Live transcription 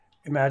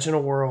Imagine a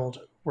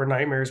world where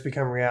nightmares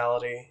become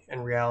reality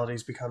and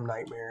realities become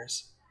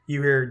nightmares.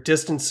 You hear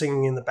distant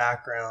singing in the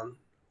background.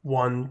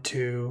 1,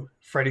 2,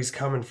 Freddy's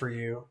coming for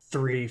you.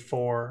 3,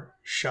 4,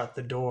 shut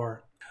the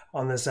door.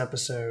 On this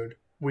episode,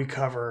 we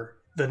cover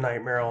The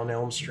Nightmare on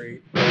Elm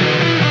Street.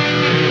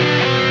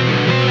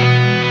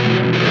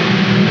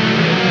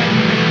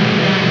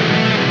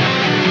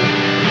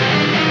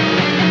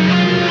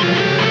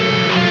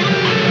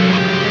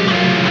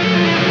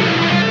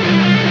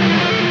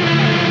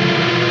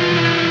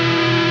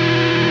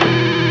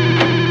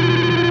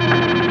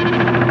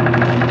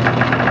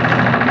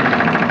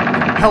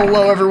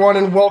 Hello, everyone,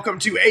 and welcome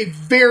to a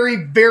very,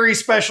 very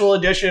special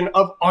edition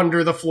of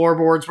Under the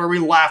Floorboards, where we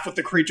laugh with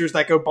the creatures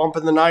that go bump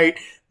in the night.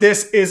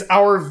 This is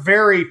our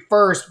very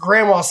first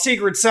Grandma's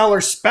Secret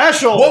Cellar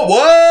Special.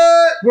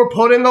 What? We're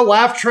putting the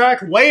laugh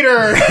track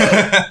later.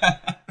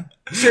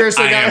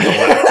 Seriously, guys.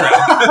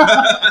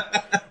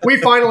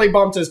 We finally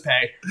bumped his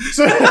pay.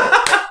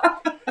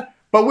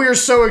 But we are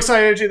so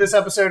excited to do this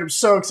episode. I'm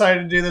so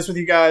excited to do this with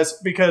you guys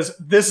because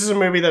this is a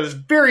movie that is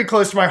very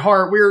close to my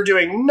heart. We are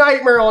doing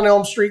Nightmare on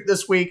Elm Street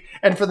this week.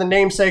 And for the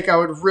namesake, I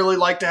would really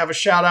like to have a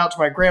shout out to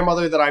my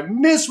grandmother that I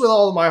miss with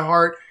all of my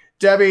heart.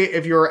 Debbie,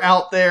 if you're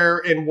out there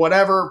in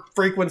whatever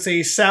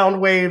frequency, sound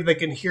wave that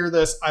can hear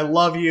this, I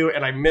love you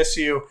and I miss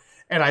you.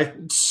 And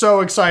I'm so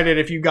excited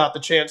if you got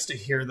the chance to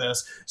hear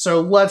this. So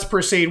let's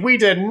proceed. We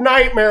did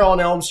Nightmare on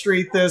Elm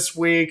Street this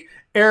week.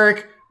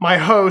 Eric, my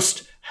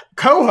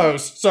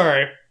co-host,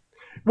 sorry.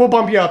 We'll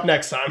bump you up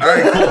next time. All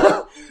right,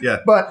 cool. Yeah.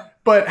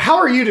 But how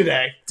are you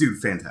today?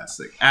 Dude,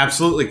 fantastic.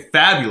 Absolutely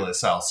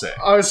fabulous, I'll say.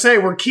 I would say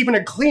we're keeping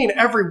it clean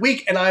every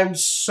week, and I'm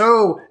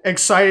so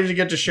excited to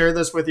get to share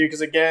this with you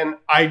because, again,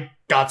 I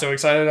got so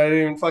excited I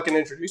didn't even fucking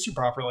introduce you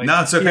properly.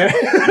 No, it's okay.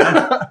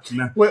 Yeah.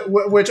 No.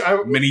 Which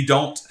Many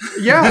don't.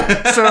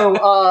 Yeah.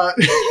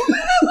 So,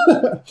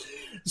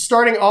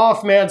 starting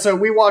off, man, so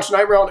we watched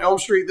Nightmare on Elm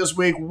Street this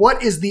week.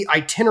 What is the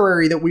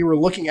itinerary that we were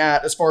looking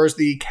at as far as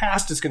the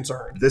cast is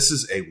concerned? This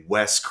is a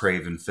Wes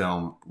Craven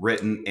film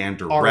written and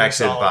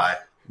directed by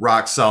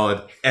Rock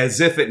Solid,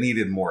 as if it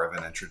needed more of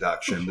an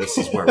introduction. This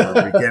is where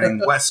we're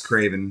beginning. Wes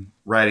Craven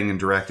writing and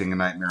directing A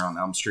Nightmare on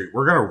Elm Street.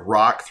 We're going to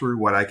rock through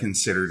what I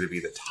consider to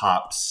be the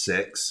top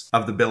 6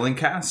 of the billing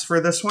cast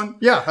for this one.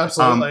 Yeah,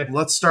 absolutely.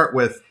 Let's start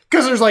with...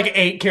 Because there's like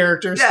 8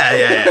 characters.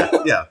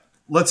 Yeah.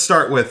 Let's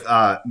start with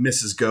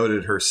Mrs.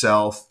 Goated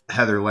herself,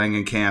 Heather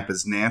Langenkamp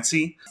as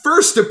Nancy.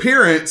 First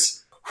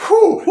appearance,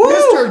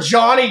 Mr.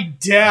 Johnny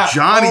Depp.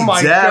 Johnny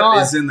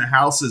Depp is in the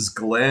house as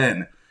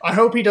Glenn. I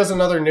hope he does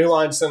another New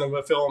Line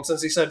Cinema film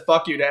since he said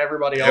fuck you to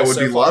everybody else. It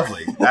would be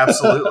lovely.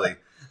 Absolutely.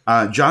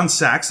 John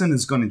Saxon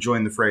is going to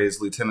join the phrase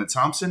Lieutenant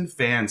Thompson.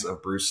 Fans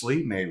of Bruce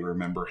Lee may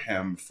remember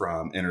him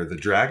from Enter the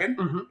Dragon.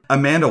 Mm-hmm.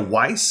 Amanda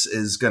Weiss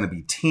is going to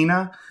be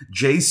Tina.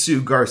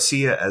 Jesus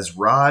Garcia as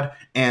Rod.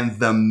 And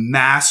the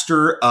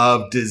master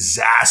of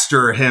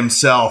disaster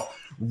himself,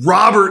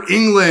 Robert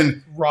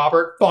Englund.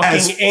 Robert fucking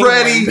as Englund.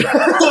 Freddy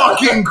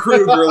fucking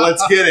Kruger.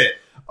 Let's get it.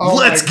 Oh,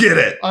 let's get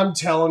it. I'm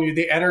telling you,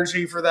 the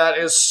energy for that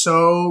is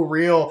so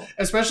real.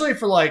 Especially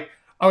for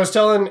I was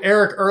telling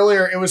Eric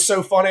earlier, it was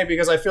so funny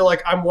because I feel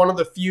like I'm one of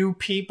the few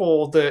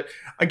people that,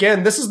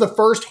 again, this is the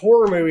first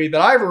horror movie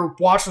that I ever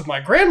watched with my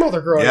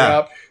grandmother growing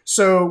up.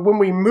 So when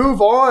we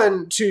move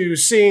on to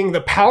seeing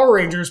the Power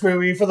Rangers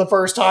movie for the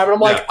first time, and I'm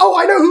like, oh,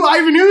 I know who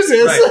Ivan Ooze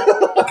is.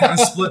 Right. I kind of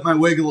split my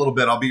wig a little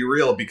bit, I'll be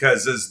real,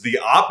 because as the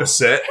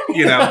opposite,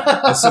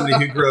 as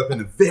somebody who grew up in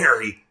a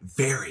very,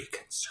 very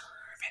conservative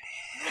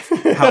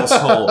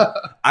household,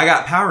 I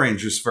got Power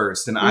Rangers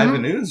first, and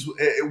Ivan Ooze,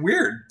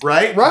 weird,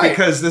 right?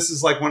 Because this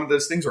is like one of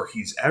those things where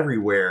he's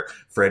everywhere.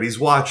 Freddy's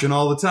watching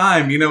all the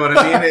time. You know what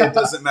I mean? It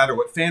doesn't matter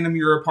what fandom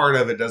you're a part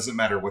of. It doesn't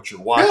matter what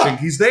you're watching.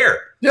 He's there.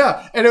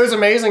 Yeah, and it was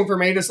amazing for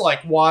me to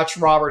watch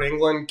Robert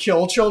Englund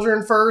kill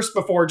children first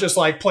before just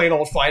plain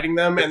old fighting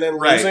them and then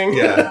losing.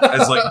 Yeah,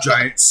 as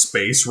giant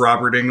space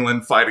Robert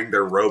Englund fighting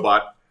their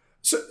robot.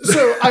 So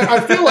I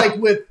feel like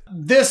with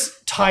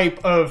this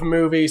type of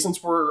movie,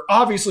 since we're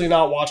obviously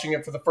not watching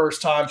it for the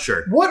first time,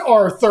 what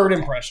are third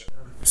impressions?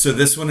 So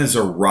this one is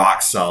a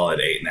rock solid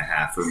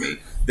 8.5 for me.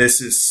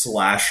 This is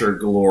slasher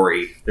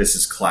glory. This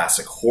is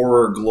classic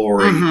horror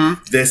glory.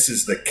 Mm-hmm. This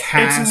is the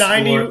cast. It's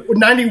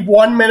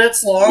 91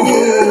 minutes long.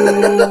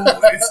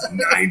 It's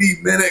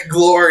 90-minute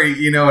glory.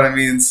 You know what I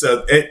mean?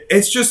 So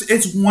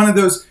it's one of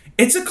those.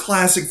 It's a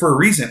classic for a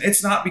reason.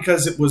 It's not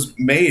because it was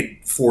made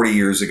 40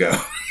 years ago.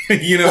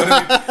 You know what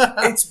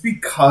I mean? It's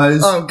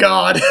because... Oh,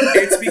 God.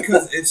 It's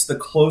because it's the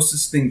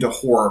closest thing to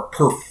horror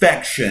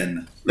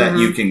perfection that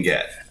you can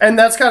get. And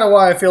that's kind of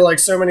why I feel like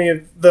so many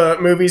of the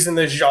movies in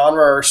this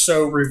genre are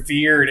so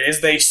revered,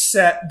 is they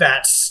set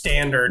that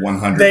standard.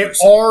 100%. They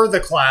are the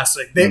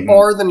classic. They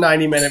are the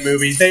 90-minute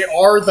movies. They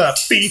are the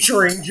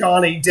featuring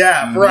Johnny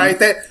Depp, right?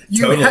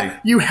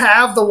 You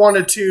have the 1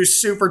 to 2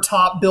 super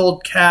top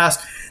build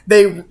cast.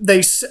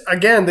 They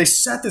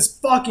set this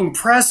fucking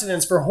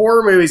precedence for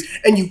horror movies,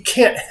 and you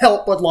can't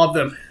help but love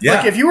them. Yeah.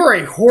 Like, if you are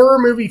a horror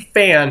movie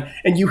fan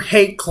and you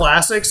hate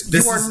classics,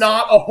 you are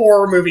not a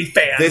horror movie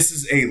fan. This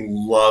is a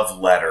love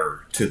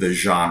letter to the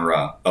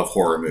genre of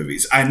horror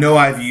movies. I know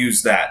I've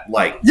used that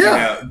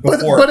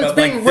before, but it's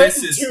being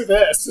written to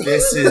this.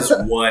 This is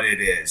what it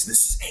is.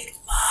 This is a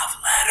love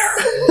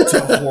letter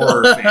to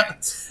horror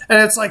fans.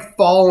 And it's like,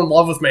 fall in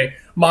love with me.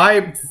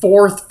 My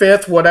 4th,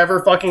 5th,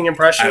 whatever fucking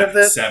impression of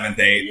this. 7th,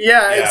 8th.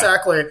 Yeah,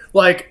 exactly.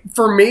 Like,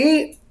 for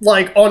me,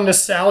 like, on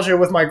nostalgia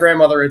with my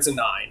grandmother, it's a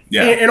 9.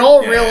 Yeah. In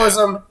all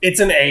realism, it's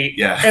an 8.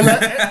 Yeah.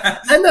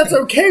 And that's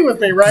okay with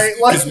me, right?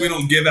 Because we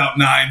don't give out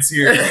 9s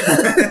here.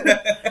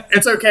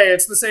 It's okay.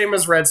 It's the same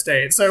as Red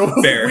State.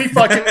 So Fair.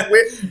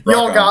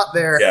 y'all got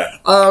there. Yeah.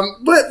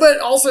 But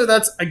also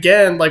that's,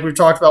 again, like we've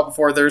talked about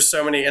before, there's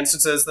so many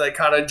instances that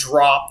kind of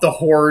drop the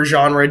horror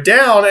genre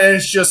down, and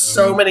it's just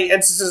so many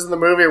instances in the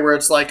movie where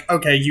it's like,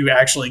 okay, you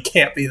actually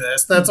can't be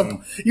this.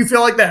 You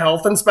feel like the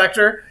health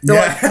inspector. You're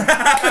like,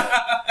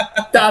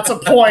 that's a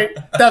point.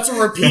 That's a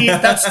repeat.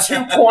 That's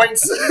 2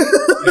 points.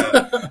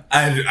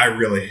 I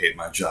really hate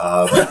my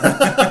job.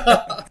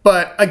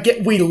 But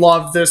again, we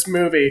love this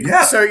movie.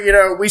 Yeah.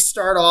 So, we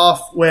start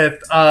off with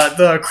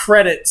the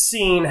credit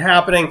scene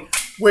happening,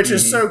 which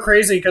is so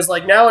crazy because,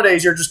 like,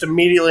 nowadays you're just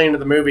immediately into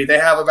the movie. They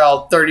have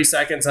about 30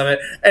 seconds of it,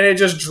 and it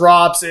just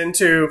drops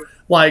into,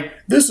 like,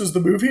 this is the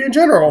movie in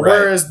general. Right.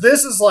 Whereas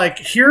this is like,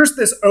 here's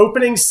this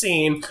opening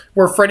scene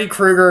where Freddy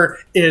Krueger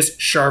is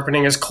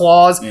sharpening his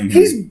claws.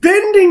 He's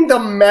bending the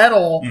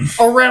metal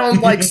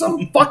around, like,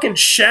 some fucking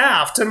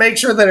shaft to make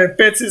sure that it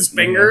fits his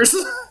fingers.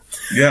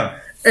 Yeah.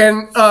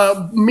 And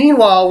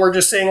meanwhile, we're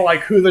just seeing,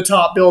 like, who the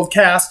top billed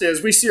cast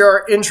is. We see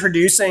our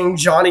introducing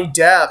Johnny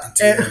Depp.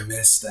 Dude, I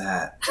miss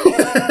that.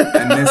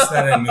 I miss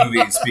that in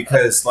movies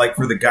because, like,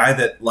 for the guy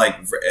that, like,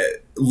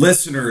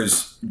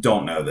 listeners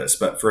don't know this,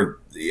 but for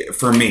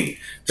me,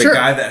 the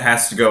guy that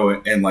has to go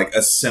and, like,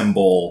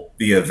 assemble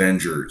the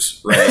Avengers,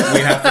 right?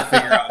 We have to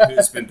figure out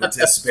who's been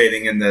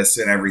participating in this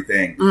and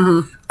everything.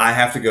 I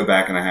have to go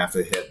back and I have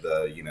to hit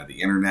the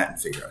internet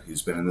and figure out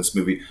who's been in this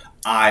movie.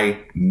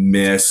 I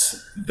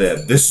miss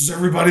this is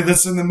everybody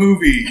that's in the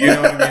movie, you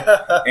know what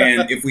I mean?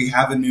 And if we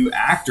have a new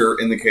actor,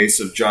 in the case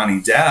of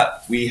Johnny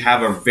Depp, we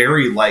have a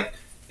very, like,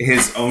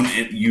 his own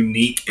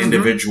unique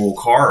individual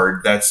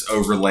card that's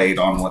overlaid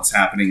on what's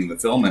happening in the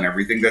film and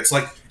everything. That's,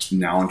 like,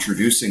 now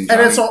introducing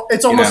Johnny, and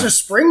it's almost a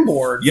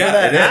springboard for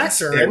that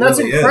actor, and that's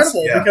really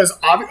incredible because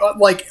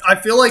I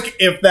feel like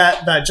if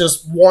that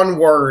just one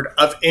word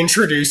of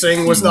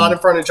introducing was not in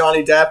front of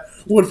Johnny Depp,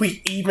 would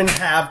we even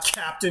have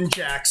Captain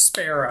Jack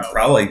Sparrow?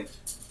 Probably.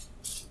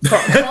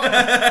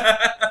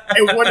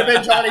 It would have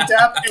been Johnny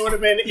Depp. It would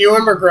have been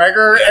Ewan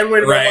McGregor, and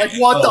we'd have been like,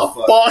 "What the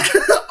fuck?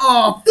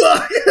 Oh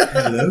fuck!"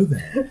 Hello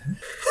there.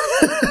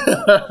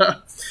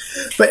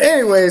 But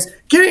anyways,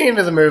 getting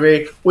into the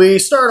movie, we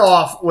start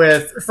off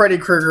with Freddy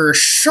Krueger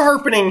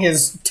sharpening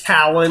his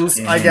talons,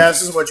 I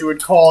guess is what you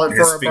would call it,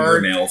 for a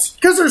bird.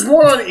 Because there's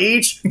one on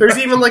each. There's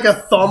even, like, a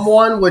thumb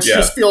one, which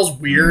just feels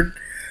weird.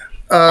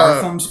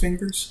 Are thumbs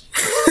fingers?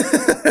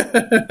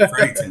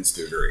 Freddy tends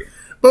to agree.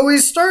 But we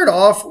start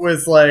off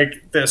with,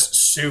 like, this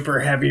super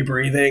heavy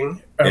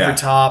breathing over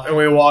top, and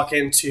we walk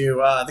into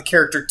the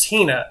character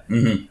Tina.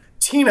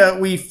 Tina,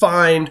 we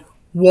find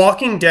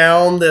walking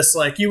down this,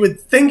 like, you would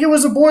think it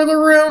was a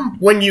boiler room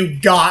when you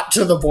got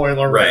to the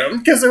boiler room.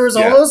 Because there was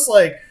almost,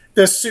 like,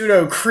 this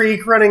pseudo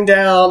creek running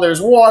down.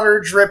 There's water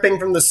dripping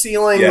from the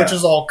ceiling, which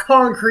is all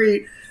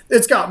concrete.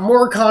 It's got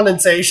more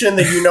condensation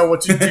than you know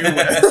what to do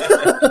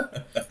with.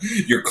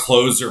 Your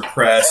clothes are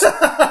pressed.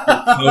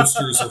 Your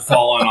posters are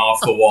falling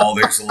off the wall.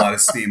 There's a lot of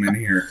steam in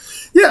here.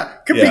 Yeah,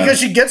 because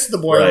she gets to the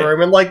boiler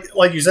room, and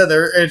like you said,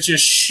 it's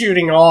just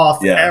shooting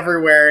off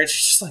everywhere. And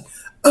she's just like,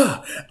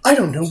 "Oh, I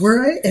don't know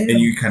where I am." And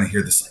you kind of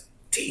hear this, like,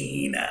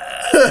 Tina.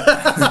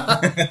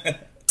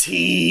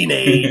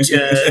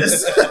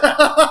 Teenagers.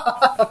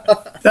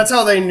 That's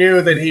how they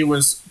knew that he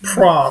was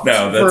prompt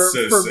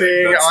for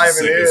being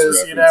Ivan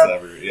is, you know?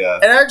 Ever. Yeah.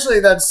 And actually,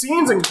 that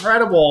scene's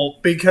incredible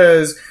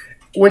because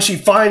when she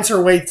finds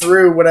her way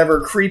through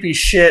whatever creepy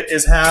shit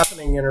is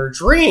happening in her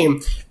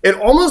dream, it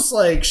almost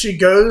like she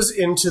goes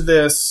into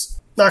this,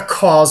 not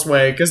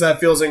causeway, because that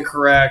feels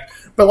incorrect,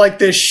 but like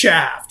this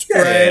shaft,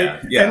 right?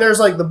 Yeah. And there's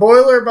like the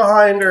boiler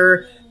behind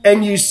her,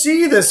 and you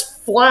see this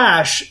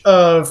flash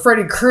of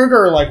Freddy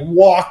Krueger like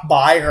walk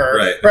by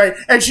her, right?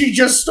 And she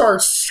just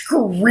starts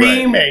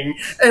screaming,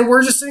 and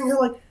we're just sitting here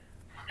like,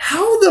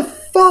 how the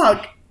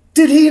fuck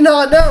did he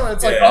not know? And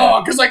it's like,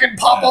 oh, because I can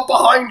pop up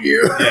behind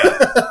you.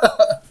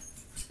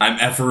 I'm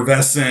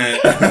effervescent.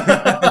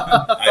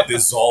 I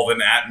dissolve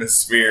an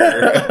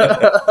atmosphere.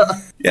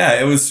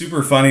 It was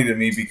super funny to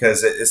me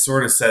because it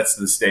sort of sets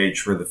the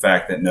stage for the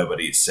fact that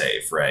nobody's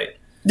safe, right?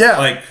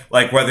 Yeah,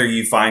 like whether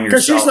you find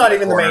yourself, because she's not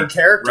even the main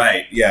character,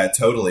 right? Yeah,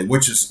 totally.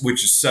 Which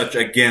is such,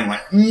 again,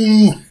 like,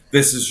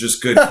 this is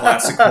just good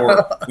classic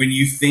horror. When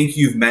you think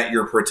you've met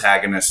your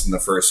protagonist in the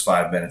first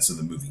 5 minutes of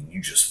the movie,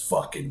 you just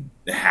fucking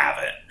have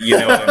it. You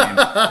know what I mean?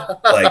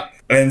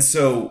 Like, And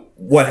so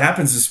what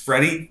happens is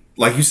Freddy,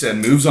 like you said,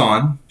 moves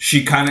on.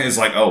 She kind of is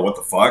like, oh, what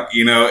the fuck?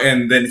 You know,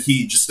 and then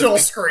he just... Still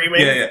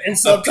screaming in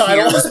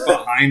subtitles. Appears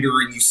behind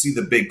her, and you see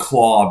the big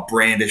claw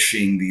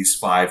brandishing these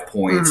 5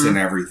 points and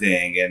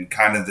everything. And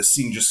kind of the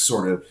scene just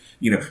sort of,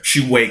 you know,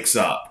 she wakes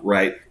up,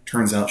 right?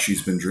 Turns out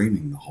she's been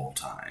dreaming the whole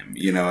time.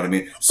 You know what I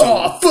mean? So,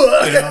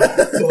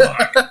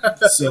 fuck!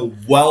 So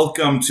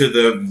welcome to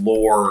the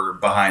lore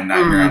behind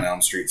Nightmare on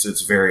Elm Street. So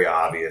it's very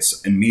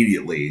obvious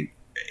immediately.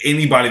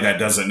 Anybody that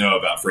doesn't know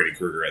about Freddy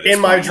Krueger at this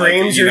in my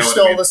dreams, you're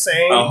still the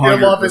same. 100%. Your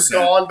love is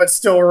gone, but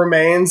still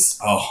remains.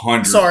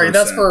 100%. Sorry,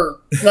 that's for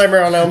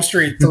Nightmare on Elm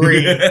Street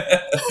 3.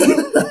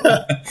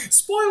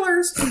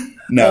 Spoilers.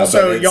 No,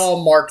 also,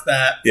 y'all mark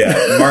that.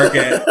 Yeah, mark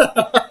it.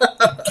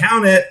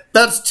 Count it.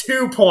 That's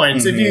 2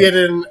 points if you get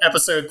it in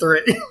episode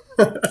 3.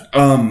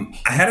 I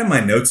had in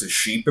my notes a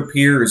sheep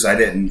appears. I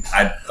didn't.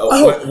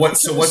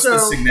 What's the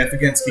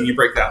significance? Can you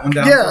break that one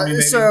down for me,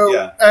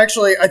 maybe?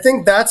 Actually, I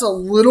think that's a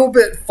little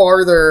bit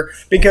farther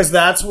because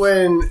that's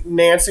when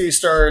Nancy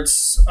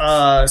starts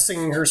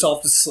singing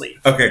herself to sleep.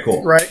 Okay,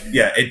 cool. Right?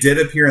 Yeah, it did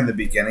appear in the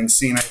beginning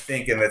scene, I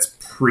think, and that's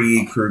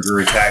pre-Kruger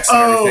attacks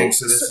and everything.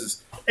 So this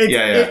is...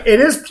 It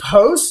is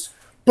post...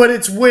 But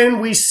it's when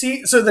we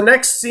see... So the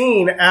next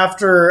scene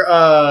after...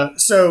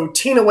 so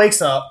Tina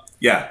wakes up.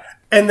 Yeah.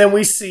 And then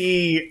we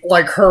see,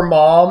 like, her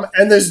mom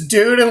and this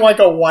dude in, like,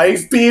 a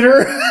wife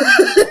beater.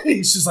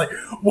 He's just like,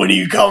 when are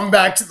you coming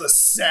back to the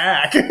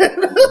sack?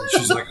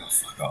 She's like, oh,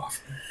 fuck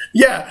off.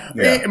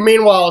 Yeah.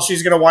 Meanwhile,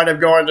 she's going to wind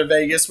up going to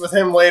Vegas with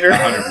him later.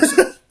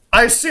 100%.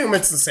 I assume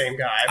it's the same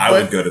guy. I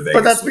would go to Vegas.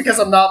 But that's because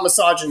I'm not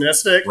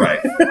misogynistic. Right.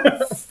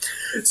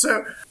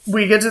 So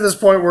we get to this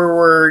point where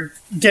we're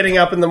getting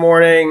up in the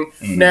morning.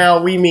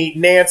 Now we meet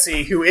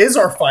Nancy, who is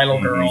our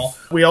final girl.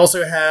 We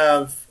also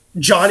have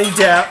Johnny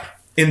Depp.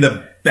 In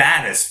the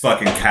baddest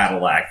fucking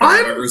Cadillac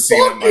I've ever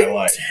seen in my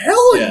life. I'm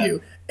telling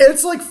you.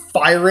 It's like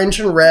fire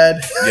engine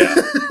red.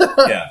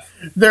 Yeah.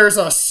 There's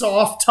a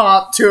soft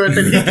top to it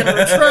that he can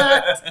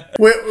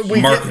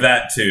retract. Mark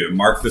that too.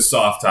 Mark the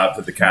soft top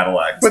to the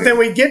Cadillac. But then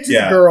we get to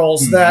the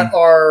girls that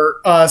are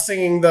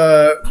singing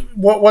the...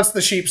 What's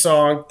the sheep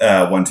song?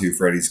 1, 2,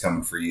 Freddy's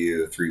coming for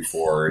you. 3,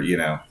 4, you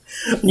know.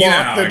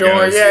 Lock the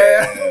door.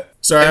 Yeah.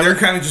 Sorry, and they're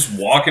kind of just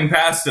walking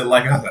past it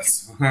like, oh,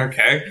 that's...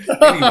 Okay.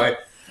 Anyway...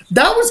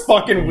 That was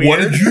fucking weird.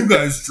 What did you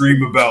guys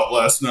dream about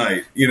last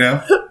night? You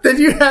know? Then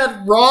you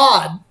had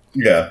Rod.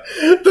 Yeah.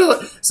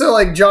 So,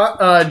 like,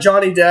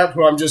 Johnny Depp,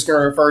 who I'm just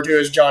going to refer to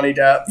as Johnny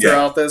Depp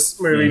throughout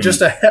this movie, just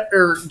to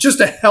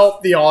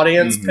help the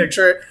audience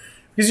picture it.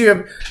 Because you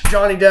have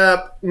Johnny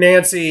Depp,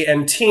 Nancy,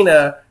 and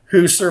Tina,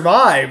 who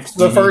survived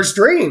the first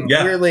dream,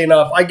 weirdly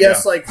enough. I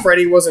guess, like,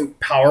 Freddy wasn't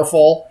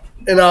powerful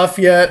enough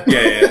yet.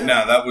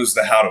 No, that was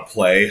the how to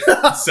play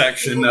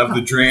section of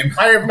the dream.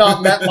 I have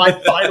not met my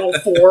final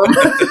form.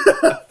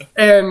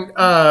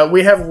 And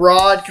we have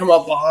Rod come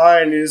up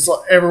behind.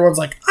 Everyone's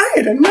like, I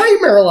had a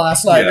nightmare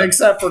last night,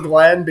 except for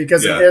Glenn,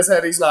 because in his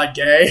head he's not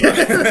gay.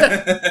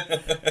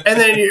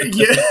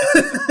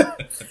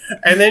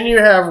 And then you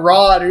have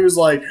Rod, who's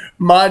like,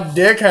 my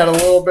dick had a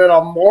little bit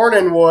of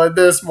morning wood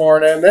this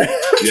morning.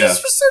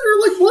 Just sitting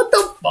there like, what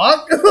the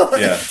fuck?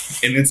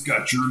 And it's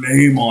got your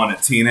name on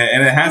it, Tina.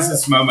 And it has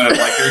this moment of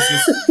like,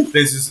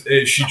 there's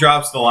this, she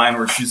drops the line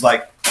where she's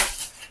like,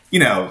 you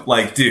know,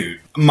 like,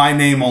 dude, my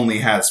name only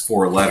has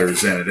 4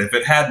 letters in it. If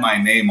it had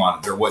my name on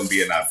it, there wouldn't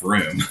be enough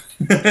room.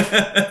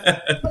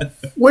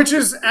 Which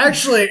is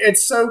actually,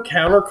 it's so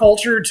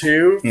counterculture,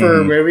 too,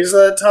 for movies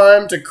at the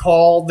time, to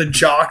call the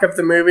jock of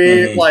the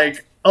movie,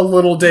 like, a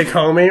little dick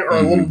homie or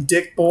a little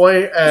dick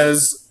boy,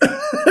 as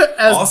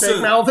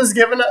Big Mouth has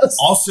given us.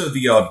 Also,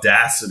 the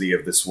audacity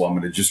of this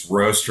woman to just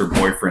roast her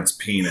boyfriend's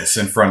penis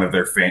in front of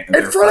their friends.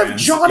 Of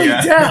Johnny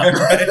Depp.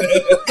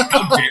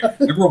 Right?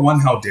 Number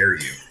one, how dare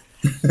you?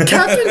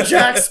 Captain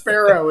Jack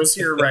Sparrow is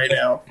here right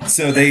now.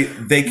 So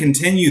they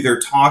continue. They're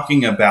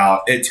talking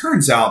about. It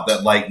turns out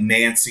that like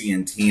Nancy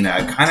and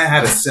Tina kind of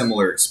had a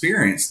similar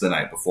experience the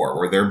night before,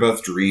 where they're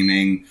both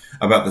dreaming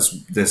about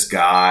this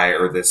guy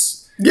or this.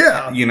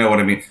 Yeah, you know what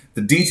I mean.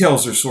 The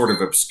details are sort of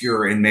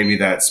obscure, and maybe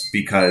that's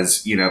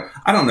because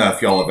I don't know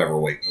if y'all have ever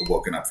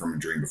woken up from a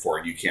dream before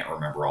and you can't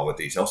remember all the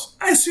details.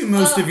 I assume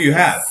most of you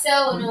have.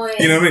 So annoying.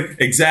 You know what I mean?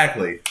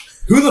 Exactly.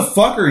 Who the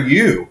fuck are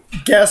you?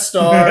 Guest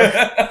star.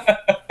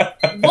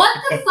 What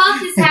the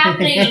fuck is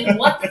happening?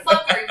 What the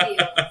fuck are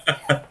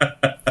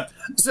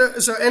you?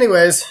 So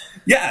anyways.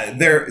 Yeah,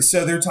 they're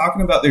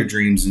talking about their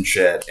dreams and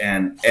shit,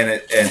 and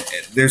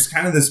there's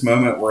kind of this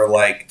moment where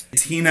like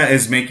Tina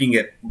is making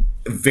it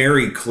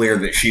very clear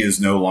that she is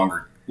no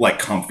longer like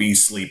comfy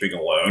sleeping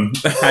alone,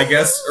 I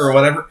guess, or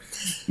whatever.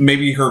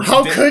 Maybe her.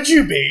 How could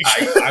you be?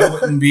 I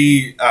wouldn't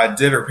be.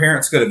 Did her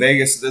parents go to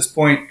Vegas at this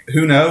point?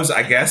 Who knows?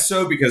 I guess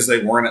so, because they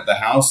weren't at the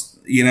house,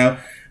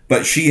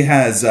 But she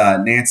has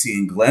Nancy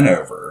and Glenn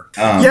over.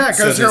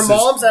 Because her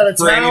mom's out of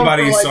town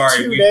for like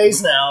 2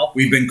 days now.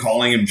 We've been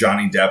calling him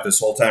Johnny Depp this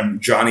whole time.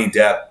 Johnny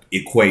Depp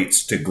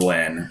equates to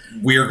Glenn.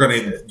 We are going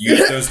to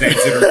use those names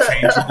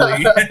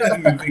interchangeably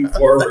moving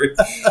forward.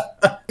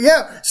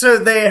 Yeah, so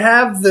they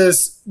have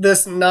this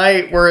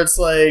night where it's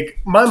like,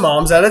 my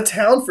mom's out of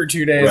town for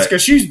 2 days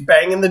because she's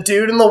banging the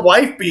dude in the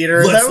wife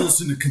beater. Let's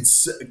listen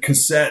to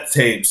cassette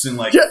tapes and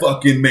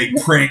fucking make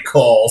prank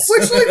calls.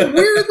 Which,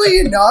 weirdly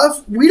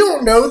enough, we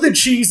don't know that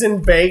she's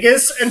in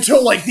Vegas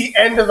until the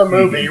end of the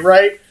movie,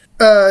 right?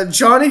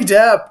 Johnny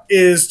Depp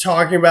is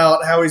talking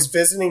about how he's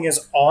visiting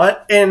his aunt,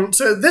 and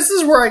so this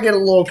is where I get a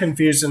little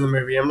confused in the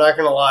movie, I'm not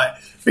gonna lie.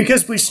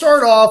 Because we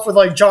start off with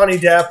Johnny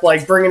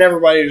Depp bringing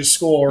everybody to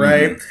school,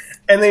 right?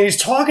 Mm-hmm. And then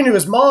he's talking to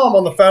his mom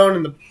on the phone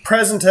in the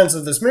present tense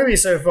of this movie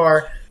so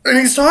far. And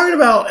he's talking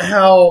about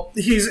how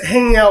he's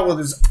hanging out with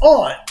his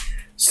aunt.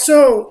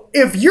 So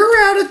if you're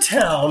out of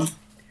town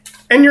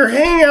and you're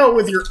hanging out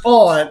with your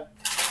aunt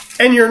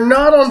and you're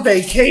not on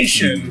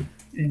vacation,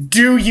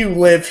 do you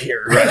live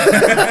here? Because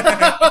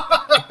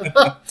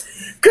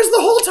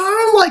the whole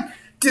time,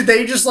 did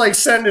they just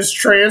send his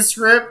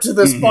transcript to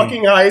this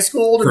fucking high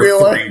school to be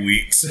 3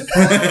 weeks?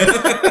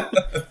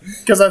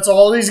 Because that's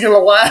all he's gonna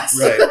last.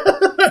 Right.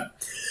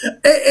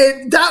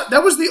 And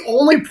that was the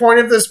only point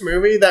of this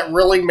movie that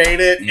really made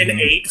it an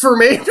 8 for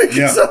me,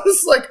 because I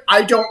was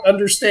I don't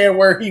understand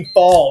where he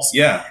falls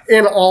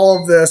in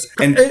all of this.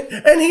 And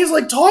he's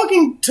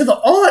talking to the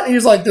aunt, and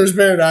he's there's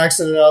been an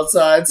accident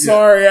outside.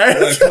 Sorry.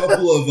 A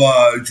couple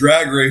of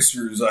drag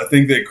racers, I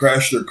think they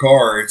crashed their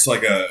car. It's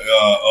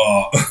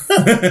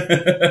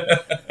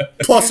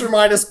plus or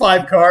minus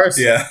 5 cars.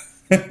 Yeah.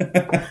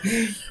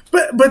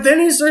 But then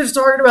he starts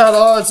talking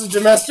about, it's a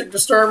domestic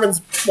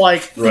disturbance,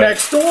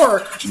 next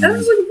door. And I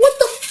was what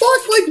the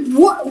fuck?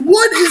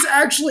 What is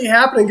actually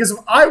happening? Because if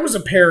I was a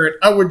parent,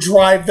 I would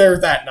drive there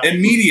that night.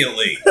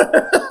 Immediately.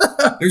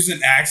 There's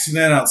an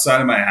accident outside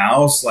of my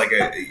house.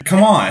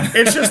 Come on.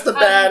 It's just the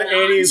bad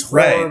 80s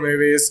horror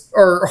movies,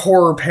 or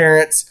horror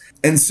parents.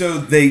 And so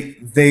the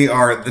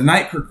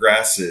night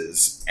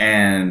progresses,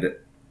 and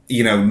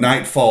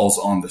night falls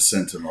on the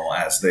sentinel,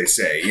 as they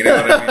say. You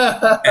know what I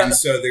mean? And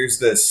so there's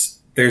this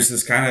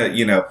kind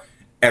of,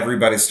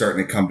 everybody's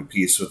starting to come to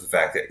peace with the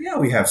fact that,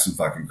 we have some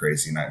fucking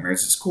crazy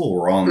nightmares. It's cool.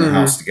 We're all in the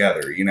house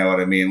together. You know what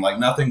I mean?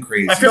 Nothing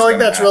crazy. I feel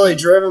that's really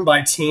driven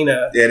by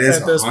Tina. It is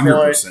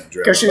 100%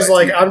 driven. Because she's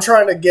I'm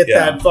trying to get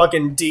that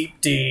fucking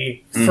deep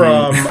D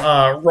from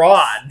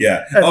Rod.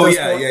 Yeah.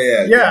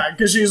 Yeah,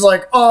 because she's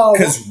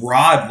because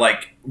Rod,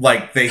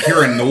 they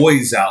hear a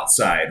noise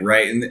outside,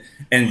 right?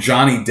 And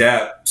Johnny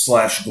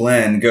Depp /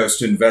 Glenn goes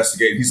to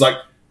investigate. He's like,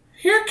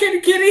 "Here,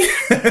 kitty."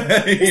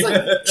 He's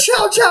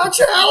chow, chow,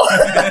 chow.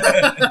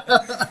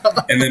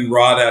 And then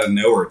Rod out of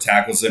nowhere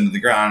tackles him to the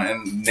ground,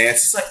 and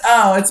Nancy's like,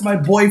 "Oh, it's my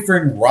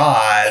boyfriend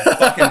Rod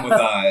fucking with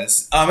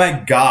us. Oh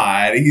my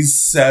god, he's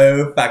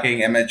so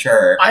fucking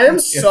immature. I am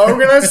so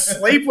gonna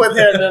sleep with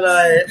him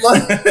tonight."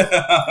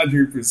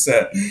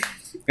 100%.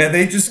 And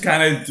they just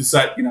kind of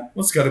decide,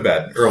 let's go to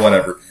bed or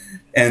whatever.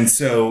 And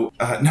so,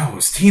 no, it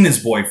was Tina's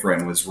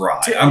boyfriend was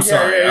Rod. I'm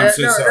sorry. I'm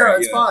so sorry. No,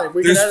 it's fine.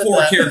 There's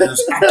 4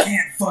 characters. I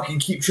can't fucking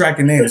keep track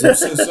of names. I'm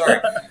so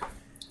sorry.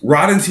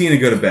 Rod and Tina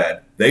go to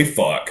bed. They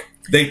fuck.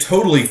 They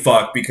totally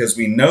fuck, because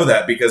we know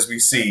that, because we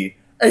see.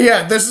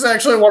 Yeah, this is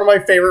actually one of my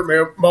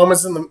favorite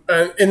moments in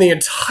the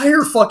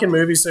entire fucking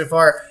movie so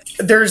far.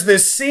 There's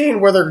this scene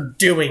where they're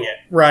doing it,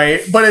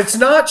 right? But it's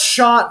not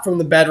shot from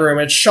the bedroom.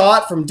 It's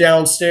shot from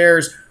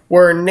downstairs,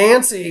 where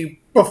Nancy,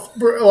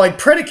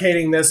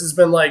 predicating this, has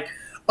been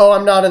oh,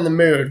 I'm not in the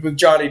mood with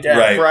Johnny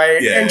Depp,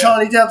 right? Yeah, and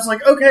Johnny Depp's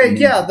okay,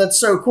 that's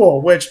so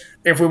cool. Which,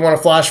 if we want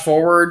to flash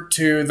forward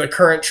to the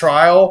current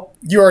trial,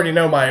 you already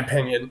know my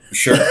opinion.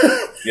 Sure,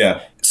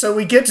 yeah. So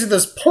we get to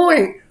this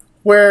point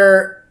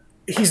where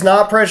he's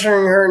not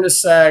pressuring her into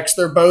sex.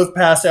 They're both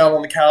passed out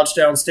on the couch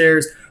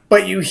downstairs,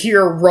 but you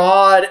hear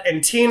Rod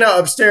and Tina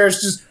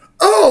upstairs just,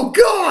 "Oh,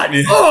 God!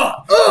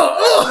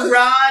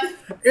 Rod!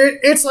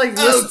 It's like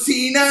this,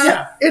 Tina!"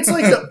 Yeah, it's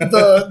like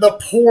the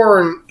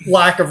porn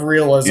lack of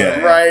realism,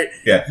 right?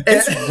 Yeah.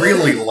 It's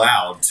really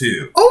loud,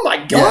 too. Oh,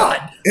 my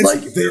God! Yeah.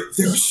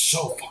 They're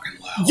so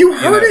fucking loud. You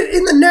heard it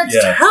in the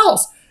next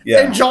house.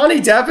 Yeah. And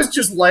Johnny Depp is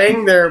just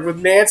laying there with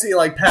Nancy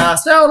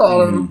passed out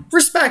on him,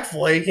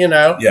 respectfully,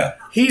 Yeah.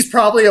 He's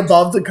probably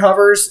above the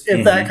covers,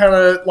 if that kind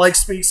of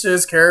speaks to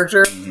his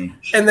character.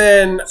 And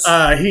then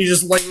he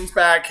just leans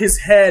back, his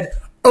head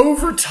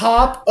over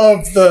top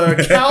of the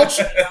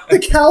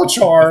couch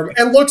arm,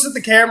 and looks at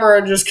the camera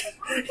and just,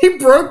 he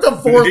broke the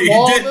fourth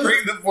wall. He did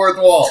break the fourth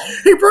wall.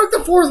 He broke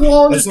the fourth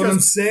wall. That's what I'm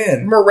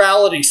saying.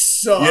 Morality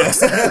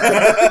sucks.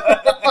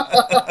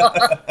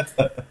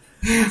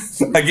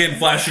 Again,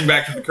 flashing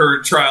back to the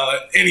current trial.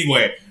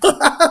 Anyway.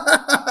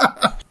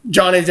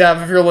 Johnny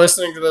Depp, if you're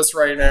listening to this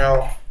right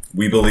now,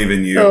 we believe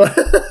in you.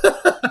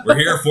 We're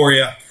here for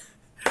you.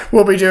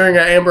 We'll be doing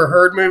an Amber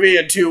Heard movie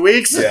in 2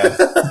 weeks. Yeah.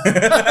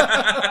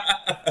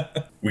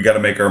 We got to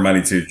make our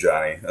money too,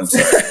 Johnny. I'm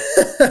sorry.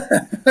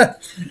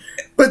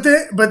 But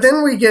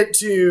then we get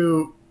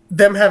to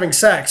them having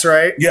sex,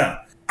 right? Yeah.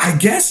 I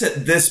guess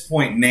at this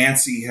point,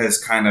 Nancy has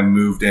kind of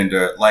moved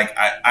into,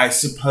 I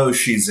suppose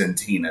she's in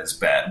Tina's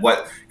bed.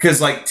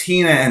 Because,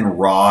 Tina and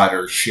Rod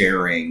are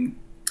sharing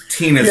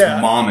Tina's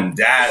mom and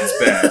dad's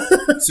bed.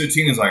 So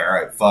Tina's like, all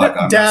right, fuck,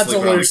 I'm Dad's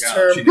not a loose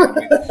term.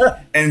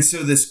 And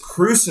so this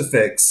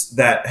crucifix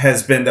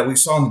that we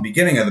saw in the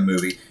beginning of the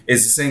movie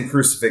is the same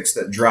crucifix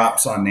that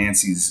drops on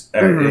Nancy's,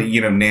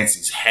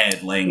 Nancy's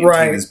head laying in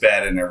Tina's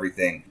bed and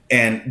everything.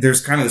 And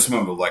there's kind of this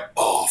moment of like,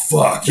 oh,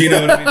 fuck, you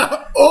know what I mean?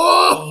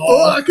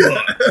 oh, fuck.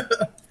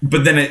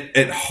 But then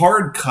it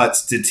hard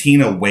cuts to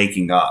Tina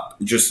waking up.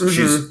 Just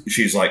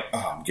she's like,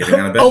 oh, I'm getting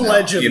out of bed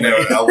allegedly.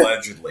 now.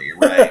 Allegedly,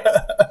 right?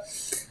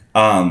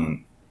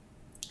 And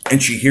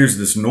she hears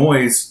this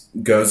noise,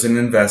 goes and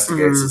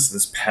investigates. It's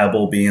this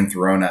pebble being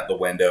thrown at the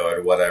window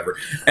or whatever.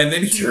 And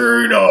then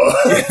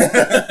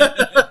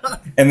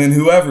and then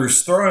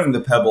whoever's throwing the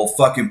pebble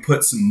fucking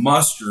puts some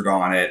mustard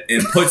on it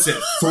and puts it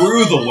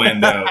through the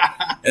window.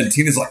 And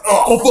Tina's like,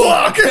 oh,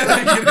 fuck!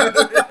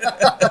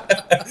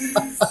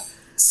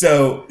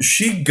 So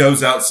she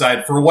goes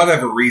outside for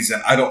whatever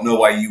reason. I don't know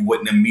why you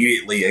wouldn't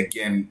immediately,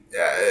 again,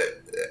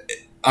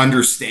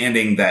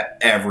 understanding that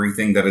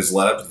everything that has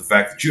led up to the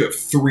fact that you have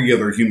 3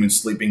 other humans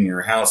sleeping in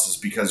your house is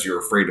because you're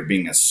afraid of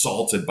being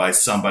assaulted by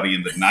somebody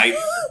in the night,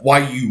 why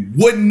you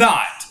would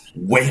not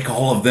wake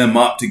all of them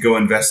up to go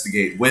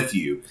investigate with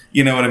you.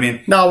 You know what I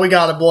mean? No, we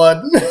got it,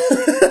 blood.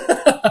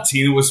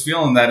 Tina was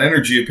feeling that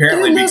energy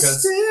apparently in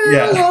because the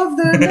still of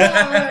the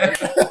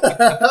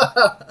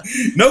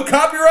night. No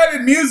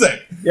copyrighted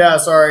music. Yeah,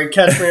 sorry.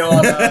 Catch me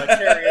on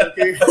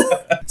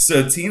karaoke.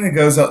 So Tina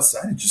goes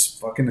outside and just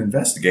fucking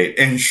investigate,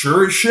 and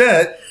sure as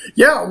shit,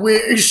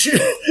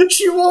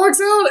 she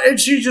walks out and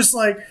she just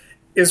like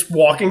is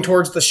walking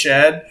towards the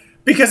shed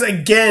because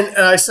again,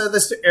 and I said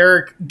this to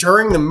Eric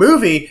during the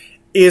movie,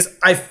 is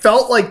I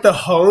felt like the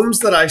homes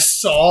that I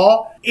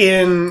saw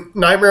in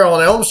Nightmare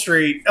on Elm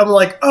Street, I'm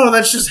like, oh,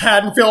 that's just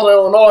Haddonfield,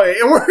 Illinois.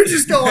 And we're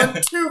just going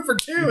 2 for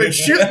 2 and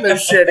shooting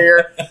this shit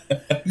here.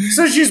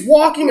 So she's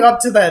walking up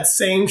to that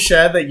same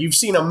shed that you've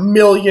seen a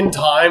million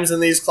times in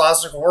these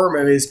classic horror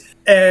movies.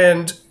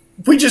 And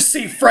we just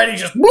see Freddy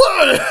just, and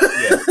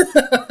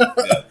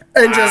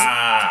just,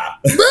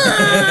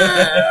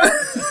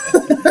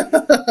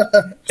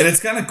 and it's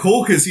kind of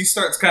cool because he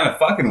starts kind of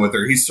fucking with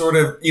her. He's sort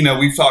of,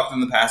 we've talked in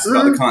the past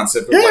about the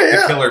concept of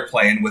the killer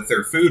playing with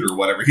their food or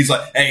whatever. He's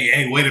like,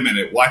 hey, wait a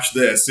minute, watch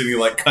this. And he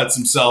like cuts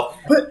himself.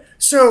 But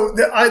so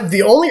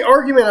the only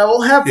argument I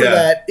will have for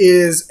that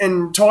is,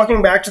 and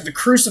talking back to the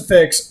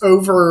crucifix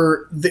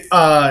over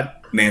the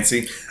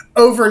Nancy's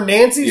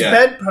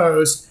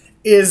bedpost,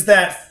 is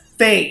that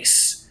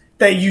face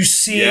that you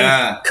see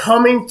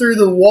coming through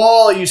the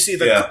wall. You see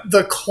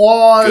the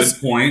claws.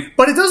 Good point.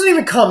 But it doesn't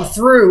even come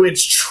through.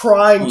 It's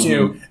trying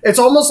to. It's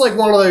almost like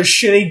one of those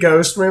shitty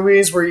ghost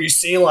movies where you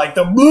see like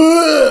the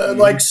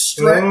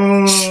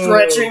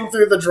stretching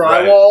through the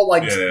drywall,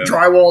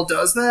 drywall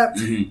does that.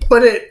 Mm-hmm.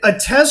 But it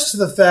attests to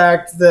the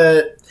fact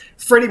that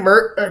Freddie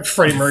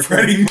Mercury.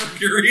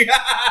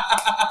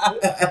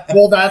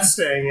 Well, that's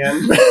staying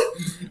in.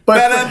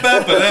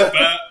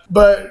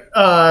 But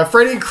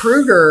Freddy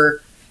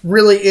Krueger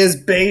really is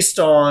based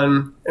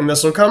on, and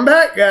this will come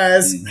back,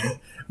 guys,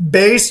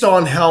 based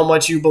on how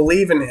much you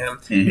believe in him.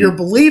 Mm-hmm. You're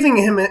believing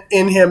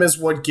in him is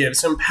what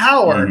gives him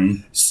power.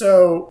 Mm-hmm.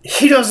 So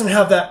he doesn't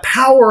have that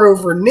power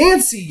over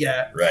Nancy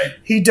yet. Right.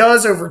 He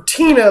does over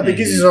Tina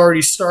because he's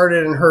already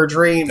started in her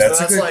dreams.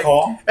 That's a good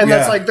call. And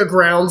that's like the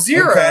ground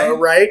zero,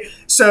 right?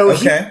 So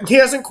he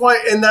hasn't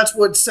quite, and that's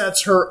what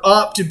sets her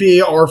up to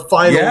be our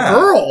final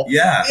girl.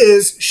 Yeah.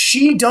 Is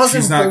she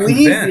doesn't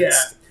believe yet.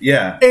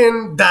 Yeah.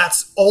 And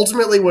that's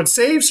ultimately what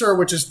saves her,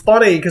 which is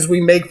funny because we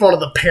make fun of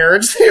the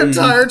parents the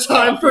entire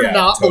time for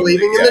not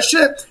believing in this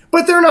shit.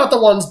 But they're not the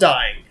ones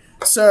dying.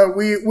 So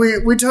we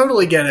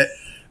totally get it.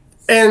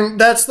 And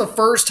that's the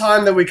first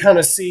time that we kind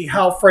of see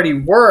how Freddy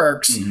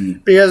works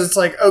because it's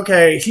like,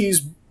 okay,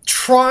 he's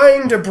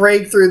trying to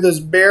break through this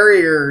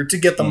barrier to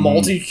get the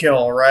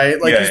multi-kill,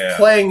 right? Like he's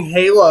playing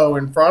Halo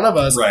in front of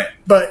us. Right.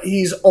 But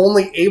he's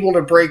only able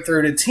to break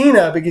through to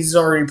Tina because he's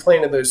already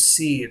planted those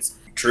seeds.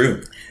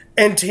 True.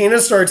 And Tina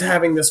starts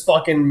having this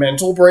fucking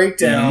mental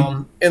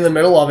breakdown in the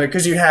middle of it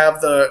because you have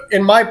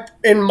in my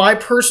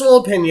personal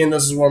opinion,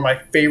 this is one of my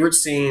favorite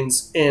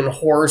scenes in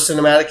horror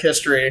cinematic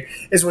history,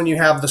 is when you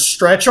have the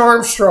Stretch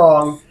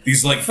Armstrong,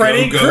 these like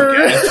Freddy Krueger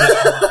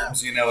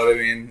arms, you know what I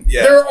mean?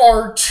 Yeah. There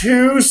are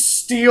 2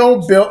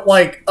 steel built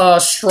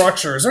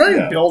structures. They're not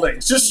even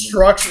buildings, just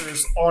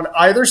structures on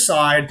either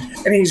side,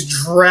 and he's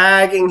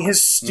dragging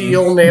his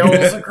steel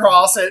nails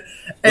across it.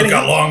 And Look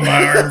how long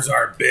my arms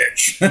are,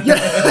 bitch.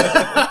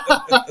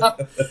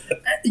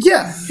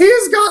 Yeah,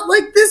 he's got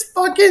like this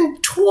fucking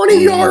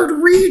 20-yard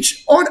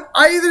reach on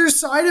either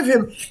side of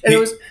him,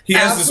 and he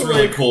has this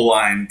really cool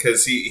line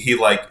because he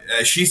like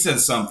she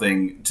says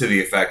something to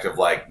the effect of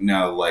like,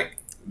 no, like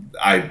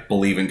I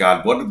believe in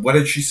God. What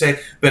did she say?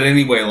 But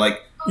anyway, like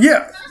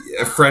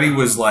Freddy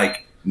was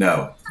like,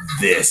 no,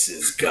 this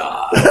is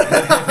God. He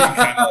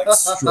kind of like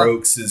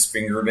strokes his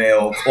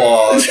fingernail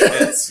claws.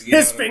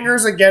 His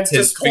fingers against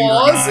his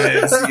claws.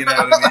 You know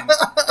what I mean?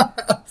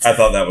 I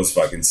thought that was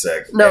fucking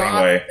sick. No,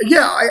 anyway.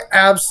 I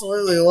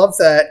absolutely love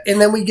that. And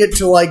then we get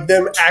to like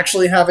them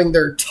actually having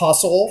their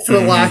tussle, for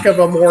lack of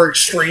a more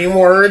extreme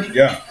word.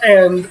 Yeah.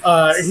 And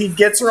he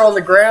gets her on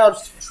the ground,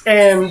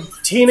 and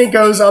Tina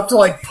goes up to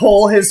like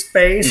pull his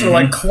face or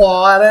like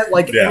claw at it,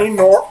 like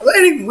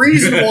any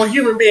reasonable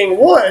human being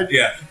would.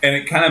 Yeah, and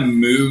it kind of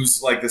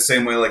moves like the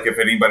same way, like if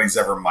anybody's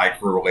ever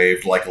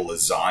microwaved like a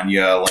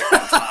lasagna, like the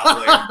top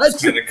layer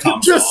just kind of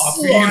comes off.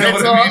 You know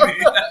what I mean?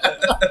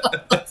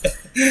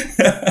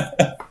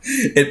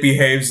 It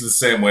behaves the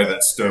same way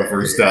that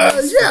Stouffer's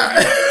does.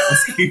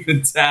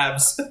 Keeping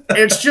tabs.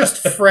 It's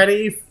just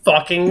Freddy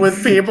fucking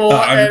with people.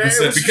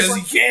 100%, because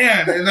he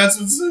can, and that's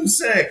what's so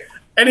sick.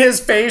 And his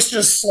face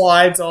just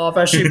slides off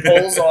as she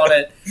pulls on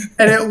it.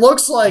 And it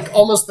looks like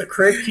almost the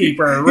Crypt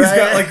Keeper, right? He's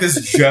got like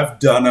this Jeff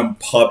Dunham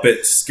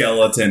puppet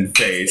skeleton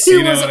face.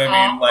 You know what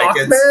I mean? Like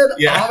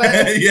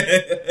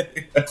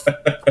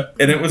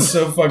And it was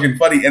so fucking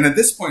funny. And at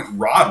this point,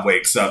 Rod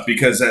wakes up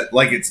because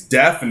it's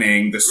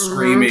deafening, the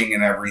screaming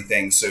and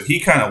everything. So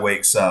he kind of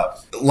wakes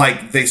up.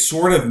 Like they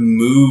sort of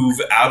move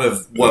out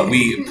of what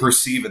we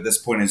perceive at this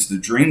point as the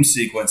dream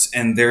sequence.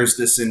 And there's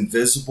this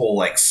invisible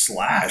like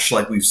slash,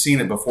 like we've seen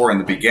it before in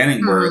the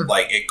beginning where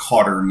like it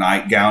caught her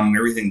nightgown and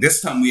everything.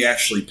 This time we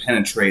actually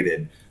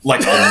penetrated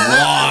like a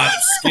lot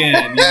of skin,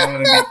 you know what I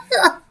mean?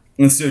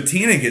 And so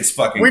Tina gets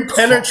fucking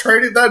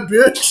penetrated that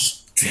bitch.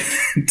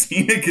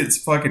 Tina gets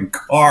fucking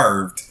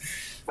carved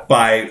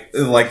by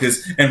like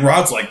this, and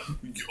Rod's like,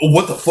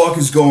 what the fuck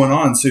is going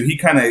on? So he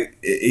kind of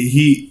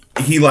he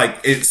like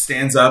it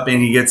stands up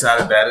and he gets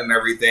out of bed and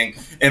everything,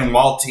 and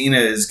while Tina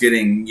is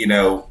getting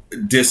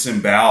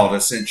disemboweled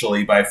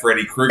essentially by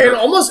Freddy Krueger and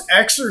almost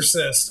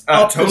exorcist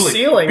up the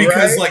ceiling,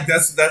 because right? like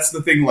that's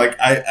the thing. Like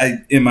I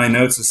in my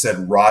notes I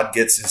said Rod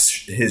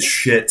gets his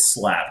shit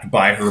slapped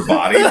by her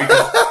body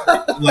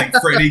because like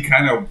Freddy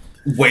kind of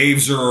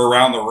waves her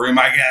around the room,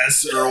 I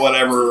guess, or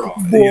whatever.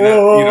 You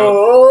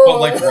know. But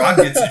like Rod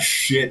gets his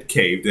shit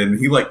caved in.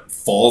 He like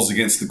falls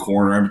against the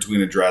corner in between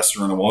a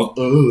dresser and a wall.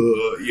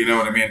 You know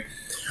what I mean?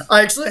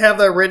 I actually have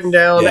that written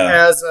down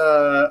as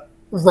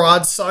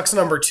Rod sucks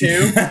number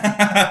 2.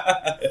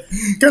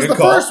 Because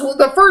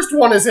the first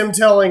one is him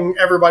telling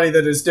everybody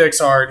that his dick's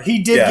hard. He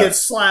did get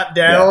slapped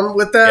down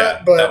with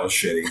that, but that was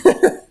shitty.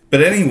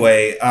 But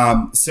anyway,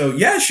 so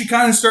she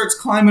kind of starts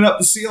climbing up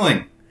the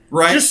ceiling.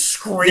 Right? Just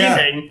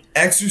screaming. Yeah.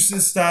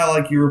 Exorcist style,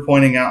 like you were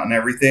pointing out and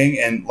everything.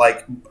 And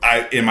like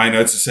in my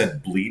notes, it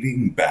said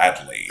bleeding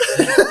badly.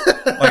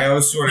 Like I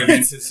was sort of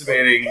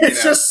anticipating.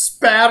 It's just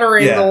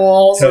spattering the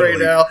walls right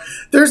now.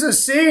 There's a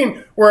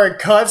scene where it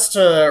cuts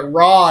to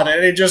Rod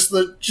and it just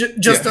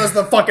does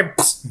the fucking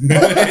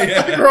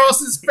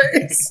across his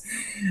face.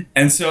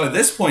 And so at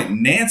this point,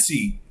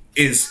 Nancy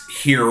is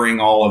hearing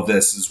all of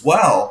this as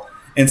well.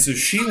 And so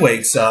she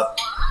wakes up.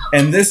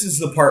 And this is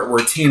the part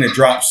where Tina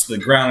drops to the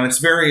ground. It's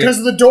very...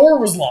 Because the door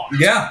was locked.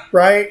 Yeah.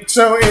 Right?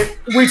 So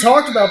we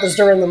talked about this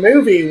during the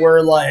movie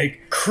where,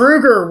 like,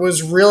 Krueger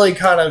was really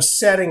kind of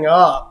setting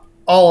up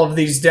all of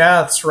these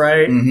deaths,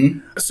 right? Mm-hmm.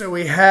 So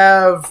we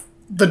have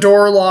the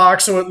door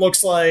locked, so it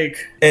looks like...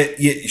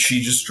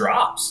 she just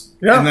drops.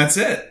 Yeah. And that's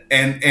it.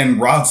 And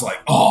Rod's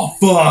like, oh,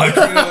 fuck.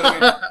 You know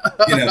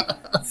what I mean?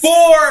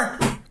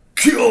 4,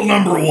 kill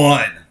number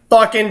 1.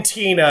 Fucking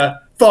Tina.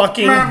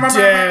 Fucking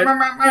dead.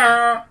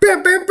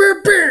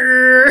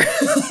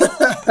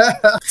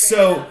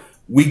 So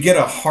we get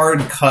a hard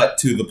cut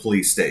to the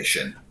police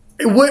station.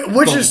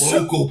 Which is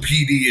local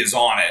PD is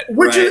on it.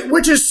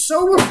 Which is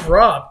so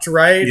abrupt,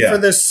 right? Yeah. For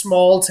this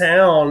small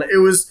town. It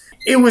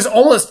was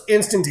almost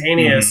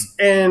instantaneous.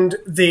 And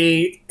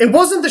it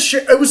wasn't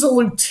it was a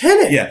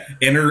lieutenant. Yeah.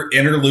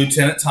 Enter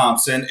Lieutenant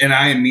Thompson, and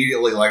I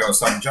immediately, like I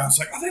was talking to John, I was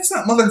like, oh, that's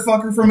that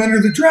motherfucker from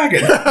Enter the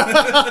Dragon.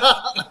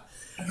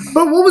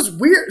 But what was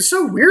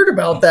so weird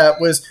about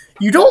that was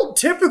you don't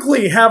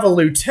typically have a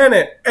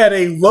lieutenant at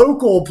a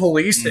local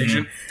police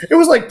station. It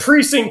was like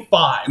precinct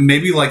 5.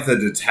 Maybe like the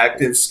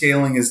detective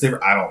scaling is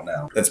different. I don't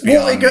know. That's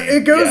beyond me.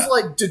 It goes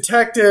like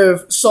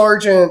detective,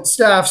 sergeant,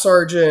 staff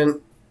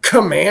sergeant,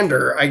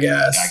 commander, I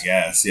guess. I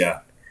guess,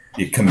 yeah.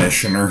 You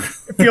commissioner.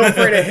 Feel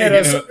free to hit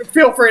us.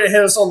 Feel free to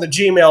hit us on the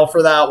Gmail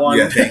for that one.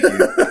 Yeah, thank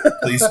you.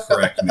 Please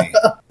correct me.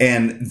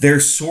 And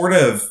there's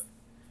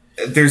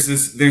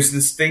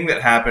this thing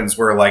that happens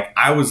where like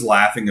I was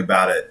laughing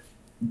about it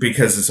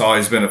because it's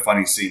always been a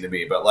funny scene to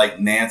me, but like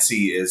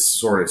Nancy is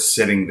sort of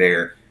sitting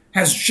there,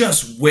 has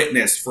just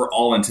witnessed for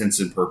all intents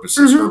and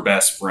purposes her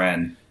best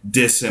friend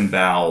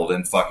disemboweled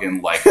and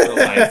fucking like her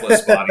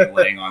lifeless body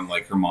laying on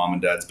like her mom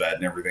and dad's bed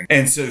and everything.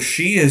 And so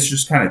she is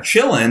just kind of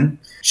chilling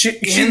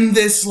in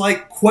this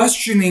like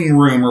questioning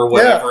room or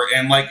whatever. Yeah.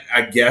 And like,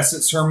 I guess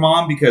it's her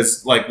mom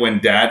because like when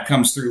dad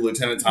comes through,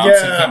 Lieutenant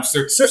Thompson comes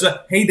through. So,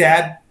 hey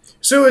dad.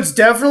 So it's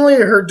definitely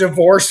her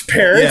divorced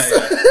parents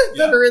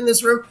that are in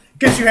this room.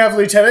 Because you have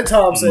Lieutenant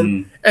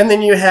Thompson, and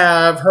then you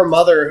have her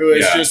mother, who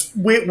is just,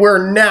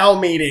 we're now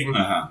meeting,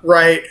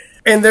 right?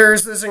 And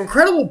there's this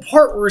incredible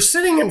part where we're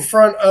sitting in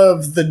front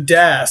of the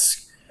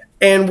desk,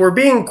 and we're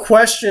being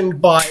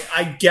questioned by,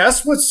 I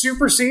guess, what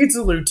supersedes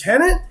a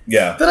lieutenant.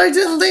 Yeah, that I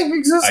didn't think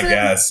existed. I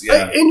guess.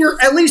 Yeah,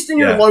 at least in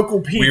your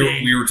local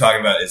PD. We were talking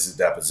about, is it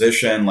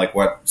deposition? Like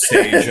what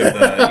stage of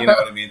the? You know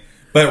what I mean?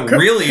 But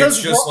really,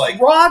 it's just like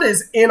Rod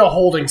is in a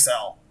holding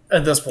cell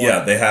at this point.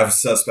 Yeah, they have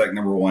suspect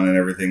number 1 and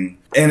everything,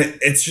 and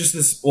it's just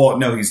this. Well,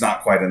 no, he's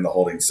not quite in the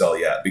holding cell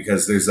yet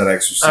because there's that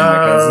extra scene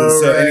that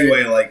comes. So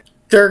anyway, like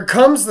there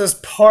comes this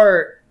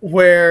part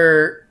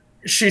where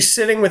she's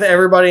sitting with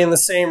everybody in the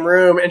same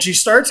room, and she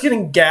starts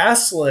getting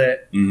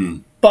gaslit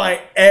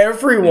by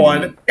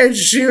everyone, and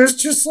she was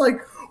just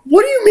like,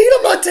 what do you mean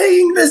I'm not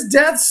taking this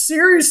death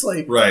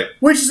seriously? Right.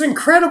 Which is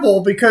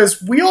incredible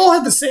because we all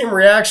had the same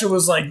reaction,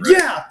 was like,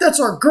 yeah, that's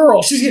our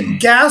girl. She's getting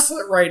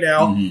gaslit right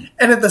now.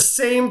 And at the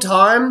same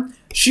time,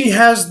 she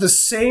has the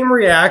same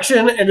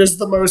reaction and is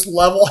the most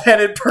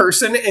level-headed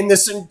person in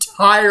this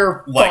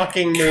entire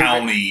fucking movie.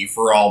 County,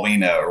 for all we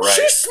know, right?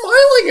 She's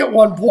smiling at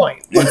one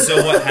point. And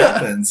so what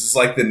happens is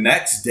like the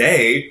next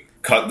day,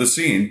 cut the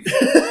scene.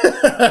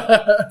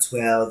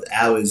 12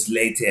 hours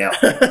later.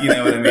 You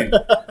know what I mean?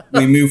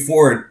 We move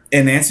forward,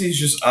 and Nancy's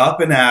just up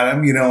and at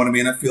him, you know what I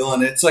mean? I'm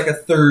feeling it's like a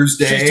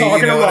Thursday, she's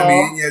talking you know to what I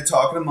Mom. mean? Yeah,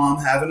 talking to Mom,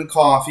 having a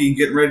coffee,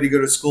 getting ready to go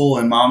to school,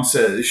 and Mom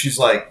says, she's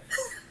like,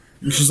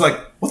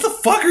 what the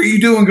fuck are you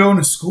doing going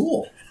to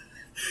school?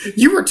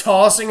 You were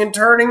tossing and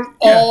turning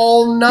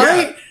all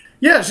night.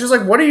 Yeah, she's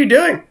like, what are you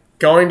doing?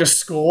 Going to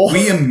school?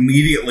 We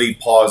immediately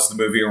paused the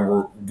movie and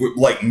we're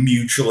like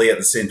mutually at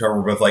the same time.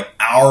 We're both like,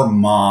 our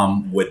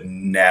mom would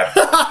never.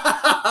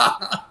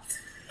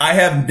 I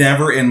have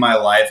never in my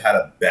life had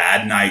a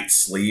bad night's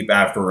sleep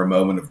after a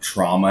moment of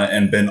trauma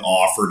and been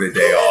offered a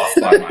day off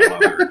by my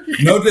mother.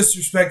 No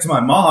disrespect to my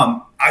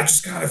mom. I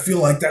just kind of feel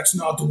like that's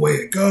not the way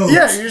it goes.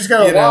 Yeah, you just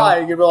gotta lie.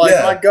 You can be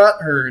like, my gut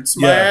hurts.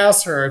 My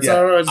ass hurts. Yeah. I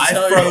don't know what to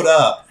tell you. I throwed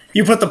up.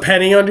 You put the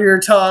penny under your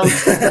tongue.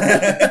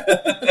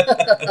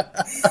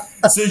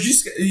 So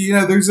just, you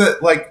know, there's a,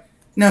 like,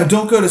 no,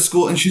 don't go to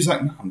school. And she's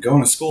like, no, I'm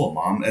going to school,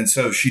 Mom. And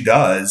so she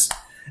does.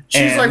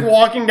 She's like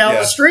walking down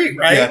the street,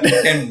 right?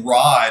 Yeah. And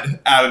Rod,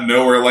 out of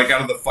nowhere, like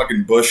out of the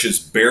fucking bushes,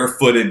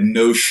 barefooted,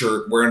 no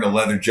shirt, wearing a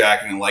leather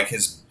jacket, and like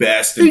his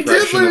best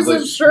impression He did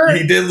lose his shirt.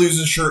 He did lose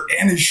his shirt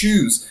and his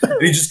shoes.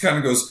 And he just kind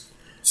of goes,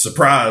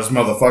 surprise,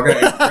 motherfucker.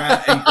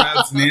 And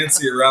grabs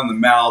Nancy around the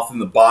mouth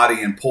and the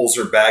body and pulls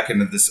her back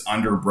into this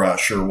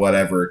underbrush or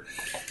whatever.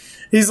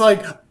 He's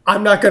like,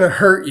 I'm not going to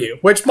hurt you.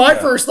 Which my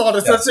first thought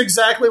is that's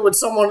exactly what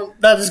someone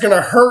that is going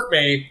to hurt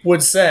me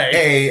would say.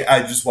 A,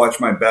 I just watched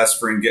my best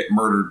friend get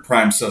murdered.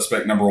 Prime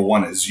suspect number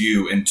 1 is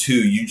you. And 2,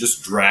 you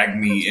just dragged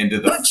me into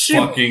the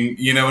fucking,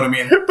 you know what I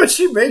mean? But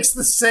she makes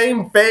the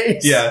same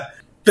face. Yeah.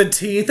 The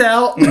teeth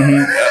out.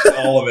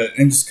 All of it.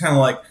 And just kind of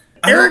like...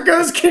 Eric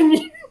goes, can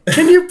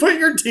you put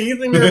your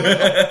teeth in your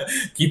mouth?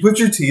 Can you put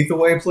your teeth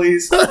away,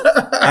 please?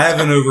 I have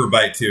an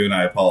overbite too, and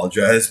I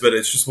apologize, but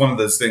it's just one of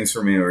those things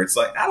for me where it's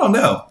like, I don't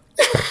know.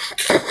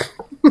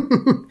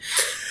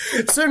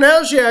 So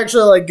now she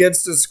actually like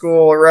gets to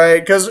school, right?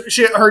 Because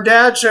her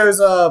dad shows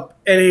up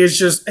and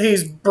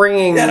he's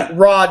bringing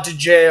Rod to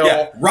jail.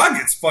 Yeah, Rod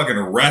gets fucking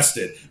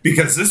arrested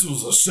because this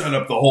was a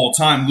setup the whole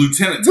time.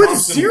 Lieutenant Thompson, with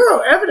zero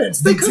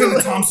evidence.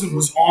 Lieutenant Thompson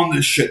was on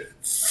this shit.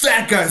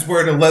 That guy's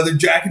wearing a leather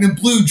jacket and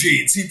blue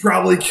jeans. He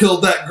probably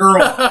killed that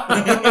girl.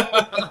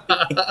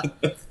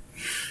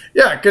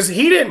 Yeah, because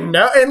he didn't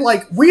know, and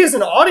like we as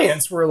an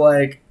audience were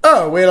like,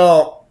 oh, we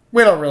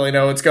don't really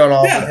know what's going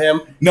on with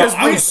him. No,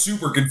 I was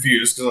super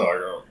confused.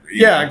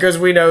 Because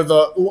we know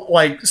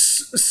the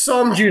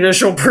some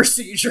judicial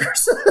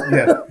procedures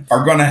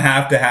are going to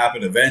have to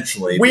happen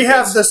eventually. We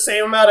have the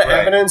same amount of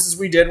evidence as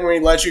we did when we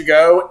let you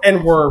go,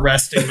 and we're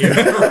arresting you.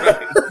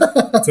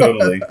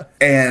 Totally.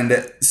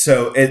 And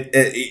so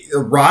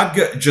Rod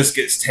just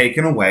gets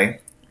taken away.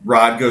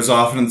 Rod goes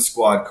off into the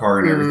squad car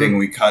and everything.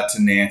 We cut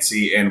to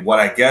Nancy and what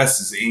I guess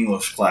is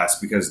English class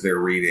because they're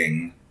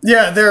reading.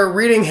 Yeah, they're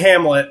reading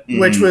Hamlet,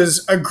 which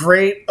was a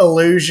great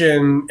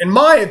allusion, in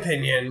my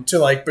opinion, to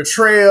like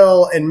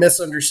betrayal and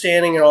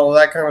misunderstanding and all of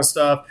that kind of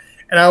stuff.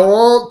 And I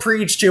won't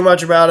preach too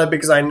much about it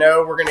because I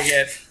know we're going to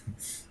get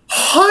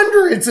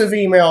hundreds of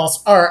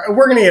emails. Or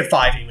we're going to get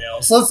 5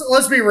 emails.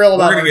 Let's be real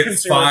about it. We're going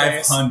to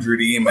get 500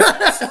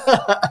 emails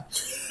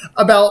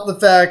about the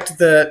fact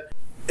that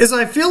is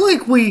I feel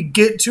like we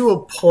get to a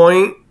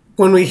point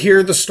when we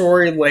hear the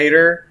story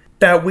later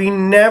that we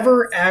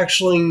never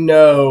actually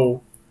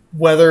know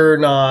whether or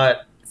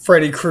not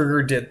Freddy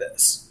Krueger did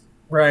this,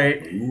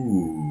 right?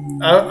 Ooh.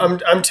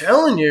 I'm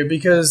telling you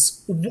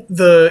because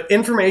the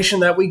information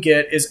that we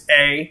get is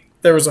A,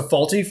 there was a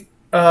faulty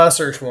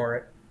search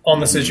warrant on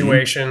the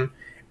situation,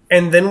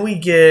 and then we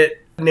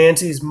get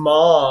Nancy's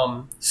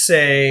mom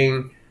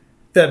saying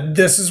that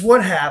this is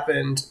what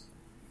happened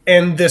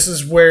and this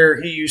is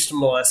where he used to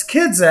molest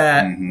kids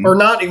at, or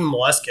not even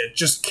molest kids,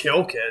 just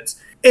kill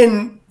kids.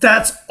 And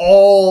that's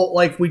all,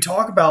 like, we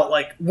talk about,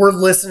 like, we're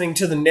listening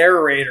to the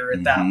narrator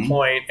at that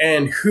point,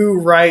 and who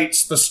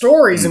writes the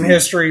stories in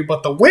history,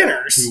 but the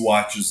winners. Who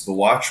watches The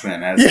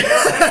Watchmen, as they say.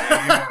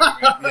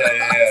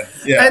 Yeah.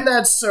 Yeah. And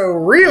that's so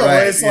real.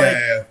 Right, It's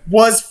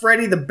was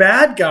Freddy the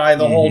bad guy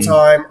the whole Mm-hmm.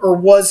 time, or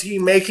was he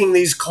making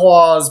these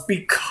claws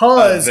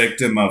because... A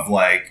victim of,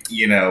 like,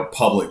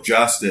 public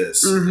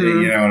justice.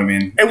 You know what I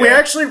mean? And we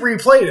actually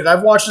replayed it.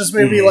 I've watched this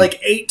movie like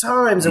 8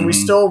 times, and we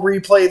still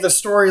replay the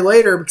story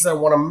later because I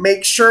want to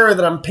make sure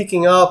that I'm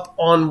picking up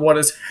on what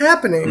is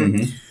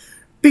happening.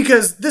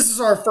 Because this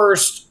is our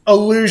first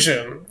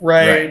allusion,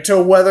 right?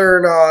 To whether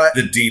or not...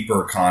 The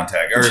deeper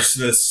context, or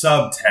the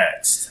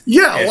subtext,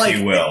 if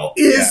you will.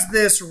 Is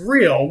this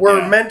real?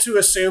 We're meant to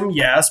assume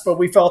yes, but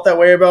we felt that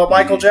way about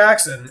Michael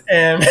Jackson.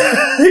 And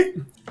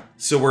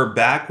so we're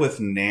back with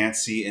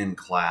Nancy in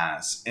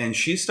class, and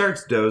she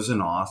starts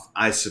dozing off.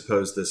 I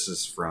suppose this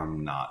is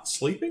from not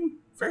sleeping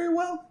very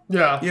well.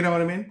 Yeah. You know what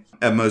I mean?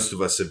 And most of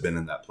us have been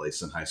in that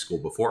place in high school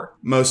before.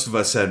 Most of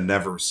us have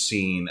never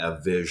seen a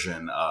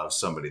vision of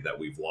somebody that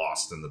we've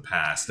lost in the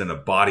past in a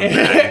body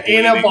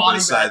bag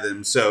beside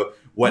them. So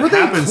what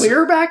happens? Were they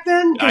clear back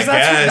then? Because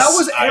that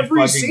was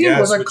every scene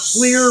was a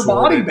clear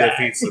body bag.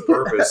 Defeats the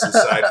purpose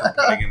aside from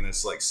putting in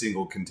this like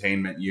single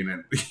containment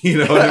unit. You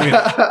know what I mean?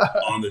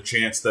 On the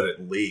chance that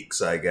it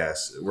leaks, I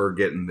guess we're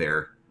getting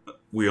there.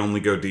 We only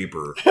go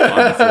deeper on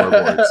the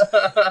floorboards.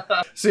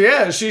 So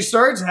yeah, she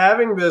starts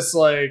having this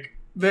like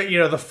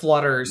the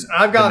flutters.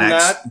 I've gotten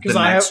that because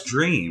I have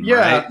dream.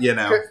 Yeah,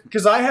 right?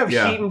 because I have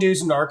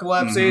heat-induced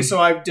narcolepsy,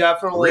 so I've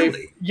definitely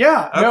really.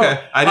 Yeah. Okay,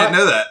 no, I didn't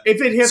know that.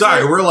 If it hits,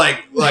 sorry, we're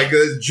like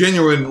a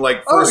genuine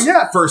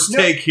first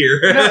take here.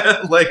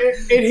 No,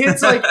 it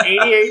hits like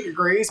 88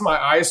 degrees.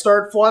 My eyes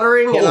start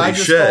fluttering, and I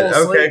just fall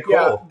asleep. Okay, cool.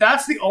 Yeah,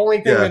 that's the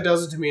only thing that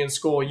does it to me in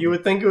school. You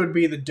would think it would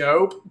be the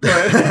dope, but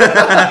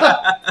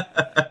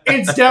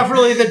it's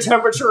definitely the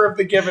temperature of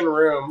the given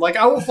room. Like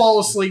I will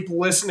fall asleep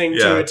listening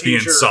to a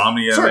teacher. The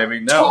insomnia,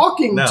 maybe.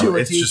 Talking to a teacher.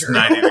 It's just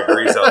 90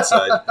 degrees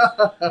outside.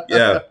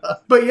 Yeah.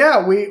 But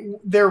yeah,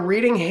 they're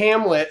reading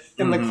Hamlet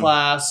in the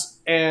class,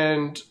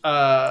 and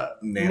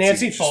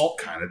Nancy Falk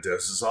kind of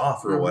dozes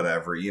off or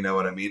whatever. You know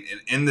what I mean? And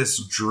in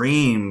this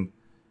dream,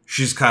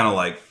 she's kind of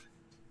like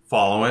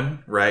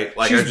following, right?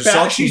 Like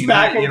she's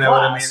back in you know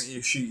class. what I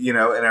mean? She,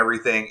 and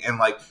everything, and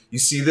like you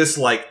see this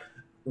like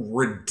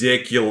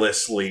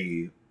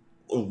ridiculously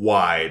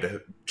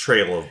wide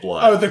trail of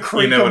blood. Oh, the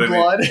creek of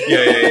blood.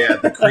 Yeah.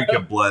 The creek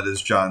of blood,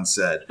 as John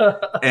said.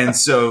 And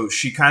so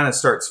she kind of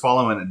starts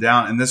following it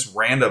down, and this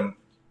random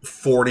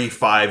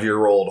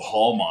 45-year-old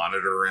hall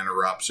monitor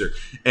interrupts her,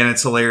 and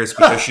it's hilarious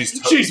because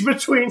she's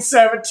between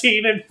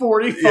 17 and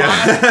 45.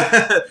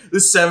 Yeah.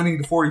 This 70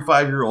 to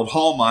 45-year-old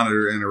hall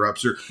monitor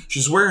interrupts her.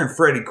 She's wearing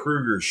Freddy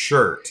Krueger's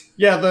shirt.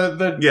 Yeah,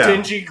 the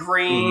dingy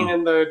green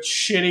and the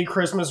shitty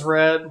Christmas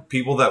red.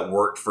 People that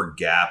worked for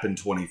Gap in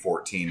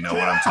 2014 know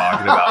what I'm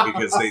talking about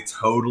because they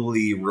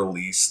totally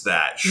released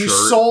that shirt. You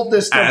sold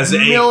this to as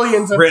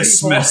millions a of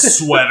Christmas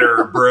people.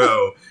 sweater,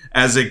 bro.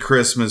 As a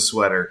Christmas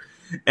sweater.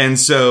 And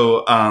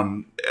so,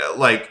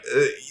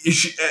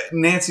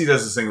 Nancy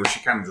does this thing where she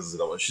kind of does it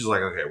all. She's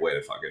like, okay, wait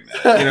a fucking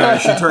minute. And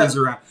she turns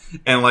around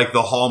and like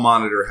the hall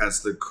monitor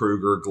has the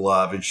Kruger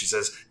glove and she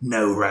says,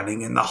 no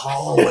running in the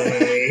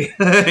hallway.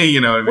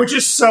 You know what I mean? Which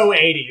is so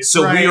 80s.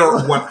 So right? we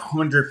are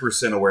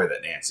 100% aware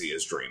that Nancy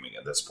is dreaming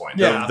at this point.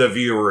 Yeah. The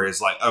viewer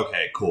is like,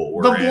 okay,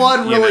 cool. The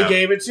blood really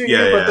gave it to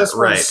you, but this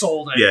one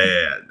sold it.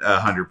 Yeah,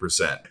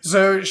 100%.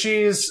 So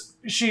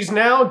she's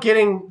now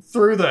getting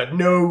through the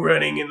no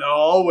running in the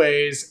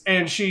hallways,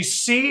 and she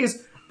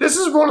sees, this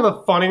is one of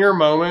the funnier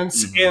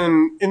moments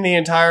in the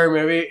entire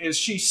movie, is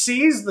she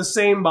sees the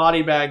same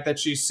body bag that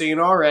she's seen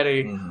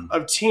already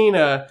of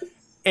Tina,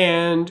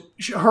 and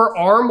her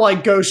arm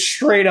like goes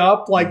straight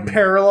up, like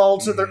parallel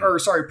to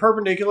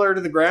perpendicular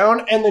to the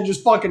ground, and then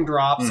just fucking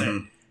drops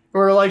it.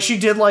 Or like she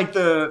did like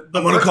the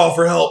I'm gonna call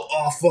for help.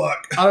 Oh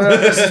fuck! I don't know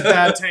if this is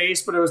bad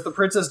taste, but it was the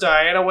Princess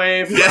Diana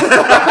wave.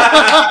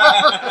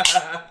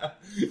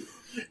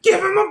 Give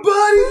him a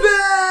body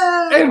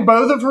bag! And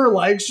both of her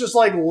legs just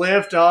like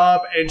lift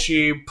up, and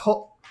she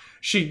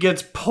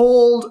gets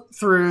pulled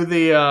through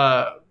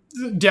the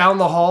down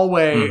the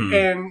hallway,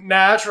 and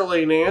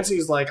naturally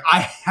Nancy's like, I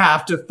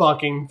have to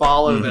fucking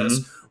follow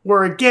this.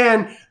 Where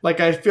again, like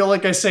I feel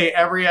like I say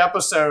every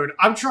episode,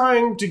 I'm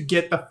trying to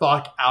get the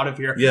fuck out of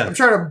here. Yeah. I'm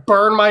trying to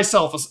burn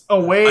myself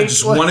away. I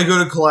just want to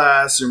go to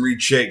class and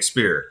read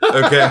Shakespeare.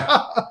 Okay.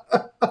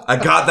 I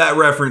got that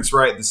reference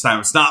right this time.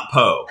 It's not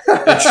Poe.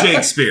 It's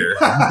Shakespeare.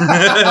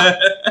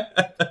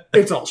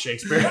 It's all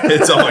Shakespeare.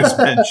 It's always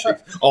been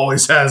Shakespeare.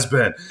 Always has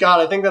been.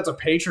 God, I think that's a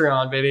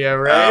Patreon video,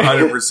 right?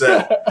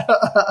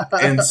 100%.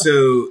 And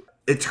so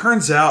it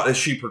turns out as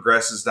she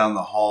progresses down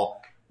the hall,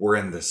 we're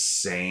in the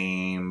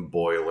same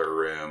boiler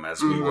room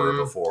as we were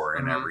before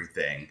and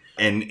everything.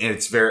 And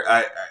it's very,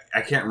 I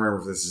can't remember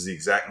if this is the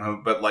exact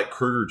moment, but like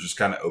Kruger just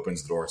kind of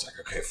opens the door. It's like,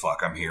 okay,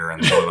 fuck, I'm here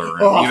in the boiler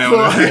room. You know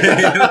what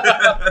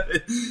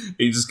I mean?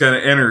 He just kind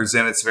of enters,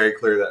 and it's very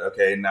clear that,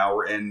 okay, now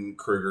we're in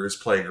Kruger's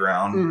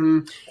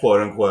playground,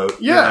 quote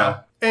unquote. Yeah. You know?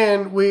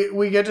 And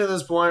we get to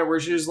this point where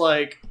she's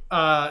like,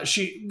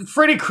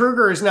 Freddy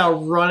Krueger is now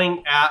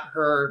running at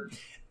her.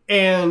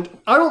 And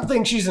I don't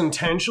think she's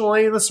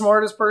intentionally the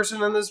smartest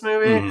person in this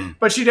movie,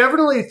 but she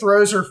definitely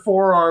throws her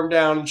forearm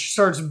down and she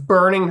starts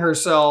burning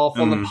herself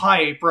on the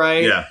pipe,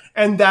 right? Yeah.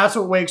 And that's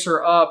what wakes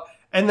her up.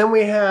 And then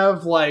we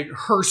have, like,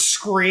 her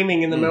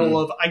screaming in the middle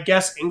of, I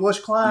guess,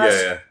 English class.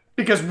 Yeah, yeah.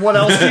 Because what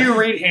else do you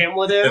read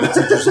Hamlet in? And the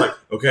teacher's like,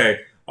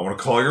 okay, I'm going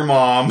to call your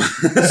mom.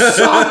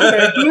 Stop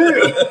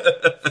it,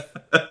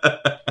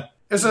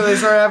 And so they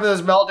start having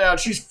this meltdown.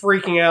 She's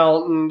freaking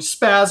out and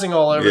spazzing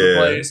all over the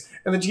place.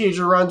 And the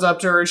teacher runs up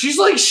to her and she's,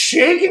 like,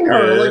 shaking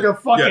her like a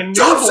fucking...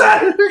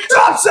 Thompson!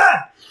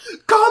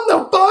 Calm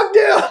the fuck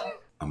down!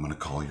 I'm going to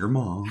call your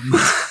mom.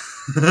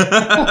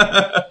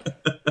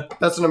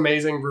 That's an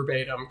amazing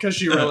verbatim, because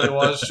she really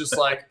was just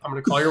like, I'm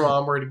going to call your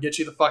mom, we're going to get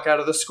you the fuck out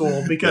of the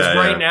school, because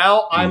right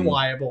now, I'm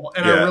liable,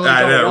 and I really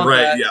don't want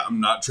that. Yeah, I'm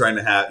not trying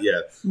to have,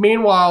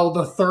 Meanwhile,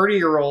 the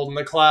 30-year-old in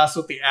the class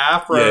with the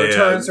afro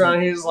turns around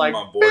and he's like,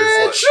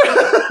 bitch!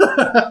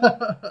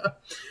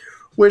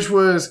 Which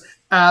was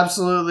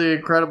absolutely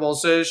incredible.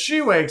 So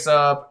she wakes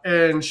up,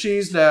 and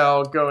she's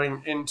now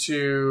going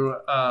into...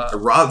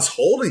 Rod's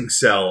holding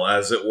cell,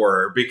 as it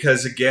were,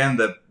 because, again,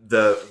 the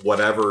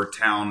whatever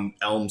town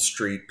Elm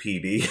Street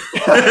PD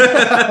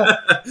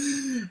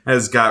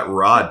has got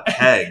Rod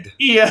pegged.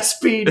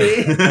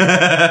 ESPD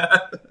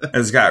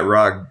has got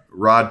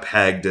Rod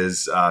pegged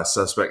as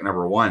suspect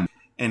number 1,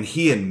 and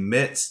he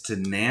admits to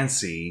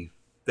Nancy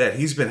that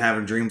he's been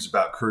having dreams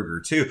about Kruger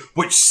too,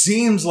 which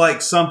seems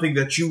like something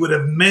that you would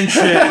have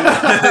mentioned,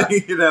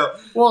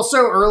 Well,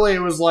 so early it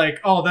was like,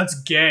 oh, that's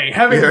gay.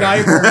 Having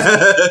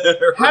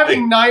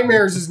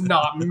nightmares is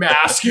not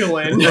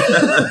masculine.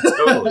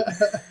 Totally.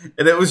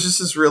 And it was just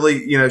this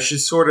really,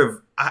 she's sort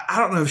of, I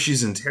don't know if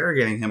she's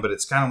interrogating him, but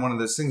it's kind of one of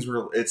those things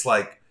where it's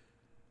like,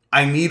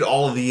 I need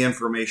all of the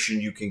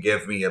information you can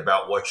give me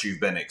about what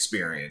you've been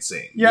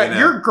experiencing. Yeah,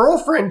 your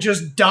girlfriend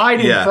just died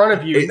in front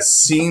of you. It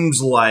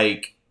seems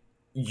like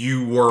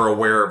you were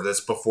aware of this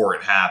before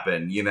it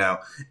happened, and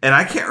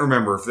I can't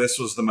remember if this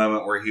was the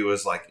moment where he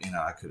was like,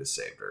 I could have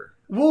saved her.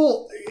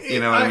 Well, what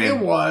I mean? It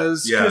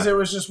was, because it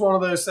was just one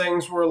of those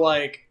things where,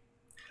 like,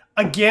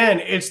 again,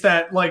 it's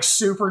that, like,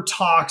 super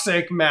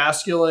toxic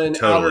masculine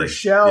outer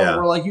shell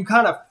where, like, you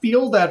kind of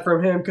feel that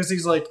from him because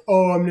he's like,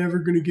 oh, I'm never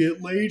going to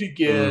get laid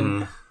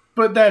again.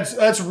 But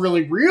that's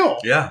really real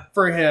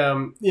for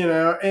him,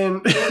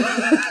 and...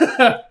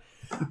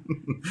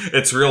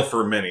 It's real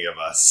for many of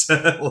us.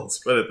 Let's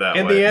put it that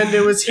way. In the end,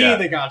 it was he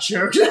that got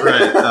choked.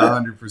 Right,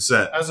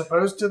 100%. As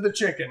opposed to the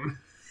chicken.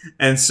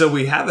 And so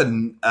we have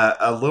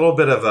a little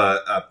bit of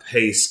a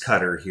pace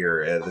cutter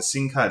here. The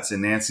scene cuts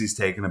and Nancy's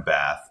taking a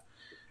bath.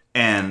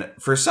 And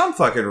for some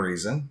fucking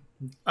reason...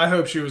 I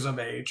hope she was of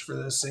age for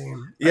this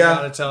scene. Yeah. I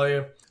gotta tell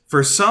you.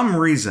 For some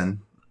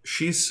reason,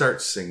 she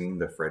starts singing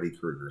the Freddy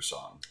Kruger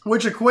song.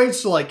 Which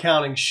equates to, like,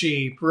 counting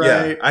sheep,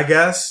 right? Yeah, I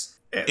guess...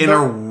 In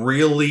a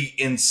really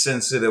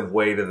insensitive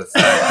way to the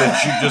fact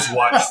that you just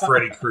watched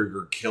Freddy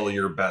Krueger kill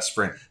your best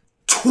friend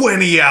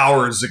 20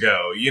 hours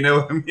ago. You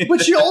know what I mean?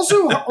 But she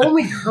also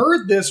only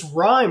heard this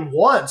rhyme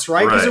once,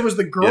 right? Because it was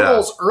the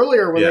girls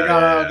earlier when they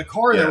got out of the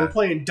car. They were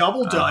playing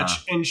double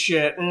dutch and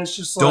shit. And it's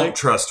just like... Don't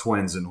trust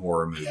twins in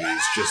horror movies,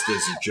 just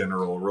as a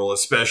general rule.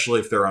 Especially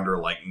if they're under,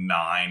 like,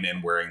 9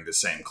 and wearing the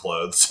same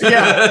clothes.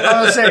 Yeah,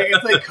 I was saying,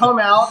 if they come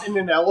out in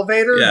an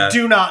elevator,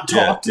 do not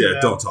talk to them.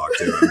 Yeah, don't talk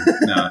to them.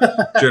 No,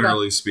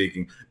 generally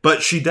speaking.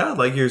 But she does,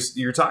 like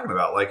you're talking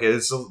about. Like,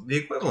 it's the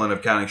equivalent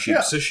of counting sheep.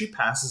 Yeah. So she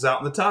passes out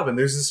in the tub. And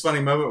there's this funny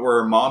moment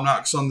where her mom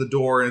knocks on the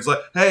door and it's like,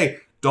 hey,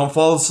 don't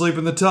fall asleep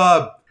in the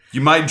tub.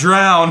 You might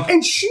drown.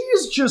 And she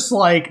is just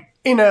like,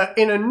 in a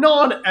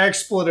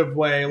non-expletive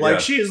way, like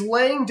she is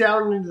laying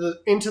down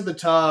into the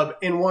tub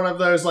in one of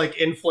those like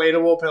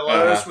inflatable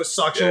pillows with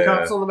suction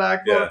cups on the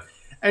back of it.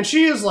 And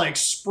she is like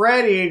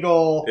spread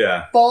eagle,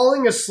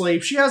 falling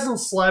asleep. She hasn't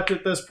slept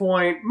at this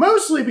point,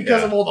 mostly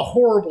because of all the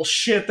horrible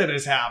shit that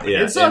has happened.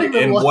 Yeah. It's not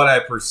even what I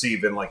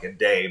perceive in like a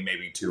day,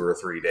 maybe 2 or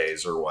 3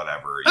 days or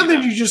whatever. And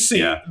then you just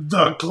see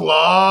the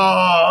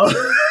claw.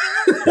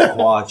 The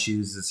claw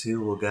chooses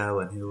who will go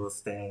and who will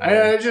stay. And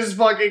it just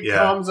fucking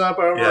comes up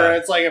over her.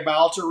 It's like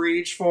about to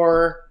reach for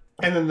her.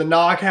 And then the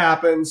knock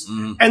happens.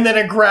 And then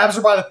it grabs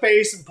her by the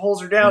face and pulls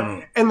her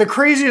down. And the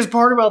craziest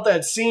part about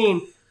that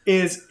scene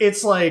is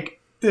it's like...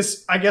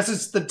 this, I guess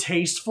it's the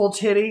tasteful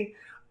titty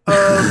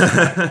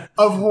of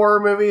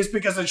horror movies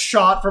because it's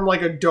shot from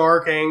like a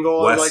dark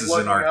angle. Wes and, like,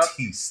 is an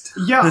artiste.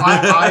 Yeah,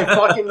 I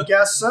fucking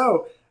guess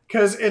so.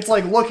 Because it's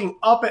like looking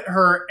up at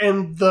her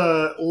and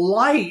the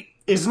light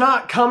is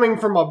not coming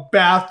from a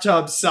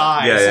bathtub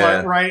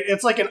size. Right?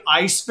 It's like an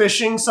ice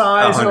fishing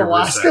size in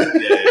Alaska.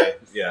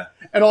 Yeah.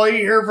 And all you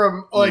hear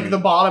from like the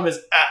bottom is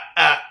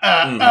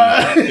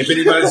If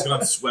anybody's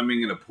gone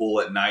swimming in a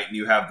pool at night and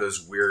you have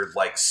those weird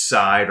like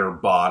side or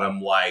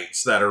bottom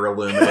lights that are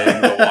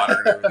illuminating the water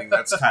and everything,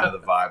 that's kind of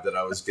the vibe that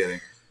I was getting.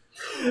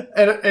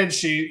 And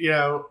she,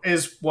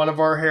 is one of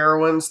our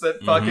heroines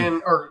that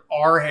fucking, or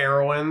our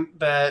heroine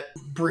that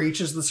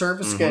breaches the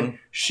surface skin.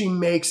 She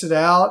makes it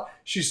out.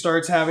 She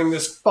starts having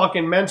this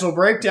fucking mental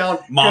breakdown.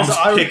 Mom's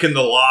picking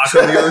the lock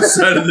on the other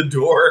side of the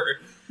door.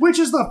 Which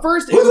is the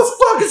first... Who the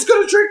fuck is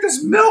going to drink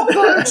this milk that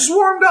I just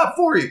warmed up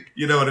for you?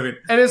 You know what I mean?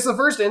 And it's the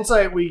first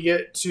insight we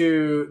get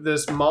to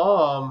this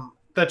mom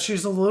that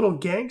she's a little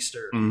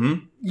gangster.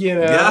 Mm-hmm. You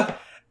know? Yeah.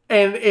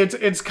 And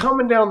it's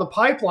coming down the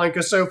pipeline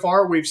because so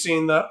far we've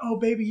seen the, oh,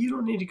 baby, you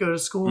don't need to go to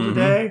school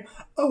today.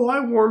 Oh, I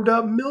warmed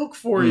up milk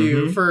for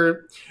you.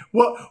 For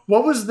what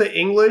was the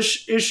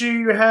English issue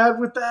you had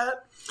with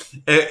that?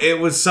 It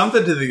was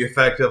something to the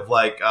effect of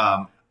like...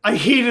 I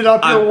heated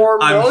up your warm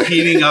milk. I'm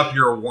heating up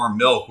your warm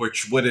milk,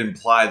 which would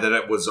imply that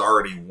it was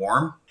already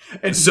warm.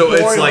 It's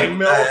like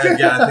milk. I think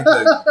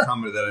the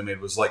comment that I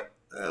made was like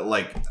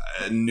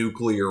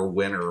nuclear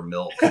winter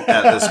milk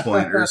at this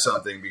point or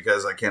something,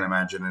 because I can't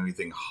imagine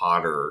anything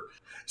hotter.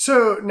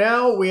 So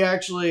now we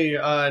actually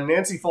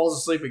Nancy falls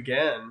asleep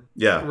again.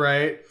 Yeah.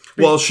 Right?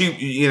 Well,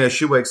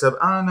 she wakes up.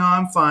 Oh, no,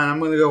 I'm fine. I'm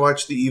going to go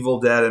watch The Evil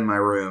Dead in my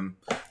room,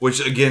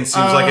 which again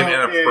seems like an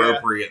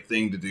inappropriate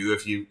thing to do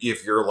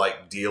if you're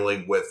like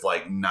dealing with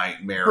like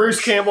nightmares.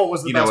 Bruce Campbell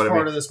was the best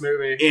part of this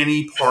movie.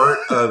 Any part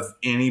of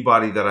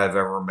anybody that I've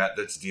ever met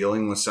that's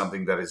dealing with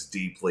something that is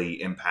deeply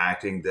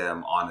impacting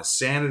them on a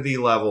sanity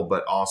level,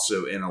 but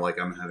also in a, like,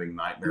 I'm having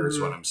nightmares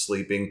when I'm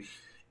sleeping,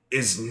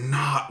 is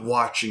not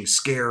watching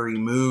scary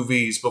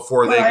movies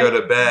before they go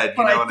to bed.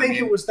 But I think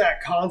it was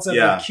that concept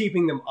of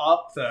keeping them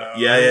up, though.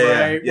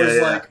 Right? Was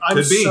like,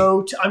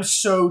 I'm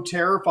so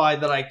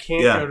terrified that I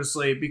can't go to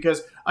sleep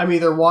because I'm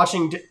either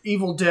watching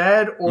Evil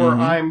Dead or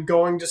I'm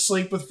going to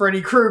sleep with Freddy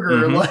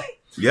Krueger.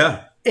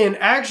 And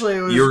actually,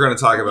 it was, you were going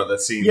to talk about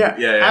that scene.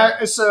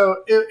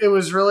 So it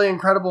was really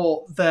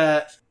incredible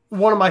that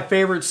one of my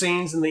favorite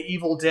scenes in The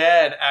Evil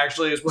Dead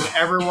actually is when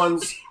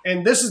everyone's,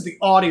 and this is the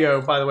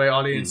audio, by the way,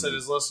 audience that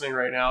is listening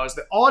right now, is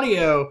the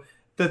audio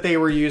that they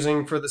were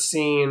using for the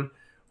scene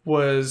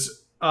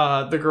was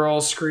the girl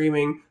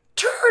screaming,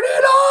 "Turn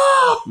it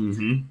off!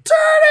 Turn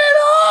it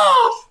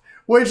off!"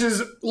 Which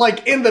is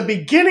like in the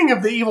beginning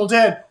of The Evil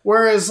Dead,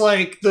 whereas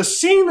like the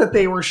scene that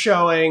they were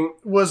showing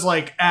was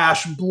like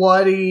Ash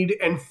bloodied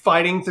and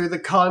fighting through the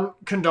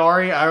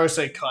Kandari. I always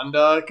say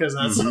Kunda because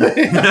that's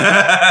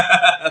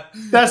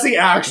that's the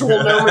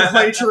actual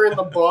nomenclature in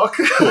the book.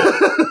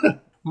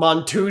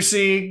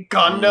 Montusi,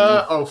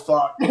 Kunda. Oh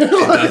fuck!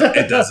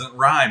 It doesn't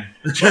rhyme.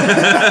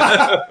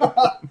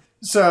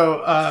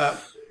 So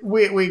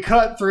we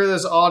cut through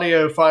this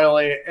audio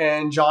finally,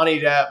 and Johnny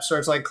Depp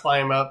starts like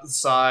climbing up the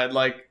side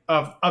like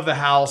of the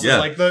house. Yeah.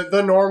 Like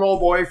the normal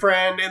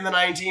boyfriend in the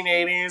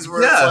 1980s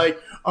where it's like,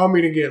 I'm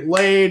going to get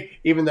laid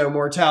even though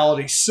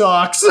mortality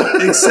sucks.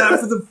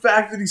 Except for the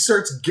fact that he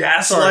starts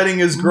gaslighting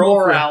his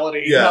girlfriend.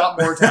 Morality, not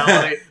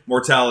mortality.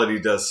 Mortality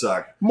does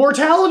suck.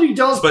 Mortality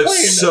does but play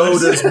so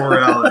does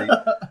morality.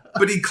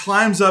 But he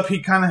climbs up. He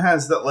kind of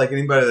has that, like,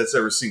 anybody that's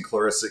ever seen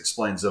Clarissa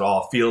Explains It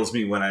All feels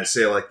me when I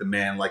say, like, the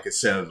man, like,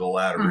 ascended the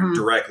ladder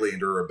directly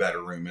into her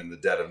bedroom in the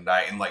dead of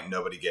night and, like,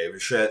 nobody gave a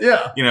shit.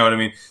 Yeah. You know what I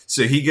mean?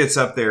 So he gets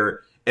up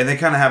there and they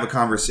kind of have a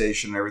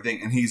conversation and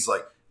everything. And he's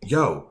like,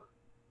 yo,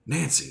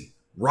 Nancy,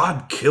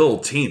 Rod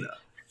killed Tina.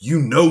 You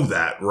know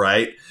that,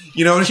 right?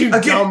 You know, you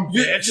dumb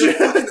bitch.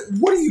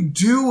 What are you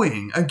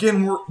doing?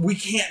 Again, we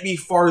can't be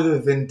farther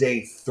than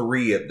day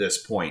 3 at this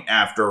point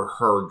after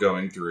her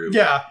going through.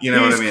 Yeah, you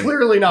know what I mean? He's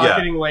clearly not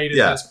getting laid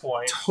at this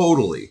point.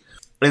 Totally.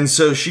 And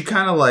so she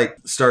kind of like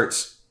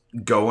starts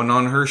going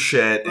on her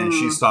shit, and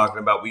she's talking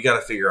about, we got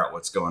to figure out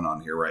what's going on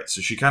here, right? So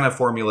she kind of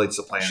formulates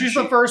a plan. She's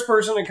the first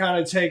person to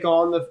kind of take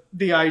on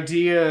the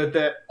idea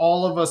that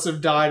all of us have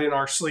died in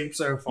our sleep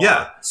so far.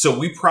 Yeah, so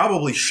we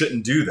probably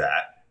shouldn't do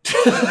that.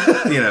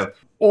 You know,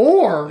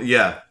 or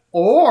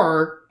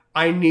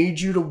I need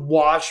you to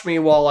watch me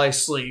while I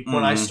sleep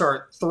when I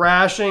start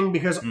thrashing,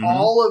 because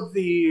all of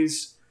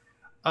these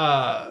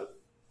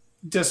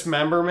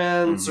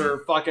dismemberments or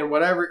fucking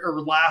whatever, or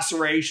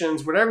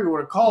lacerations, whatever you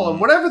want to call them,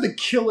 whatever the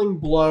killing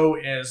blow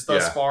is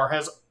thus far,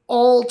 has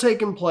all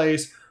taken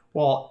place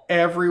while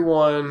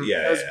everyone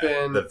has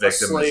been the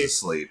victim is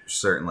asleep,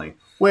 certainly.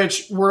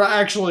 Which we're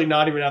actually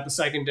not even at the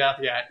second death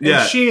yet.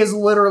 And she is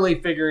literally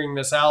figuring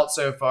this out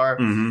so far.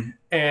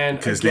 And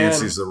because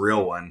Nancy's the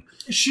real one.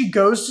 She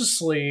goes to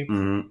sleep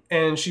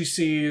and she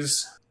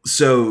sees...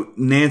 So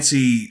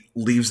Nancy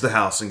leaves the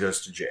house and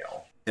goes to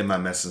jail. Am I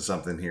missing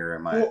something here?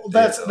 Well,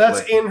 that's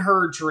like, in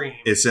her dream.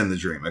 It's in the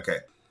dream. Okay.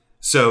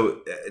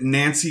 So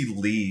Nancy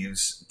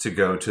leaves to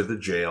go to the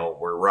jail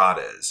where Rod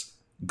is.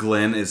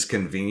 Glenn is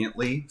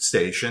conveniently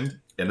stationed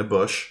in a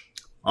bush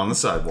on the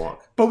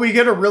sidewalk. But we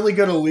get a really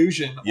good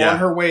illusion on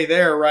her way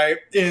there, right?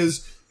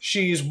 Is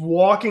she's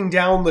walking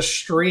down the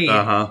street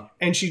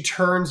and she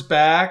turns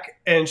back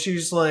and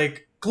she's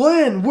like,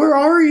 Glenn, where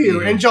are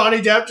you? And Johnny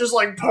Depp just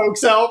like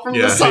pokes out from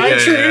the side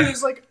tree and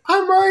he's like,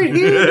 I'm right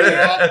here,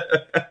 man.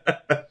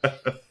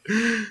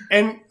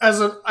 And as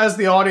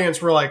the audience,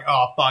 we're like,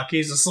 oh, fuck,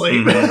 he's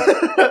asleep.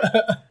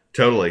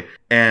 Totally.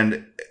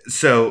 And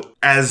so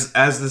as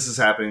this is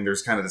happening,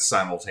 there's kind of the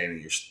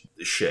simultaneous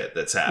shit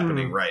that's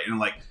happening, right? And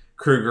like,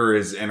 Kruger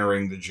is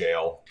entering the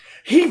jail.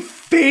 He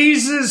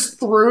phases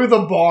through the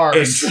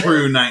bars. In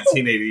true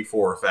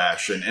 1984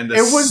 fashion. And it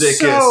was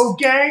so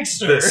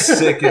gangster. The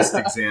sickest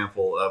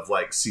example of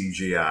like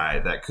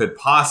CGI that could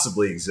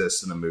possibly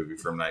exist in a movie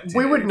from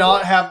 1984. We would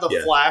not have the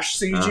Flash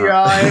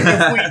CGI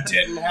if we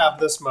didn't have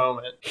this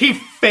moment. He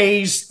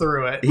phased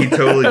through it. He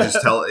totally just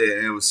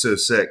it was so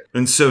sick.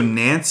 And so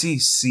Nancy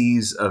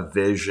sees a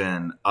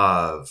vision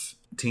of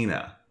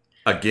Tina.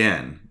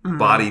 Again,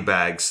 body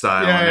bag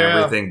style and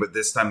everything, but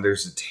this time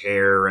there's a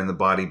tear in the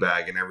body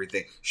bag and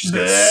everything. She's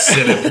got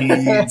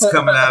centipedes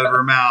coming out of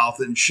her mouth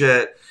and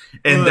shit.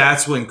 And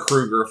that's when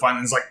Kruger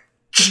finally is like,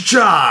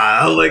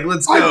 cha! Like,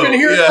 let's go. I've been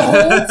here the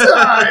whole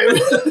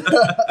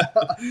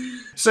time.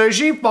 So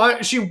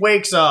she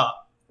wakes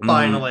up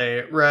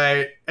finally,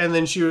 right? And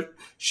then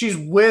she's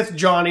with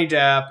Johnny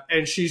Depp,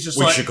 and she's just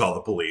we should call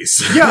the police.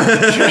 Yeah.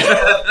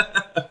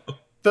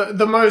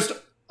 the most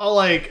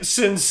like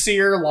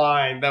sincere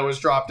line that was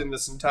dropped in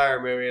this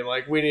entire movie,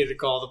 like, we need to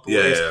call the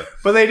police. Yeah.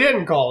 But they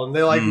didn't call them.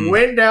 They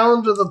went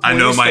down to the police I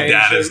know my station.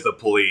 dad is the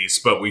police,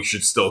 but we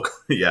should still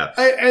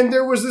And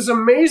there was this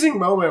amazing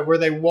moment where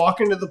they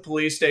walk into the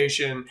police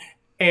station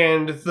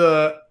and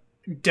the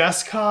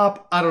desk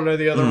cop, I don't know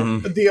the other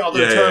term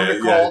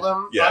to call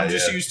them. I'm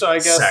just used to, I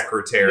guess,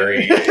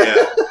 secretary.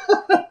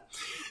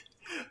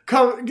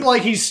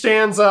 Like, he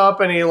stands up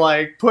and he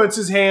like puts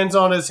his hands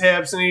on his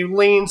hips and he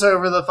leans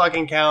over the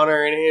fucking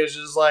counter and he is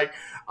just like,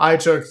 I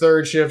took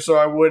third shift so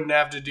I wouldn't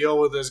have to deal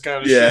with this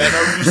kind of shit. And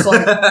I'm just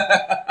like,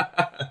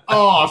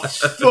 oh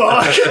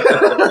fuck.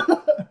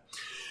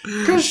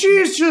 Because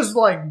she's just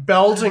like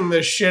belting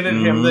the shit at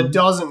him that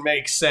doesn't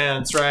make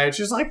sense, right?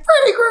 She's like,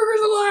 Freddy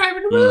Krueger's alive.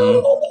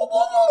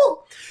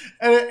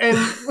 And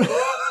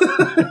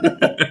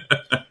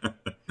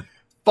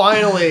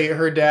finally,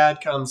 her dad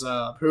comes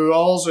up, who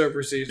also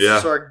proceeds to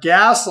start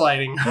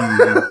gaslighting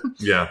her.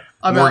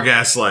 More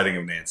gaslighting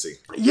of Nancy.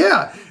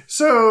 Yeah.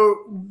 So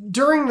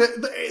during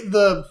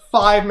the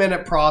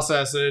 5-minute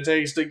process that it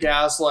takes to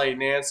gaslight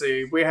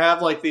Nancy, we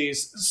have like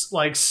these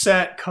like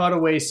set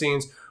cutaway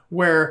scenes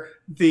where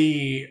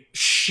the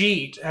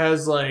sheet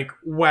has like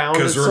wound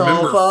itself up.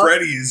 Because remember,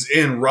 Freddy's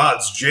in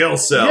Rod's jail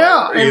cell.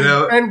 Yeah,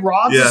 and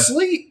Rod's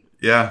asleep.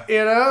 Yeah.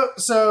 You know,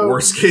 so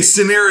worst case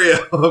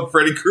scenario,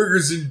 Freddy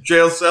Krueger's in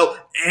jail cell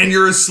and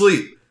you're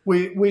asleep.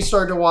 We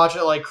start to watch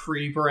it like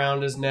creep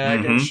around his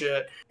neck and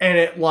shit. And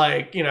it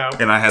like, you know.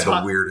 And I had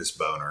the weirdest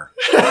boner.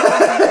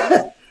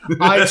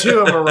 I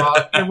too am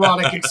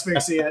erotic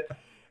asphyxiate.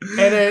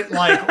 And it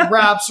like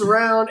wraps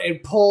around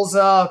and pulls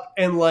up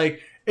and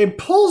like it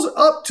pulls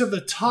up to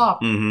the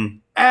top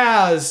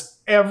as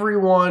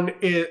everyone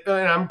is,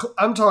 and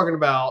I'm talking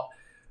about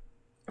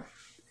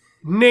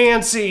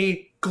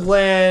Nancy,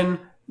 Glenn,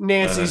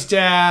 Nancy's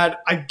dad,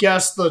 I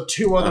guess the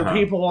two other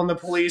people on the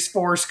police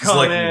force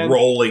come in.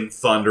 Rolling,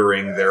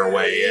 thundering their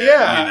way in.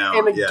 Yeah, you know?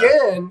 And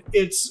again,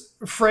 it's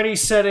Freddy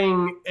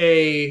setting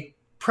a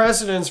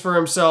precedence for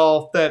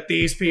himself that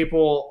these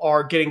people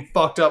are getting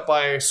fucked up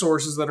by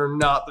sources that are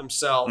not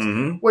themselves.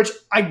 Which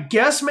I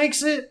guess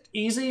makes it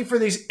easy for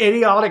these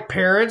idiotic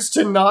parents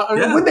to not...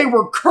 When they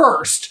were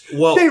cursed.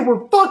 Well, they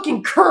were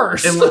fucking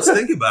cursed. And let's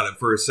think about it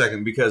for a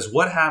second, because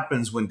what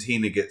happens when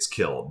Tina gets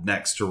killed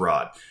next to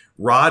Rod?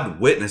 Rod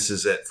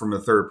witnesses it from a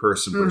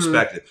third-person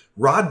perspective.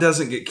 Rod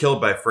doesn't get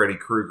killed by Freddy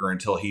Krueger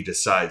until he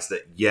decides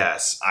that,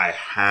 yes, I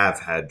have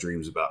had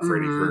dreams about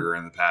Freddy Krueger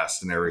in the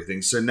past and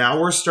everything. So now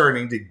we're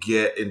starting to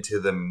get into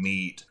the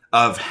meat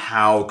of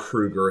how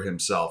Krueger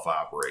himself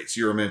operates.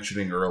 You were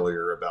mentioning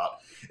earlier about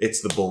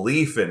it's the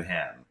belief in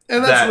him.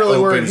 And that's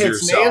really where it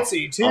hits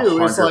Nancy, too.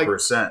 100%.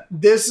 It's like,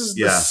 this is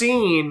the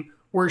scene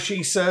where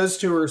she says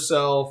to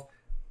herself,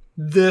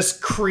 this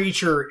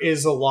creature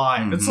is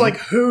alive. It's like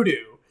hoodoo.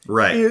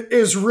 Right.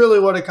 Is really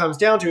what it comes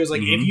down to. Is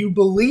like, if you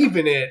believe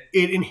in it,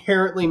 it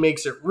inherently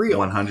makes it real.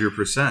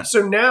 100%.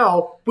 So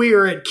now we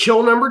are at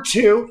kill number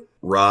 2.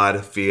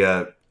 Rod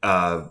via,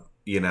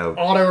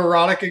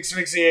 autoerotic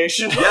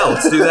asphyxiation. Yeah,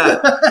 let's do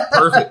that.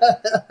 Perfect.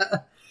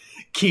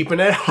 Keeping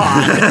it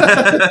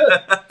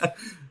hot.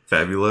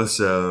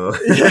 Fabuloso.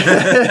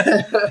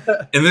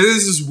 And then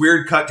there's this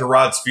weird cut to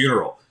Rod's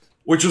funeral,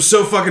 which was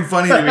so fucking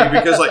funny to me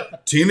because,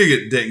 like, Tina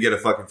didn't get a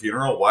fucking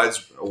funeral. Why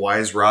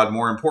is Rod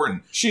more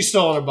important? She's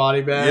still in a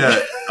body bag. Yeah,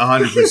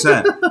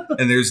 100%.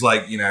 And there's,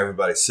 like,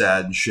 everybody's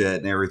sad and shit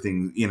and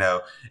everything,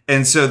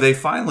 And so they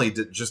finally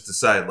just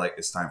decide, like,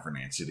 it's time for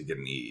Nancy to get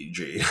an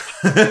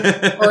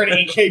EEG. Or an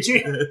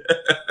EKG.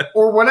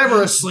 Or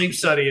whatever a sleep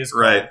study is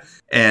called. Right.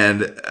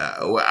 And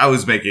I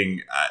was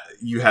making...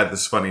 you had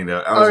this funny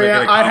note. I was making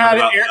a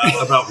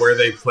comment about where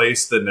they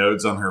placed the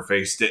nodes on her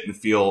face didn't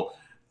feel...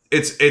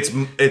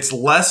 It's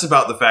less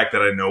about the fact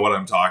that I know what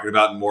I'm talking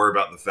about and more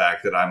about the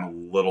fact that I'm a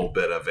little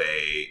bit of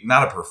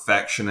not a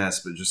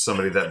perfectionist, but just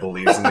somebody that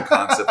believes in the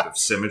concept of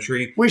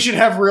symmetry. We should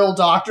have real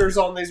doctors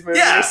on these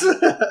movies.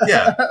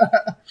 Yeah.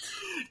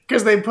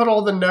 Because they put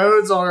all the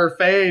nodes on her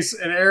face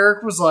and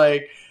Eric was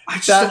like... I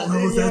just don't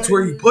know if that's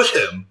where you put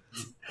them.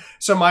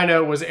 So my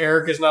note was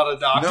Eric is not a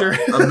doctor.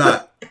 No, I'm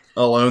not.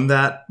 I'll own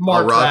that.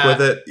 Mark I'll rock that.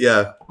 with it.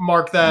 Yeah.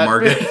 Mark that.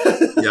 Mark it.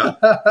 Yeah.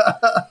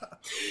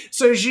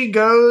 So she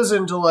goes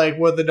into like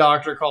what the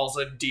doctor calls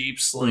a deep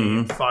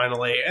sleep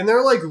finally, and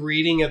they're like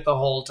reading it the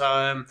whole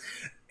time,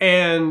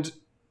 and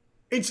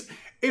it's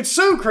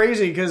so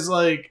crazy because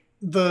like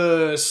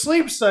the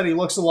sleep study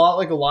looks a lot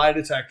like a lie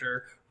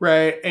detector,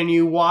 right? And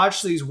you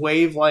watch these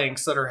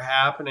wavelengths that are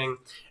happening,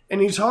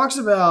 and he talks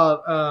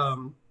about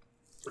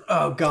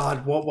oh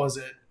God, what was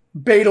it?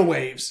 Beta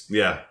waves.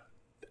 Yeah.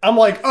 I'm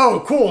like,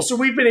 oh, cool. So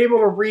we've been able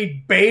to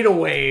read beta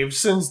waves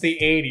since the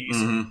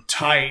 80s.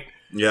 Tight.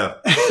 Yeah.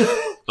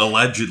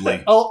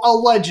 Allegedly.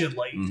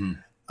 Allegedly.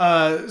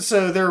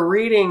 So they're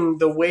reading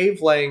the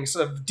wavelengths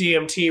of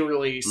DMT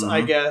release,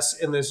 I guess,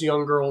 in this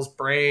young girl's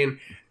brain.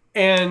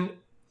 And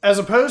as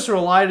opposed to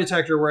a lie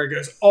detector where it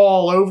goes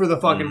all over the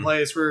fucking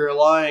place where you're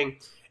lying,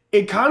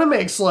 it kind of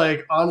makes,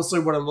 like, honestly,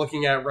 what I'm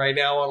looking at right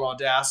now on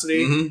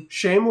Audacity,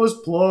 shameless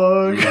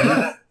plug.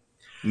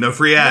 No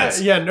free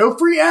ads. Yeah, no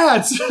free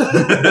ads.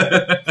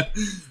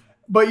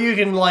 But you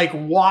can, like,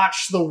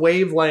 watch the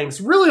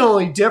wavelengths really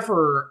only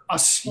differ a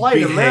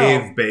slight amount.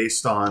 Behave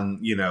based on,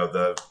 you know,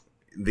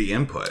 the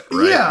input,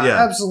 right?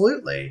 Yeah,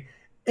 absolutely.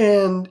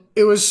 And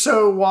it was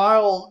so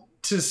wild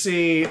to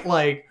see,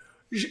 like,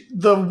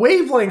 the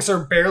wavelengths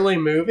are barely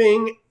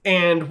moving,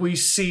 and we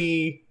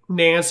see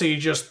Nancy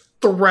just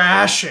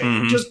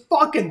thrashing, just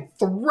fucking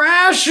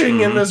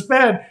thrashing in this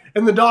bed.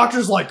 And the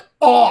doctor's like,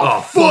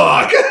 oh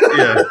fuck.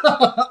 Yeah.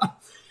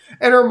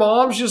 And her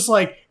mom's just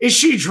like, is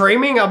she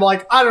dreaming? I'm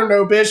like, I don't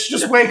know, bitch.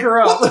 Just wake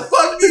her up. What the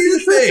fuck do you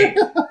think?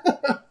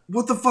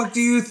 What the fuck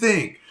do you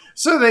think?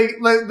 So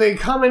they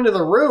come into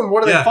the room.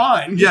 What do they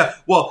find? Yeah.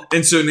 Well,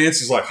 and so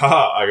Nancy's like,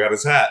 haha, I got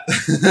his hat.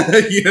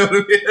 You know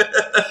what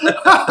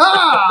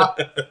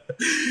I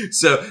mean?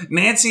 So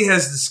Nancy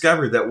has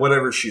discovered that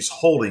whatever she's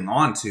holding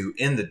on to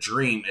in the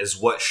dream is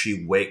what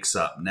she wakes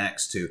up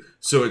next to.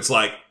 So it's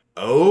like,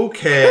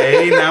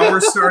 okay, now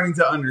we're starting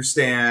to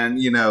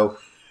understand, you know,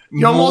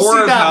 you almost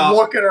more see that how,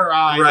 look in her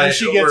eye right, as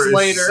she gets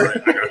later.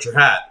 Like, I got your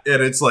hat.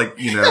 And it's like,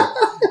 you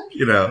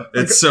know,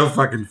 it's so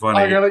fucking funny.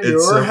 I got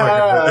your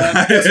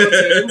hat. Guess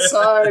what's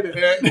inside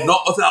it?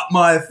 Not without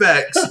my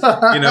effects.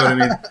 You know what I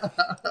mean?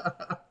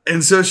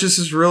 And so it's just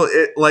this real,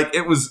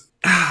 it was,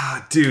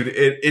 dude,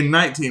 in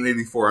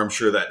 1984, I'm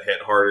sure that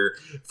hit harder.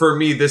 For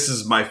me, this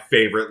is my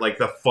favorite, like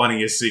the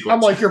funniest sequence.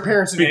 I'm like, your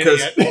parents an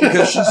idiot.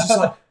 Because she's just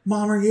like,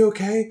 Mom, are you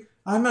okay?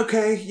 I'm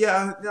okay.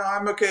 Yeah, no,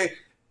 I'm okay.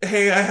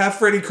 Hey, I have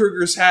Freddy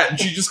Krueger's hat. And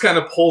she just kind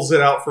of pulls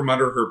it out from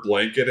under her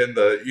blanket and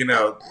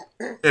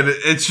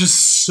it's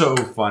just so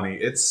funny.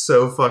 It's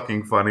so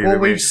fucking funny. Well,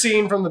 we've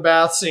seen from the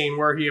bath scene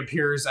where he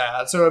appears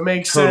at. So it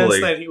makes sense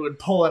that he would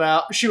pull it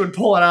out. She would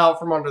pull it out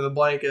from under the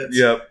blankets.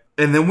 Yep.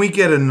 And then we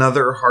get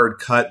another hard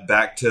cut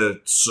back to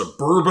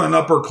suburban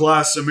upper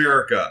class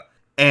America.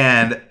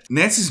 And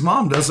Nancy's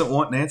mom doesn't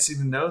want Nancy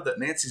to know that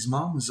Nancy's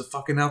mom is a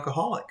fucking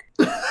alcoholic.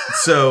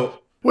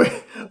 So,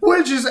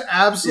 which is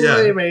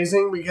absolutely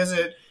amazing because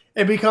it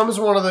becomes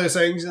one of those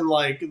things in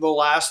like the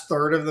last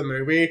third of the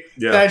movie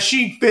that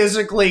she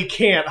physically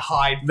can't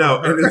hide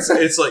from her. And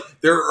it's like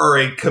there are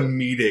a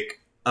comedic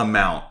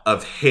amount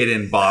of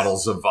hidden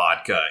bottles of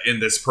vodka in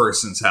this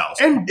person's house.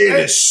 And it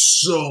is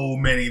so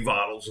many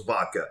bottles of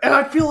vodka. And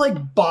I feel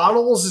like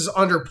bottles is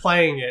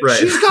underplaying it. Right.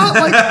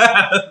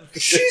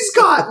 She's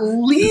got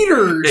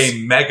liters.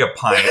 A mega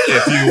pint,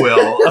 if you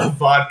will, of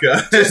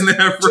vodka. Just hidden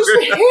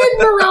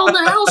around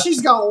the house.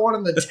 She's got one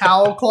in the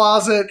towel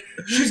closet.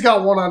 She's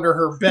got one under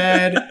her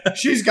bed.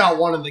 She's got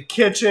one in the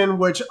kitchen,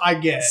 which I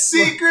get.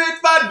 Secret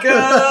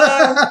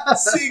vodka!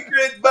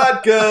 Secret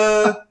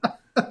vodka!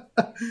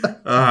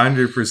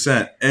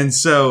 100%. And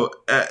so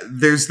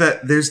there's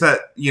that,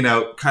 you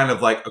know, kind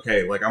of like,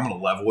 okay, like I'm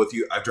gonna level with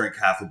you. I drank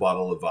half a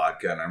bottle of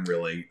vodka and I'm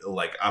really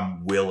like,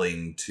 I'm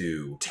willing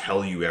to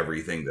tell you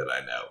everything that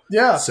I know.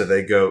 Yeah.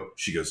 So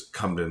she goes,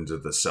 come into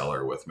the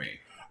cellar with me.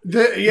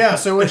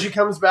 So when she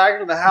comes back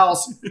into the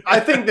house, I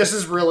think this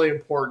is really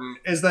important,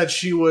 is that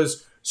she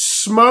was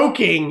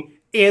smoking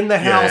in the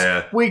house.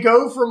 Yeah. We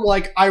go from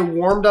like, I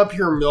warmed up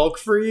your milk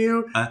for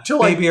you to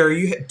like,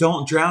 baby,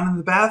 don't drown in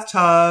the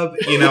bathtub.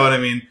 You know what I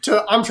mean?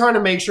 To I'm trying to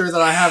make sure that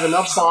I have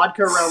enough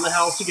vodka around the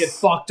house to get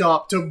fucked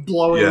up to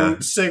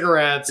blowing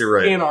cigarettes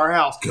in our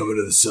house. Come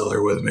into the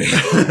cellar with me.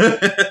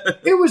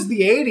 It was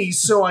the 80s,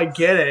 so I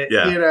get it,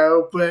 you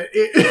know, but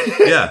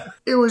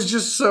it was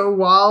just so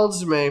wild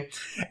to me.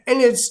 And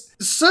it's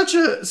such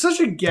a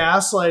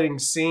gaslighting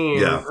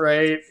scene,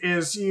 right?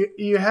 Is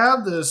you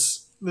have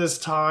this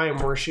time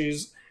where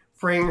she's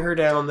bringing her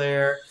down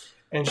there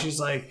and she's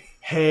like,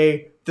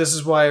 hey, this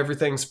is why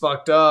everything's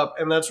fucked up.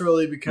 And that's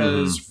really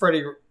because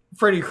Freddy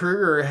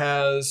Krueger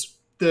has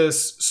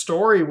this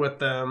story with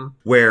them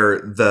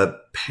where the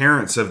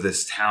parents of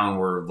this town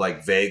were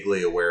like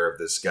vaguely aware of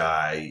this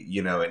guy,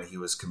 you know, and he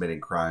was committing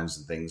crimes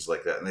and things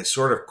like that. And they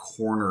sort of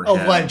corner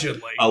him.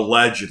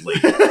 Allegedly.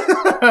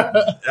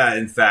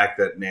 In fact,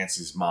 that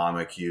Nancy's mom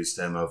accused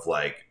him of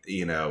like,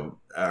 you know,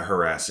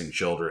 harassing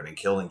children and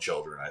killing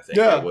children. I think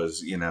it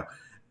was, you know,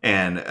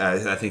 and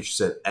I think she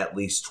said at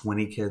least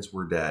 20 kids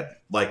were dead.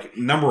 Like,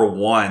 number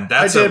one,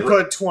 I did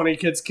put 20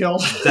 kids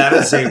killed. That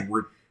is a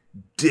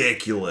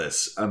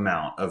ridiculous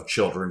amount of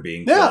children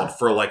being killed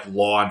for like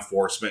law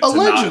enforcement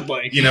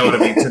allegedly, to not,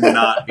 to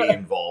not be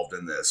involved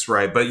in this,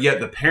 right? But yet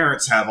the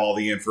parents have all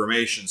the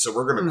information, so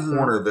we're going to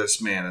corner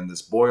this man in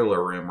this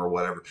boiler room or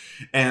whatever.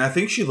 And I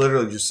think she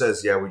literally just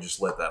says, "Yeah, we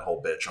just lit that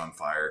whole bitch on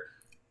fire."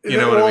 You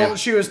know what I mean?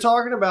 She was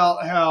talking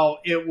about how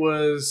it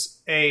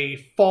was a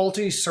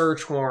faulty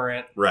search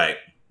warrant, right?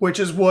 Which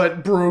is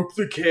what broke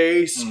the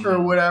case or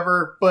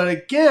whatever. But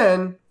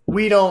again,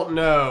 we don't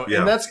know. Yeah.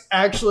 And that's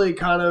actually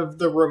kind of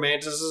the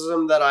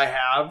romanticism that I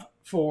have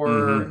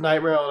for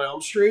Nightmare on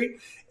Elm Street,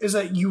 is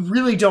that you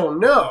really don't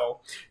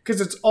know,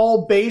 because it's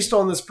all based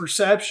on this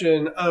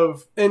perception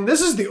of, and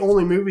this is the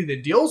only movie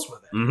that deals with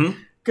it.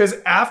 Because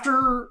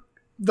after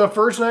the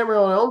first Nightmare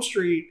on Elm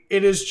Street,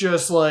 it is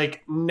just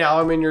like, now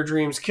I'm in your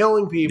dreams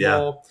killing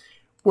people. Yeah.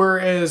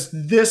 Whereas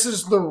this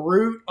is the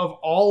root of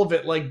all of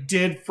it. Like,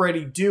 did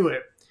Freddy do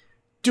it?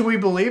 Do we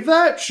believe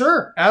that?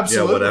 Sure,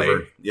 absolutely. Yeah,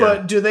 whatever. Yeah.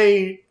 But do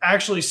they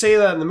actually say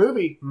that in the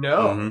movie?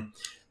 No.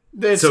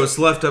 So it's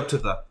left up to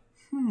the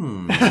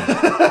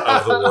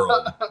of the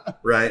world,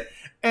 right?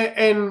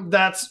 And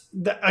that's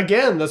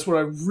what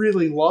I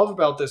really love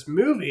about this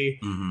movie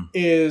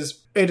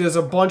is it is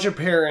a bunch of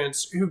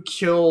parents who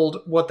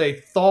killed what they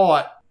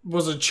thought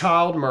was a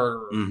child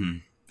murderer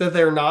that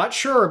they're not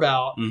sure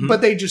about,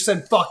 but they just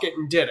said fuck it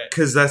and did it.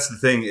 Because that's the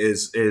thing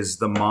is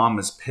the mom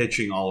is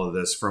pitching all of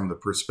this from the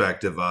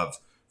perspective of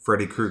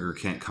Freddy Krueger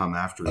can't come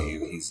after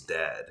you; he's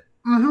dead.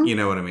 You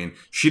know what I mean?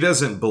 She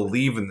doesn't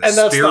believe in the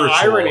spiritual.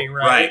 That's the irony,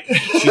 right?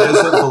 She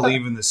doesn't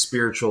believe in the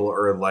spiritual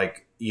or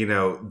like,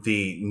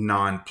 the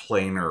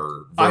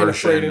non-planar version. I'm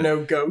afraid of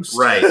no ghosts.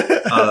 Right.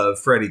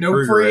 Freddy Krueger.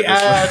 No free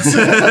ads.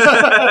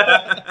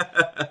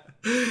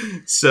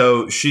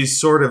 So she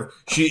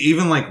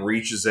even like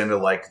reaches into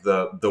like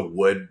the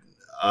wood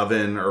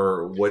oven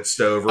or wood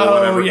stove or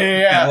whatever.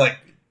 Yeah.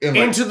 And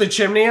into the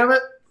chimney of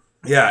it?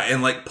 Yeah,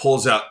 and like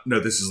pulls out,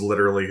 no, this is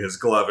literally his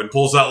glove, and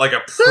pulls out like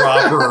a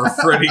proper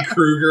Freddy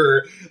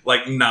Krueger,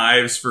 like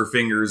knives for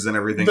fingers and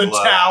everything. The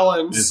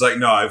talons. It's like,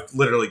 no, I've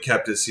literally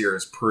kept this here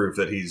as proof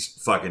that he's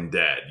fucking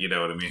dead. You know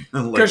what I mean?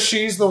 Because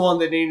she's the one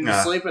that needed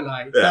to sleep at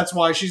night. Yeah. That's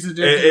why she's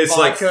addicted to It's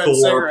like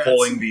Thor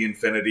pulling the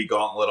Infinity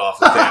Gauntlet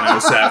off of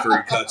Thanos after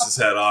he cuts his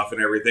head off and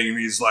everything, and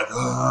he's like,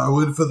 I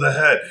went for the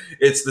head.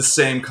 It's the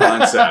same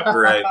concept,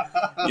 right?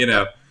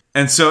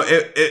 And so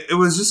it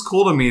was just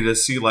cool to me to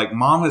see, like,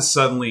 mom is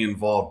suddenly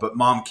involved, but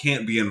mom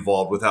can't be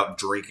involved without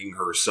drinking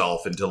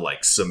herself into,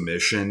 like,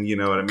 submission. You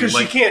know what I mean? Because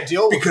like, she can't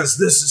deal with it. Because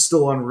this is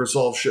still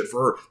unresolved shit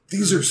for her.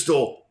 These are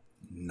still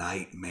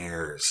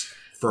nightmares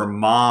for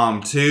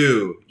mom,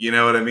 too. You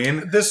know what I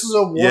mean? This is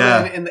a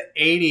woman in the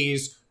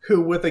 80s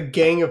who, with a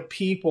gang of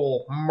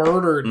people,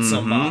 murdered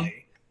somebody.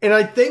 And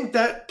I think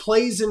that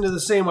plays into the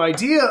same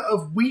idea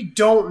of we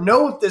don't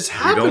know if this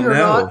happened or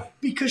not,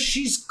 because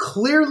she's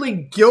clearly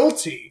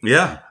guilty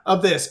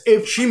of this.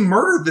 If she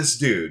murdered this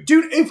dude.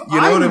 Dude, if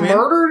I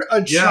murdered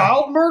a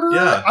child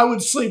murderer, I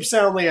would sleep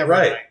soundly every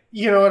night.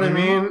 You know what I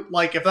mean?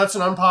 Like, if that's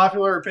an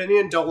unpopular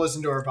opinion, don't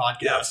listen to her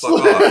podcast. Yeah,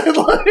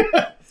 fuck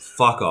off.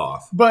 Fuck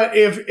off. But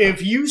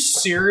if you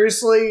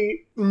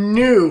seriously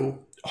knew,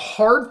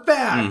 hard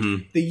fact,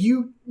 that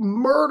you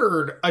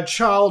murdered a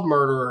child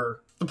murderer,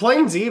 the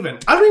plane's even.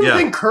 I don't even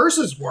think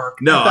curses work.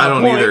 No, I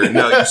don't either.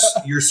 No,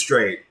 you're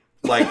straight.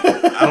 Like,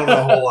 I don't know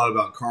a whole lot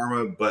about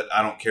karma, but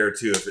I don't care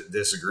too if it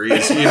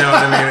disagrees. You know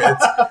what I mean?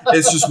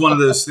 It's just one of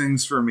those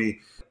things for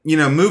me.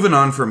 Moving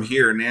on from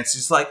here,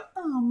 Nancy's like,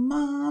 oh,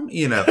 mom,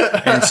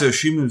 and so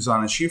she moves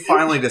on and she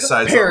finally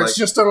decides. Parents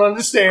just don't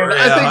understand.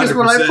 I think is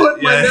what I put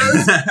in my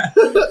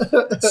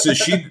notes. So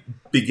she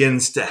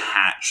begins to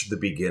hatch the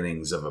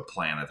beginnings of a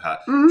plan of how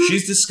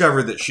she's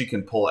discovered that she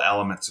can pull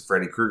elements of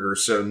Freddy Krueger.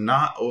 So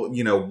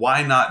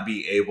why not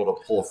be able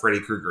to pull Freddy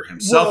Krueger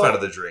himself out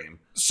of the dream?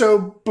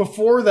 So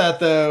before that,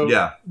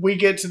 though, we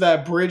get to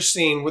that bridge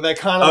scene where that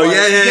kind of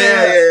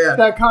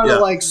that kind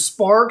of like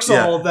sparks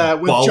all of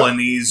that with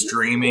Balinese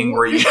dreaming,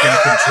 where you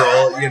can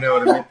control. You know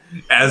what I mean?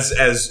 As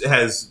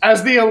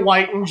the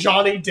enlightened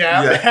Johnny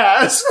Depp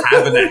has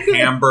having a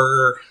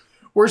hamburger.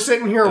 We're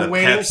sitting here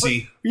waiting.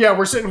 Pepsi.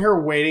 We're sitting here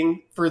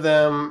waiting for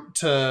them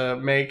to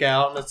make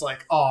out, and it's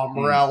like, oh,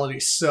 morality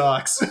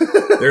sucks.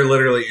 They're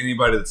literally,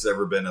 anybody that's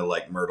ever been to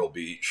like Myrtle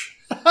Beach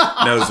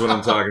knows what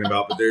I'm talking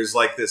about. But there's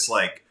like this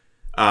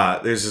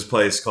there's this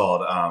place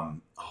called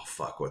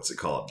what's it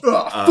called?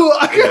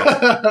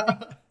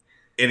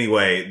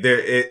 Anyway,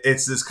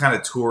 it's this kind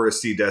of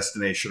touristy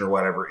destination or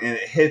whatever, and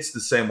it hits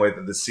the same way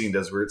that the scene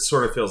does, where it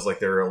sort of feels like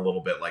they're a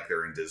little bit like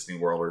they're in Disney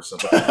World or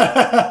something.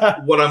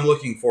 What I'm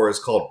looking for is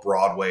called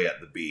Broadway at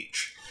the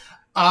Beach.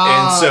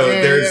 And so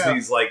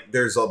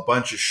there's a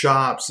bunch of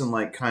shops and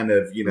like kind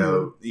of,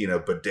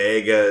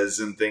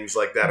 bodegas and things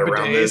like that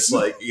around this,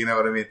 like, you know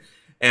what I mean?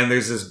 And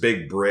there's this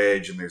big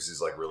bridge, and there's these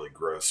like really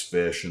gross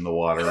fish in the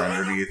water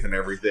underneath and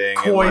everything.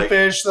 Koi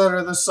fish that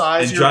are the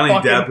size of your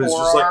fucking forearm. And Johnny Depp is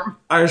just like,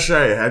 I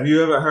say, have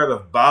you ever heard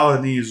of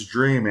Balinese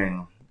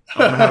dreaming?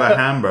 I'm gonna have a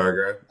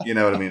hamburger. You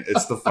know what I mean?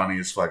 It's the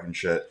funniest fucking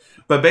shit.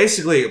 But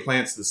basically, it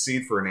plants the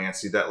seed for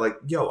Nancy that, like,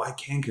 I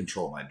can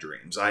control my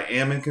dreams. I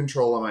am in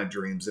control of my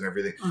dreams and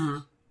everything.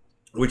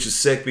 which is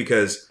sick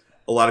because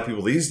a lot of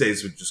people these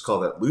days would just call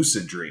that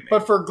lucid dreaming.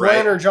 But for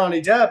Glenn or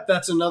Johnny Depp,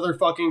 that's another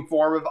fucking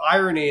form of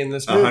irony in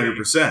this movie.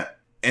 100%.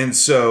 And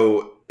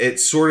so it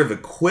sort of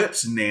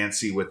equips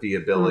Nancy with the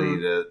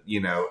ability to,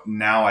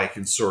 now I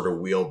can sort of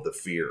wield the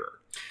fear.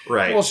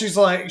 Right. Well,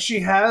 she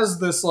has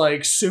this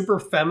like super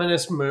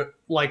feminist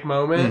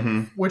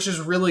moment, which is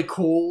really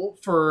cool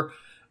for...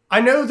 I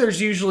know there's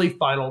usually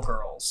final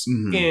girls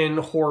in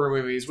horror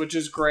movies, which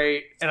is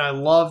great, and I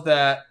love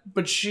that.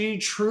 But she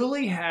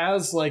truly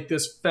has like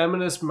this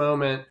feminist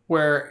moment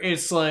where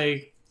it's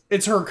like,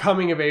 it's her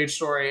coming of age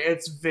story.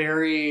 It's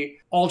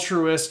very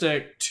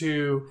altruistic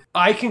to,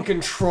 I can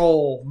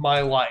control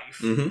my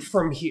life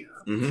from here.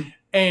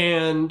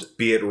 And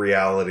be it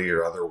reality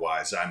or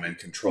otherwise, I'm in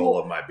control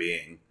of my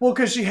being. Well,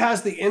 because she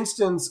has the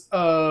instance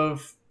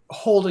of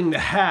holding the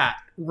hat,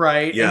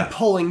 right? Yeah. And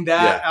pulling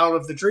that out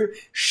of the dream.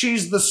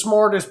 She's the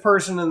smartest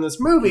person in this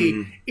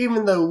movie,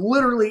 even though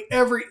literally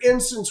every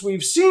instance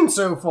we've seen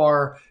so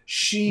far,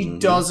 she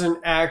doesn't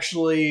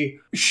actually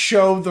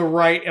show the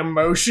right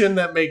emotion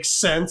that makes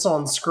sense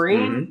on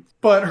screen.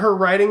 But her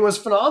writing was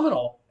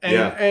phenomenal.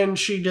 And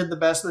she did the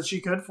best that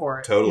she could for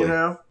it.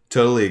 Totally.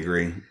 Totally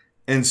agree.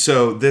 And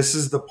so this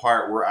is the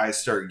part where I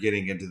start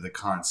getting into the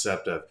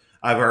concept of,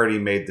 I've already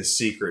made the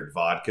secret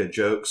vodka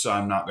joke, so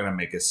I'm not going to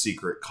make a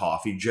secret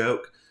coffee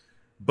joke.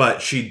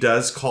 But she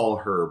does call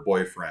her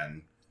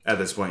boyfriend at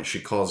this point. She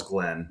calls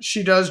Glenn.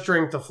 She does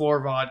drink the floor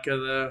vodka,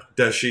 though.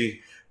 Does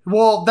she?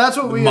 Well, that's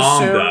what we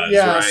Mom assume. Does,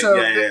 yeah, right? So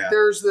yeah.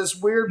 There's this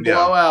weird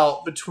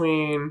blowout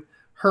between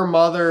her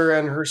mother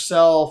and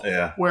herself,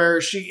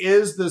 where she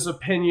is this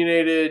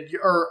opinionated,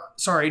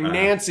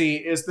 Nancy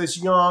is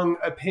this young,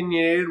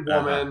 opinionated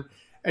woman.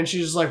 And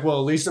she's just like, well,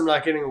 at least I'm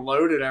not getting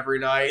loaded every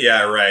night.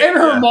 Yeah, right. And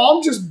her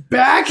mom just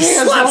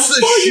backhands slaps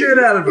the shit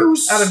out of her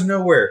out of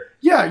nowhere.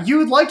 Yeah, you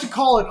would like to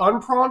call it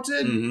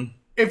unprompted.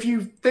 If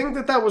you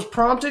think that was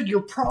prompted,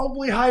 you're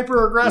probably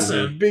hyper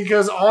aggressive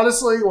because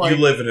honestly, like,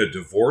 you live in a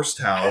divorced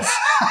house.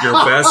 Your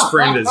best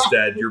friend is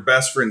dead. Your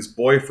best friend's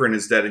boyfriend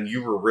is dead, and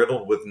you were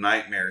riddled with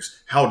nightmares.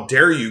 How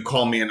dare you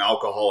call me an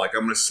alcoholic?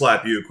 I'm going to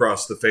slap you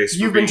across the face.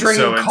 You've been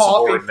drinking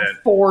coffee for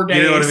 4 days.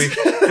 You know what I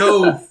mean?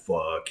 Go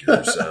fuck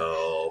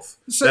yourself.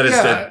 So, that is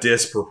a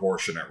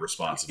disproportionate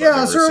response.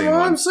 Yeah, so her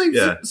mom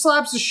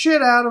slaps the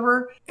shit out of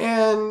her,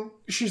 and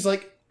she's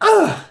like,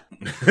 ugh.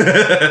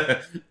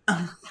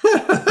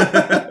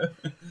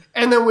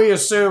 And then we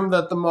assume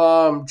that the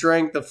mom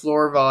drank the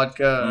floor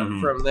vodka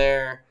from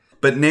there.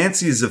 But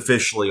Nancy is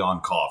officially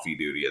on coffee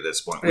duty at this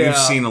point. We've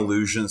seen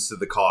allusions to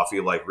the coffee,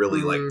 like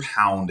really like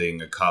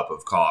pounding a cup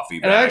of coffee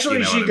back, and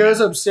actually, she goes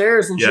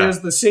upstairs and she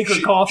has the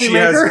secret coffee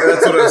maker.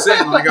 That's what I was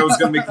saying. Like, I was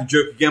going to make the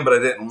joke again, but I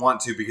didn't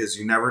want to because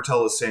you never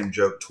tell the same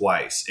joke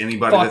twice.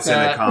 Anybody that's in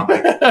a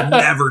comedy,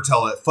 never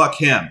tell it. Fuck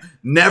him.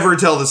 Never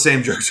tell the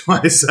same joke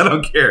twice. I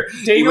don't care.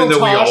 Daniel Even though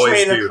Tosh we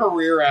always made do. A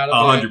career out of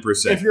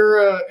 100%.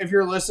 If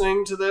you're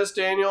listening to this,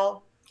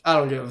 Daniel, I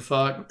don't give a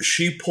fuck.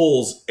 She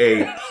pulls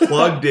a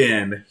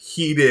plugged-in,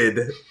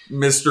 heated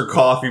Mr.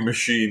 Coffee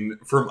machine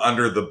from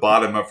under the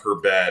bottom of her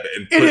bed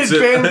and puts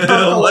it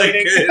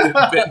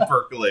had been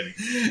percolating,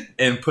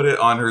 and put it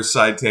on her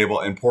side table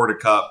and poured a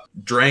cup,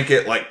 drank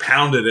it, like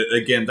pounded it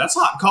again. That's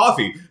hot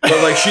coffee,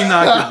 but like she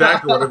knocked it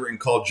back or whatever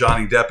and called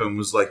Johnny Depp and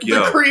was like,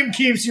 "Yo, the cream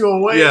keeps you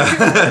awake."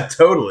 Yeah,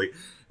 totally. It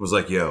was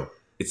like, "Yo,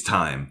 it's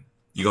time.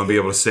 You gonna be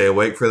able to stay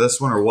awake for this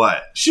one or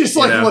what?" She's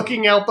like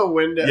looking out the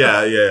window.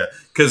 Yeah.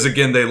 Because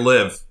again, they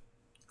live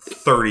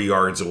 30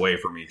 yards away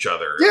from each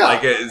other. Yeah,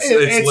 like it's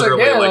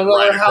literally again, like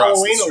right across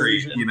Halloween the street.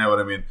 illusion. You know what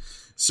I mean?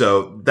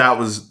 So that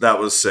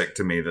was sick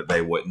to me that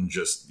they wouldn't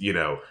just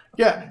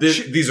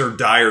these are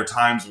dire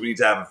times. We need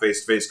to have a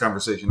face-to-face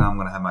conversation. Now I'm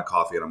going to have my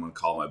coffee and I'm going to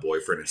call my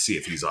boyfriend and see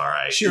if he's all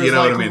right. She was you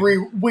know like, what I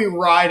mean? we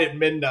ride at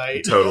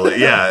midnight.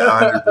 Totally,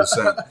 yeah,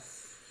 100%.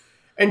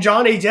 And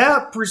Johnny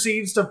Depp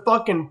proceeds to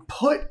fucking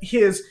put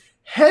his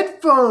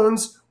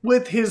headphones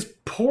with his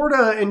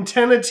Porta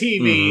antenna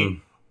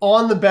TV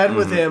on the bed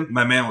with him.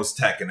 My man was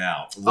teching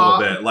out a little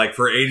bit. Like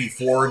for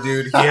 84,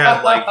 dude, he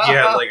had like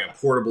a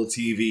portable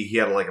TV. He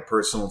had like a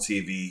personal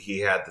TV. He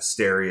had the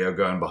stereo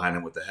going behind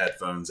him with the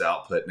headphones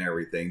output and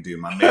everything. Dude,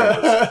 my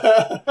man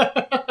was...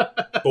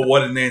 But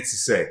what did Nancy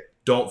say?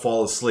 Don't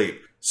fall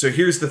asleep. So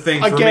here's the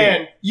thing for me.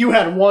 Again, you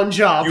had one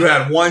job. You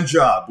had one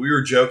job. We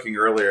were joking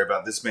earlier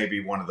about this may be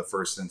one of the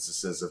first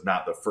instances, if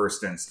not the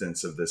first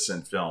instance of this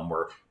in film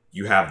where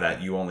you have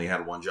that. You only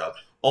had one job.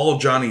 All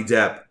Johnny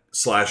Depp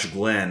 /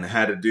 Glenn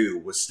had to do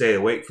was stay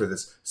awake for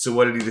this. So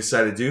what did he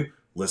decide to do?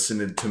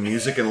 Listen to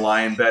music and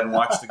lie in bed and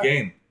watch the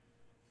game.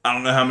 I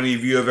don't know how many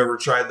of you have ever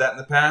tried that in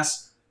the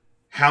past.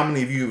 How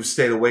many of you have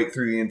stayed awake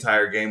through the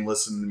entire game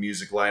listening to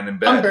music lying in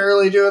bed? I'm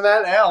barely doing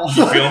that now.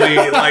 You feel me?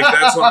 Like,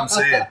 that's what I'm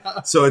saying.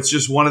 So it's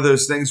just one of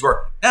those things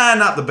where,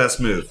 not the best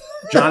move.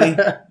 Johnny,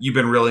 you've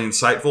been really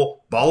insightful.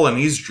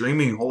 Balinese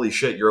dreaming, holy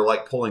shit, you're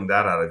like pulling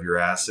that out of your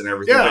ass and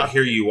everything. Yeah. But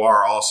here you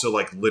are also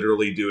like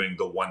literally doing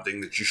the one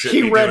thing that you should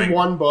be doing. He read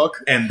one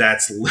book. And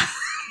that's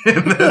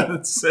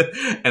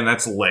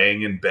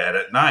laying in bed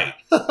at night.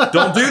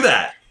 Don't do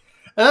that.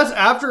 And that's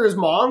after his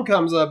mom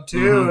comes up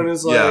too and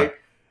is like,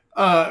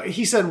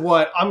 he said,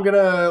 what? I'm going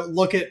to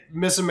look at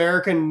Miss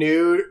America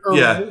Nude or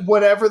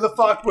whatever the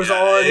fuck was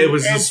on it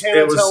was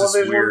antenna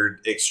television. this weird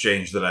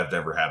exchange that I've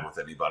never had with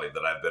anybody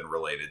that I've been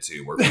related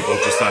to where people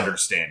just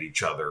understand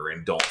each other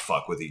and don't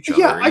fuck with each other.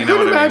 Yeah, I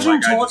could imagine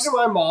Like, talking to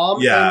my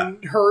mom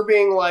and her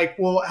being like,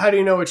 well, how do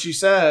you know what she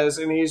says?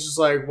 And he's just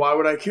like, why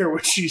would I care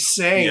what she's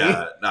saying?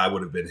 Yeah, I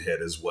would have been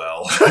hit as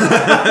well.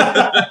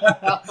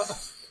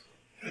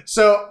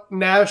 So,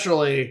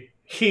 naturally,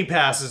 he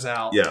passes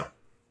out. Yeah.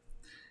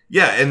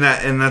 Yeah, and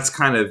that's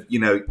kind of,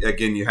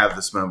 again, you have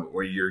this moment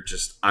where you're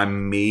just,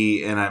 I'm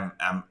me, and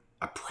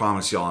I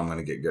promise y'all I'm going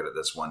to get good at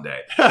this one day.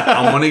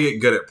 I want to get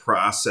good at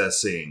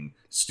processing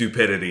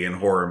stupidity in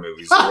horror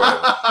movies or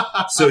whatever.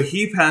 So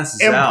he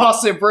passes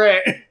Impossible.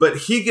 but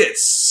he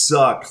gets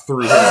sucked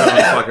through his own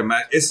fucking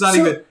match. It's not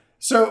even...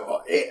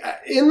 So,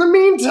 in the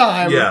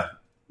meantime,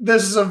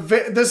 this is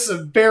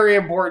a very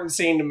important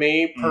scene to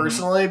me,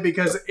 personally,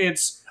 because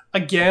it's...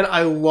 Again,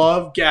 I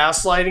love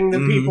gaslighting the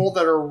people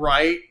that are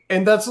right.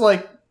 And that's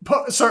like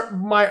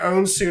my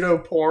own pseudo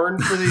porn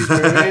for these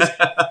movies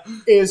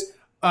is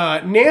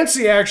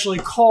Nancy actually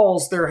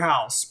calls their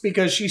house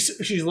because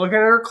she's looking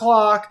at her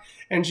clock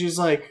and she's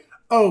like,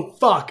 oh,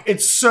 fuck,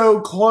 it's so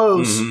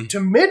close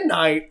to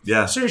midnight.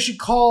 Yeah. So she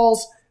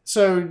calls.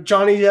 So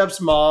Johnny Depp's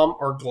mom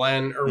or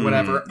Glenn or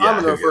whatever,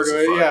 I'm going to refer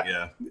to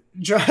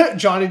it.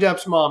 Johnny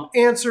Depp's mom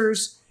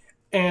answers.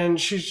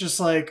 And she's just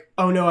like,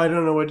 oh no, I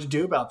don't know what to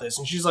do about this.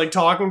 And she's like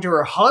talking to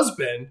her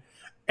husband,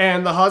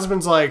 and the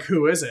husband's like,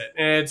 who is it?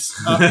 And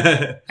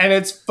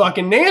it's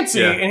fucking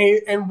Nancy.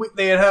 Yeah.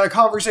 They had a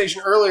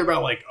conversation earlier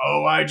about like,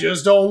 oh, I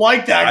just don't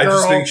like that girl. I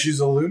just think she's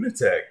a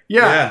lunatic.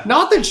 Yeah.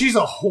 Not that she's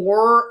a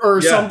whore or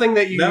something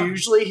that you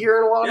usually hear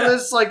in a lot of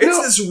this. Like, it's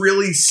this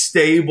really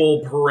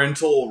stable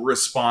parental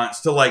response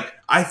to like,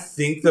 I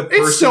think the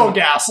person... It's still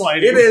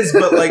gaslighting. It is,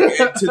 but like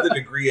to the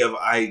degree of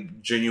I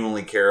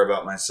genuinely care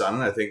about my son,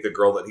 and I think the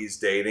girl that he's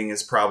dating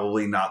is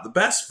probably not the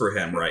best for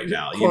him right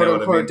now. Quote,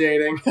 unquote,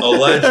 dating.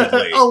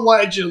 Allegedly.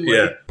 Allegedly.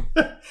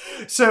 Yeah.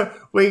 So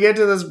we get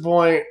to this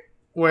point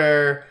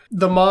where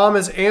the mom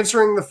is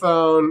answering the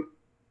phone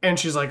and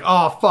she's like,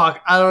 oh,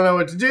 fuck, I don't know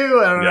what to do.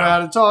 I don't know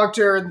how to talk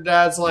to her. And the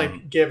dad's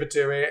like, give it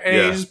to me. And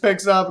he just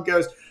picks it up and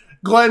goes,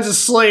 Glenn's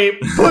asleep.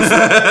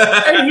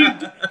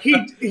 And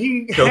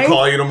he'll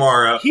call you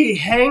tomorrow. He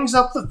hangs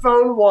up the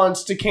phone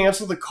once to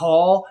cancel the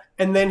call,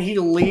 and then he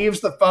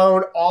leaves the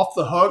phone off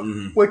the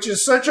hook, which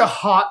is such a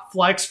hot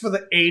flex for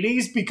the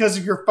 80s because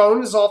if your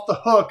phone is off the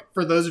hook,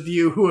 for those of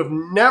you who have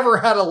never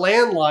had a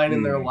landline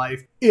in their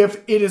life,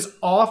 if it is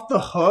off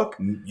the hook,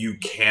 you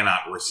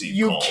cannot receive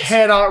calls. You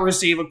cannot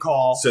receive a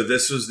call. So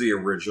this was the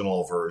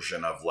original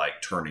version of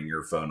like turning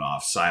your phone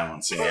off,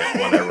 silencing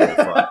it, whatever the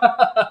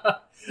fuck.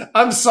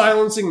 I'm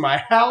silencing my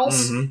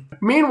house.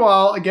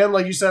 Meanwhile, again,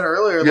 like you said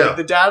earlier, like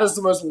the dad is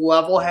the most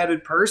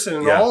level-headed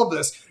person in all of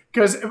this.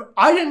 Because if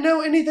I didn't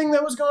know anything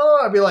that was going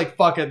on, I'd be like,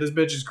 fuck it, this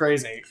bitch is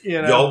crazy.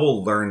 You know? Y'all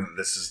will learn that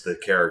this is the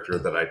character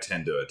that I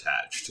tend to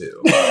attach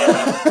to.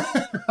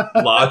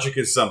 Logic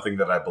is something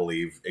that I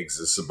believe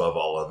exists above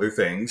all other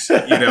things.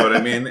 You know what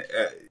I mean?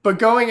 But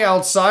going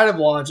outside of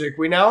logic,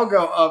 we now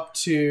go up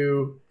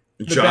to...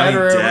 Johnny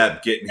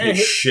Depp getting his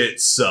shit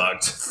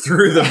sucked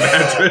through the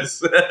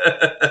mattress.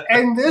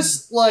 And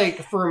this,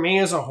 like, for me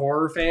as a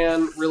horror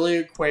fan,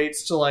 really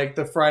equates to, like,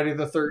 the Friday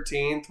the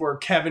 13th where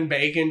Kevin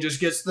Bacon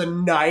just gets the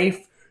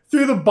knife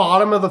through the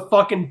bottom of the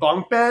fucking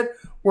bunk bed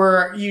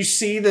where you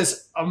see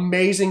this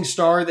amazing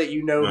star that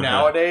you know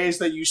nowadays,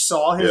 that you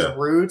saw his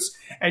roots,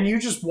 and you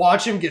just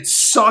watch him get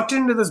sucked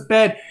into this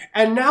bed,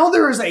 and now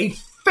there is a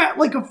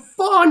like a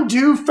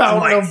fondue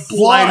fountain of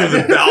blood. Flight of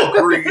the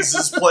Valkyries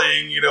is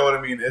playing, you know what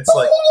I mean? It's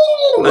like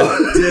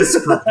a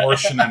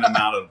disproportionate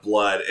amount of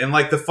blood. And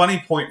like the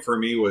funny point for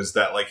me was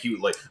that like he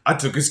would like, I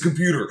took his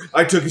computer,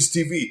 I took his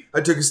TV, I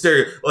took his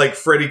stereo. Like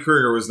Freddy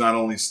Kruger was not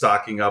only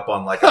stocking up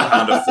on like a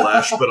pound of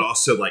flesh, but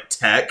also like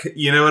tech,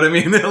 you know what I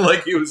mean?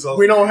 Like he was also,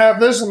 we don't have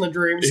this in the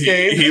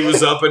dreamscape. He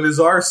was up in his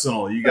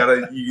arsenal. You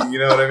gotta, you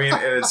know what I mean?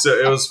 And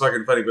it was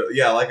fucking funny. But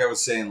yeah, like I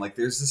was saying, like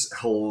there's this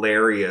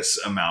hilarious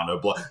amount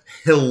of blood.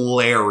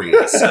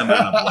 Hilarious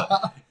amount of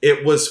blood.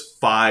 It was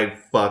 5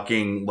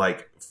 fucking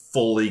like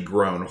fully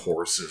grown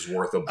horses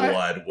worth of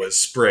blood was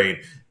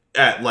sprayed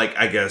at, like,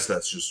 I guess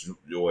that's just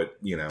what,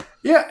 you know.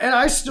 Yeah, and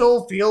I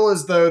still feel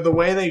as though the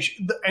way they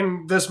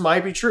and this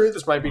might be true,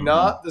 this might be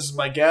not, this is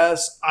my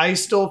guess. I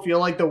still feel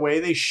like the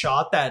way they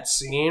shot that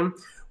scene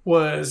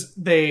was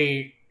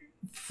they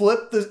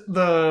flipped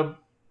the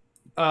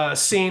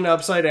scene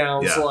upside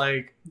down. So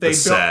like they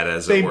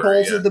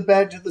bolted the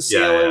bed to the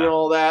ceiling and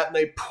all that, and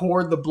they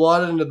poured the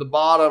blood into the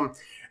bottom,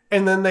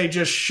 and then they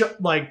just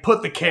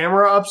put the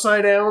camera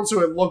upside down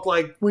so it looked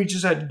like we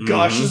just had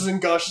gushes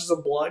and gushes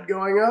of blood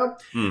going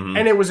up,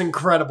 and it was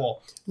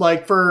incredible.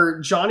 Like for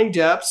Johnny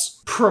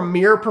Depp's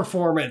premiere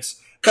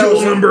performance,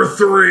 kill number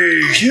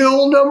 3.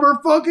 Kill number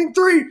fucking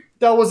 3.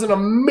 That was an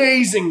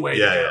amazing way to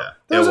go.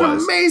 That was an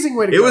amazing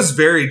way to go. It was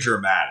very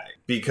dramatic.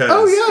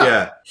 Because,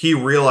 he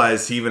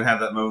realized he even had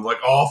that moment like,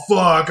 oh,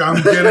 fuck,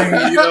 I'm getting,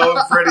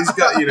 Freddy's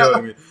got, you know what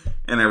I mean?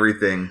 And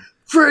everything.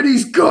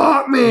 Freddy's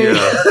got me.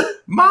 Yeah.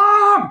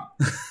 Mom!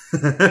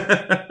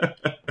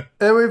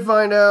 And we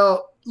find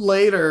out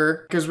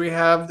later, because we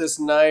have this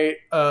night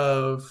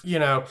of,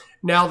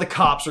 now the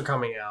cops are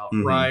coming out,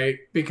 right?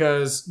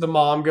 Because the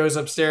mom goes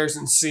upstairs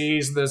and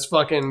sees this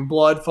fucking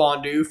blood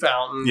fondue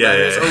fountain that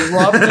is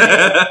erupting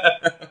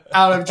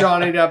out of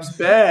Johnny Depp's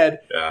bed.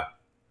 Yeah.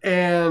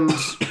 And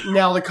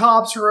now the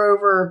cops are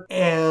over,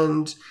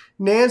 and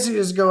Nancy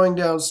is going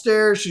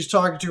downstairs. She's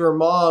talking to her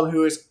mom,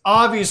 who is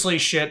obviously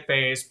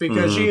shit-faced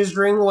because she is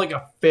drinking like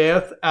a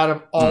fifth out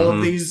of all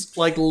of these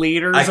like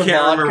liters of vodka. I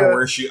can't remember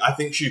where I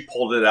think she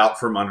pulled it out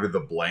from under the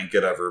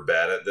blanket of her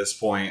bed at this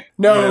point.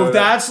 No,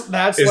 that's is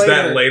later.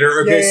 That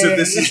later? Okay, so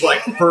this is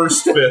like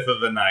first fifth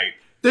of the night.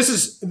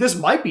 This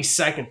might be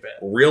second fifth.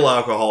 Real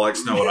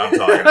alcoholics know what I'm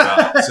talking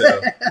about.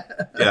 So,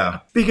 yeah.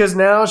 Because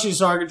now she's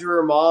talking to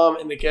her mom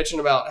in the kitchen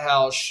about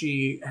how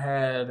she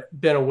had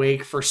been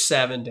awake for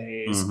 7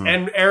 days.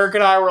 And Eric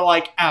and I were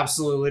like,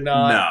 absolutely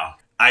not. No.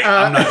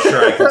 I'm not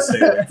sure I can stay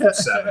awake for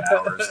 7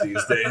 hours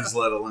these days,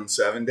 let alone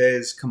 7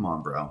 days. Come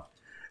on, bro.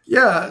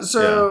 Yeah,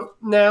 so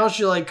now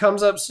she like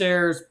comes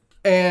upstairs,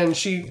 and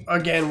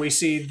we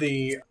see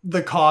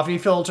the coffee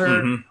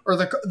filter or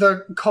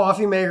the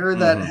coffee maker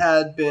that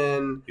had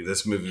been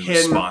This movie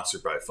was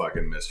sponsored by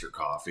fucking Mr.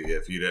 Coffee,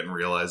 if you didn't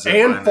realize it.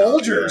 And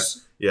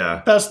Folgers.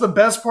 Yeah. That's the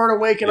best part of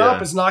waking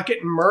up is not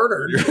getting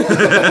murdered.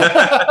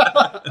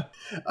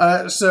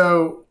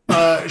 So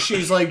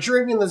she's like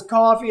drinking this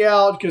coffee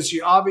out because she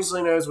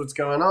obviously knows what's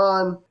going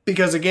on.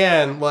 Because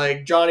again,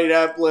 like Johnny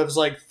Depp lives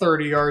like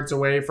 30 yards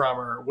away from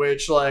her,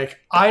 which like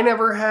I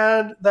never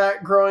had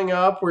that growing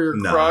up where your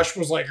crush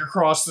was like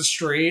across the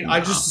street. I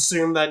just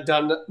assume that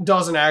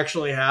doesn't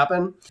actually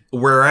happen.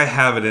 Where I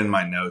have it in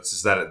my notes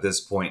is that at this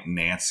point,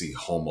 Nancy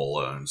Home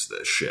Alone's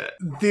this shit.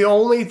 The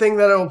only thing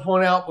that I will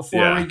point out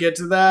before we get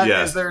to that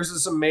is there's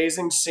this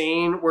amazing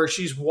scene where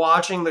she's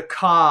watching the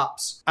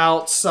cops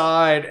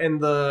outside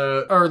and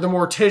the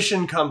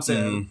mortician comes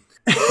in.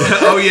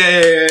 Oh,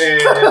 yeah.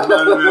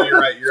 No, you're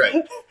right.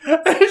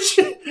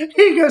 And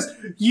he goes,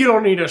 you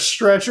don't need a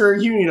stretcher,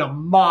 you need a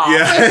mop.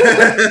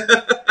 Yeah.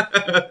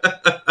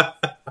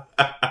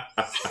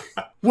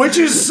 Which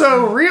is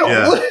so real.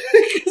 Yeah.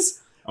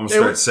 I'm going to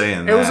start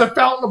saying that. It was a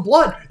fountain of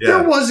blood. Yeah.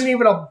 There wasn't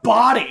even a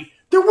body.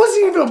 There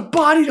wasn't even a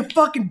body to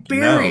fucking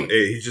bury. No,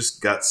 he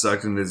just got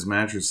sucked into his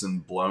mattress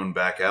and blown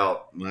back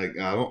out. Like,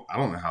 I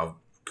don't know how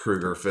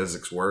Kruger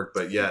physics work,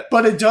 but yet.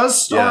 But it does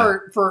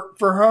start for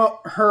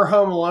her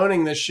home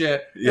aloneing this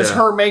shit. Is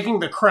her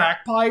making the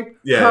crack pipe.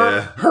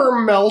 Her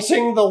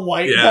melting the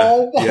light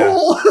bulb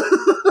hole.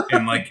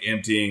 And like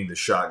emptying the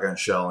shotgun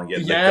shell and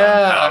getting the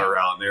gunpowder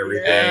out and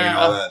everything and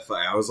all that.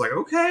 I was like,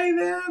 okay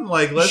then.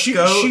 Like, let's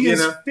go. She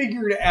has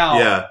figured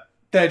out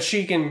that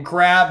she can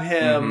grab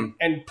him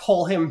and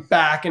pull him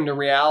back into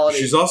reality.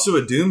 She's also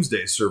a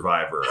doomsday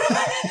survivor,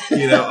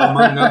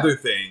 among other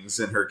things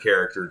in her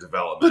character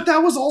development. But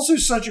that was also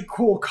such a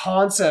cool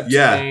concept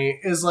to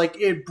me, is like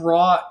it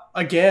brought,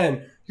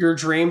 again, your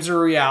dreams are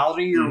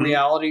reality, your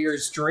reality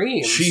is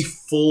dreams. She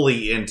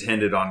fully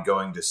intended on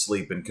going to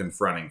sleep and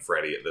confronting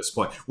Freddy at this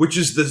point, which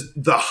is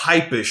the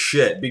hypest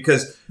shit,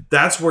 because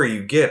that's where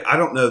you get, I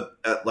don't know,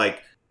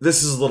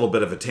 this is a little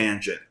bit of a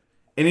tangent.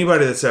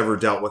 Anybody that's ever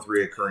dealt with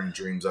reoccurring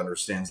dreams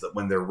understands that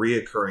when they're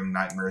reoccurring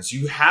nightmares,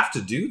 you have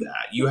to do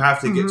that. You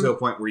have to get to a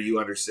point where you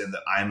understand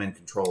that I'm in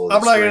control of this.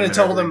 I'm not going to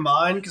tell them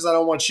mine because I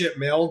don't want shit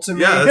mailed to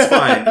me. Yeah, that's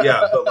fine.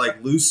 Yeah, but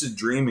like lucid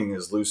dreaming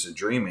is lucid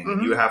dreaming.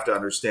 And you have to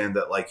understand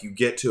that like you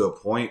get to a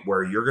point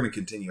where you're going to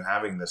continue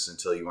having this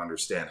until you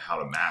understand how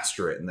to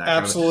master it. And that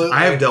absolutely.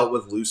 I have dealt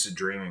with lucid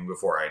dreaming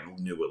before I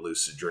knew what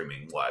lucid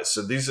dreaming was.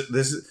 So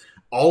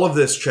all of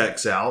this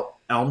checks out.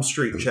 Elm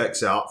Street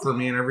checks out for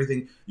me and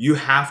everything. You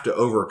have to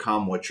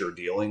overcome what you're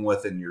dealing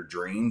with in your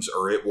dreams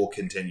or it will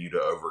continue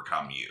to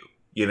overcome you.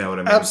 You know what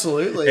I mean?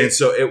 Absolutely. And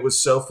so it was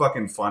so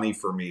fucking funny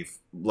for me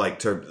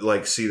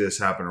to see this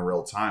happen in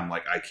real time.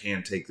 Like I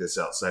can take this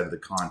outside of the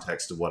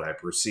context of what I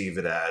perceive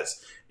it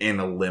as and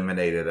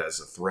eliminate it as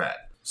a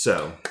threat.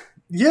 So.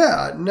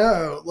 Yeah,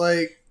 no,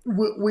 like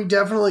we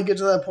definitely get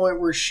to that point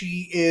where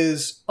she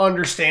is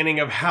understanding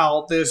of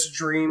how this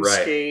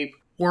dreamscape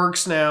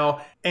works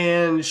now,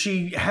 and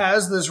she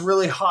has this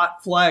really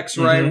hot flex,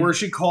 right, where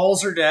she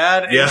calls her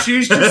dad, and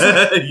she's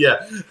just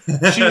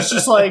she's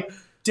just like,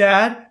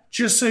 Dad,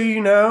 just so you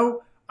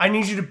know, I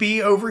need you to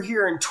be over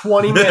here in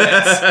 20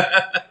 minutes.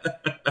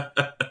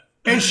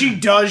 And she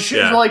does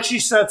shit, like she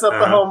sets up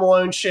the Home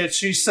Alone shit.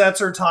 She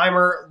sets her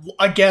timer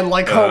again,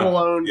 like Home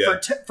Alone,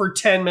 for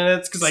 10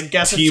 minutes because I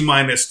guess T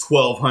minus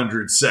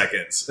 1,200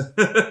 seconds.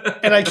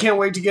 And I can't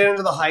wait to get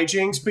into the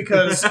hijinks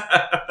because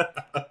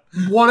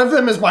one of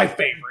them is my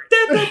favorite.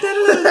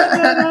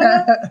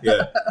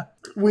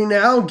 we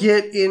now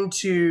get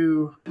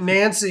into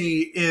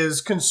Nancy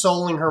is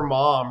consoling her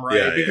mom, right?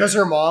 Yeah, because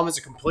her mom is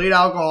a complete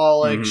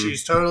alcoholic. Mhm.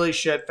 She's totally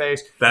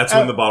shit-faced. That's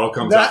when the bottle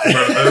comes out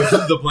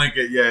from the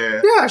blanket.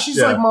 Yeah. Yeah,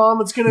 she's like, Mom,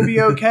 it's going to be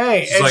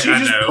okay. She's like,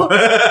 I know.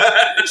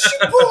 She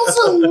pulls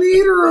a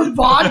liter of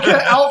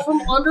vodka out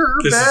from under her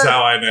bed. This is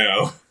how I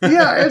know.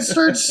 Yeah, and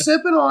starts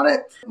sipping on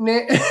it.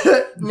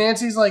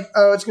 Nancy's like,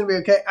 oh, it's going to be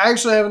okay. I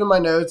actually have it in my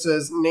notes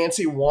as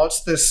Nancy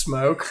wants this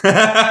smoke.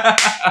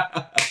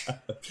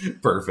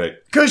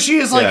 Perfect. Because she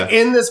is like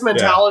in this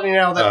mentality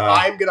now that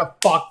I'm going to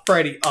fuck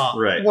Freddy up.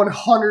 Right.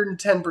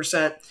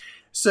 110%.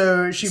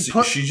 So she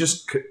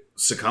just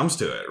succumbs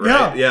to it,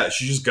 right? Yeah,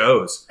 she just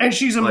goes. And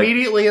she's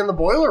immediately in the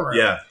boiler room.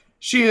 Yeah.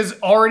 She is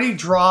already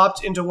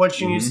dropped into what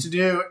she needs to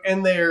do,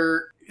 and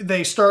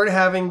they start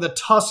having the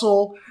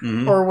tussle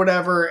or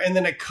whatever, and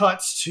then it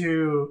cuts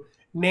to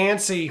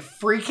Nancy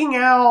freaking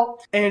out,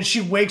 and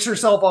she wakes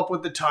herself up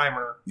with the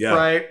timer,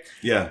 right?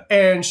 Yeah.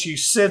 And she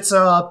sits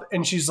up,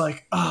 and she's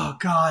like, oh,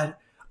 God,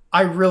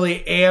 I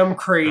really am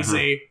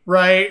crazy,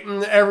 right?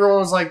 And everyone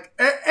was like,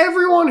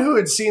 everyone who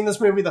had seen this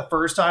movie the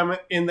first time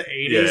in the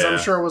 80s, I'm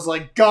sure was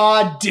like,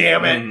 God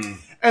damn it.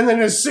 And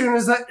then as soon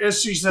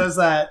as she says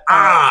that,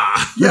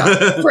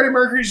 Freddie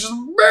Mercury's just,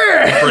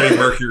 man! Freddie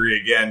Mercury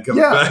again comes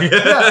back.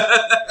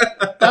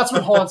 That's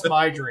what haunts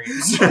my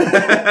dreams.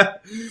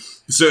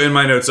 So in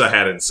my notes, I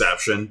had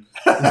Inception.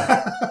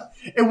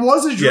 It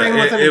was a dream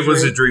within a dream. It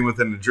was a dream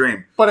within a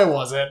dream. But it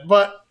wasn't.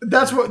 But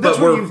that's what.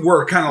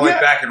 We're kind of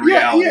like back in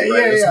reality,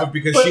 right?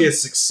 Because she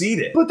has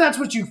succeeded. But that's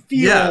what you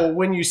feel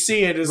when you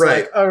see it. Is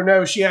like, oh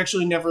no, she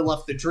actually never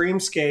left the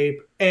dreamscape,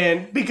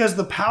 and because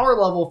the power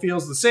level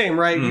feels the same,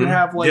 right? You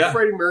have like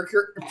Freddie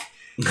Mercury.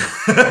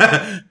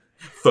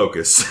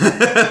 Focus.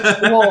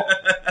 Well,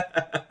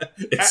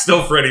 it's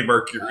still Freddie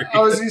Mercury. I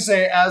was going to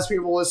say, as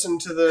people listen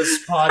to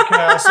this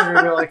podcast, they're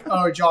going to be like,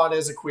 oh, John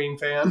is a Queen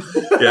fan.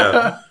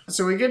 Yeah.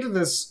 So we get to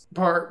this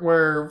part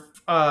where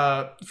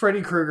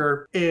Freddy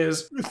Krueger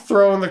is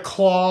throwing the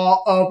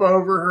claw up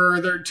over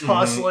her. They're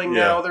tussling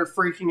now. They're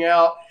freaking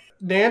out.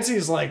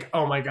 Nancy's like,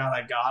 oh my God,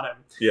 I got him.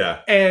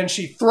 Yeah. And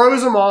she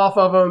throws him off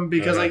of him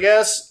because I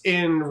guess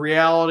in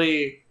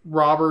reality,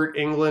 Robert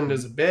Englund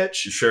is a bitch.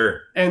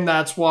 Sure. And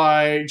that's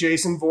why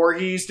Jason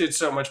Voorhees did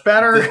so much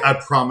better. I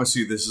promise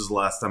you this is the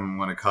last time I'm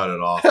going to cut it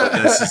off. But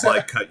this is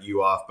like cut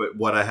you off. But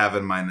what I have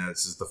in my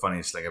notes is the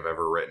funniest thing I've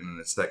ever written. And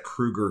it's that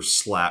Krueger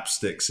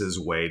slapsticks his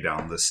way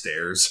down the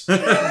stairs.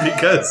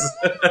 Because...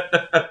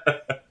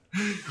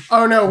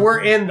 Oh no,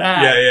 we're in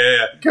that.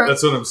 Yeah.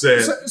 That's what I'm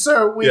saying.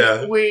 So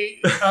we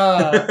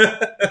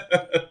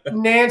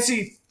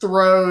Nancy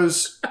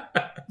throws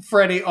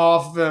Freddy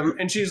off them,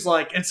 and she's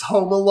like, "It's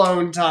Home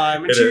Alone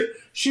time," and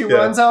she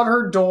runs out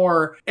her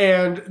door,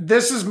 and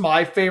this is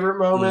my favorite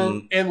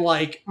moment in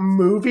like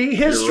movie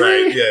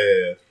history. Right.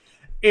 Yeah.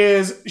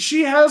 Is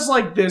she has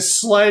like this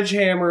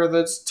sledgehammer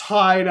that's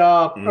tied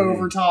up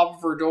over top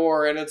of her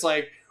door, and it's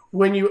like.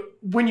 When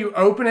you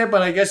open it,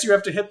 but I guess you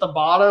have to hit the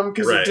bottom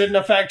because it didn't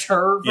affect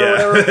her for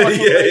whatever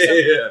fucking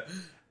reason.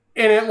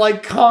 And it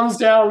like comes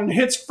down and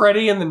hits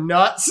Freddy in the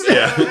nuts.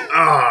 Yeah.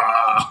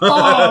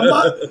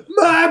 Oh,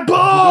 my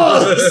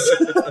balls!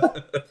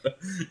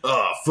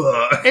 Oh,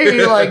 fuck. And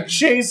he like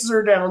chases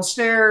her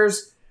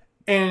downstairs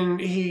and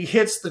he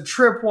hits the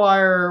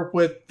tripwire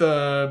with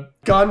the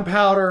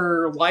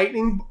gunpowder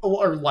lightning.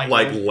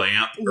 Like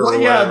lamp or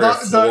whatever.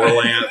 Floor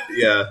lamp.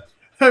 Yeah.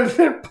 I've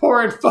been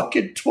pouring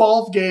fucking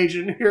 12 gauge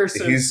in here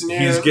since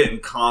he's getting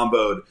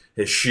comboed.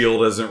 His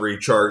shield isn't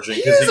recharging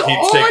because he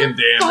keeps taking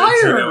damage.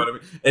 You know what I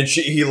mean? And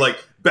he like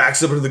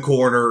backs up into the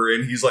corner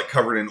and he's like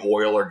covered in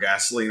oil or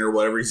gasoline or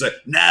whatever. He's like,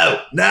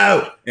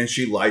 no. And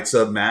she lights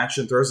a match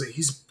and throws it.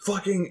 He's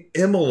fucking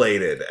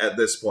immolated at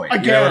this point.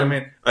 Again. You know what I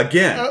mean?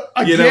 Again.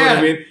 You know what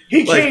I mean?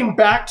 He came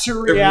back to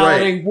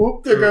reality. Right.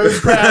 Whoop, there goes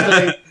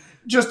gravity.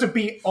 Just to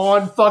be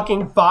on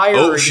fucking fire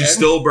again. She's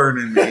still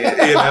burning me,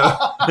 you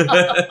know?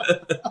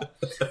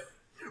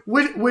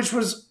 Which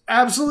was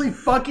absolutely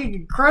fucking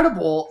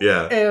incredible.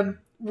 Yeah. And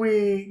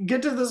we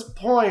get to this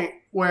point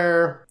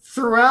where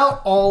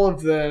throughout all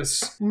of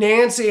this,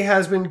 Nancy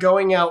has been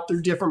going out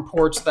through different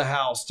ports of the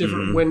house,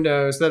 different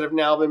windows that have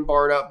now been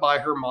barred up by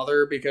her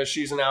mother because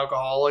she's an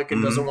alcoholic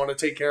and doesn't want to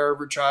take care of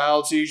her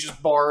child. So you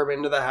just bar him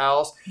into the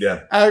house.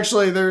 Yeah.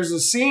 Actually, there's a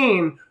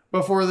scene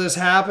before this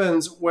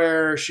happens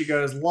where she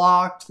goes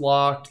locked.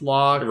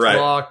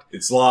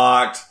 It's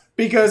locked.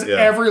 Because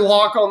every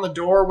lock on the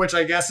door, which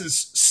I guess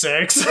is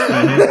 6,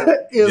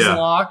 is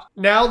locked.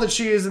 Now that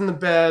she is in the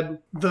bed,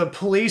 the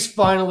police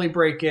finally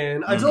break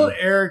in. I told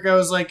Eric, I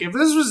was like, if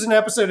this was an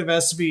episode of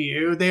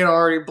SVU, they had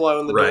already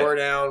blown the door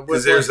down.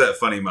 Because there's that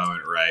funny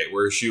moment, right,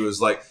 where she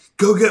was like,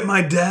 go get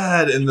my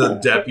dad. And the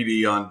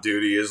deputy on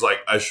duty is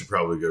like, I should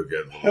probably go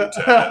get the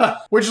lieutenant.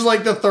 Which is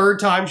like the 3rd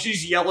time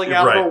she's yelling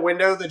out her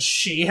window that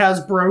she has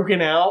broken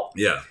out.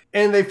 Yeah.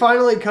 And they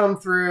finally come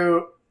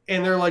through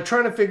and they're like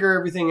trying to figure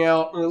everything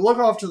out. And they look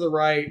off to the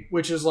right,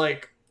 which is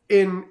like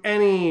in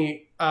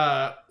any,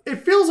 it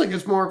feels like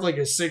it's more of like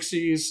a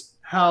 60s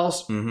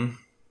house.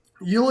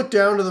 You look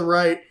down to the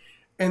right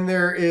and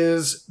there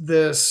is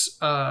this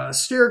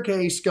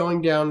staircase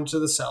going down into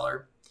the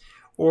cellar,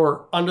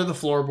 or under the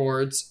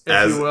floorboards,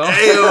 if you will.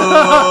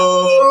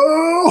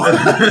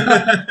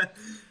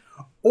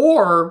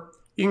 Or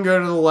you can go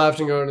to the left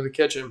and go into the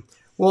kitchen.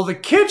 Well, the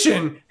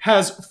kitchen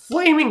has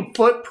flaming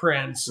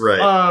footprints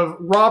of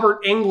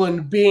Robert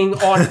Englund being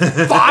on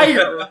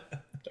fire.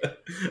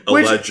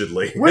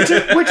 Allegedly. Which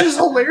is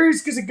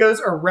hilarious because it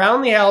goes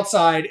around the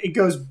outside. It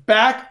goes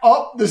back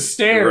up the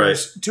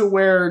stairs to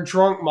where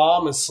drunk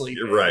mom is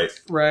sleeping. Right.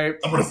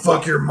 I'm going to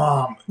fuck your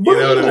mom. You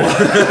know what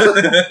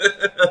I mean?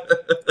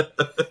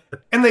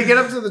 And they get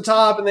up to the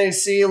top and they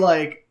see,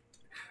 like,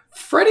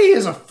 Freddy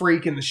is a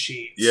freak in the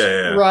sheets.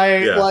 Yeah.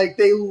 Right? Yeah. Like,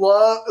 they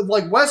love...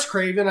 Like, Wes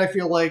Craven, I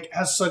feel like,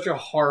 has such a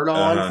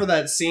hard-on for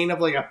that scene of,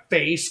 like, a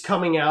face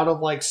coming out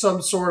of, like,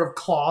 some sort of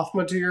cloth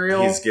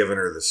material. He's giving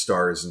her the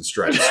stars and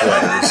striped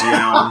sweaters. You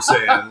know what I'm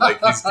saying? Like,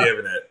 he's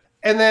giving it.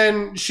 And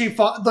then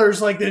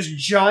there's, like, this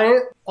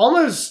giant...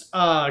 Almost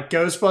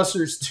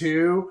Ghostbusters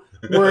 2...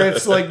 where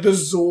it's like the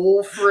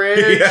Zool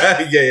fridge.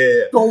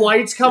 Yeah. The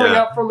light's coming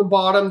up from the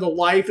bottom. The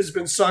life has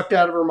been sucked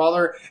out of her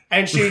mother.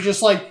 And she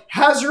just like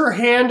has her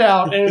hand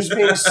out and is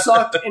being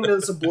sucked into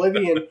this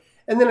oblivion.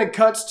 And then it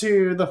cuts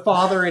to the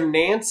father and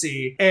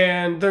Nancy.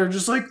 And they're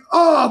just like,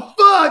 oh,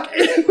 fuck.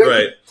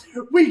 Right.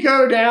 We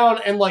go down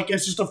and like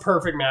it's just a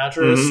perfect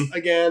mattress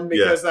again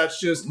because that's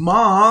just...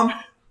 Mom,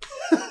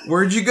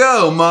 where'd you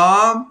go,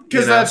 Mom?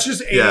 Because that's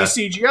just 80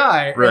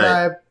 CGI. Right. And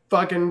I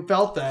fucking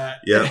felt that.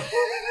 Yeah.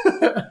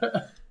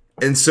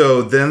 And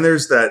so then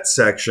there's that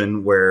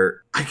section where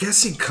I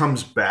guess he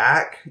comes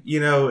back, you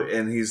know,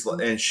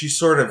 and she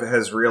sort of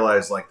has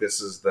realized like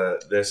this is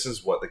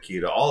what the key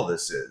to all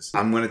this is.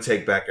 I'm going to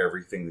take back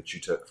everything that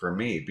you took from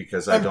me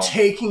because I'm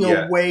taking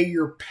away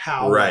your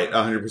power. Right,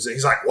 100%.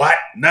 He's like, "What?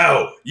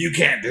 No, you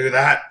can't do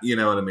that." You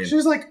know what I mean?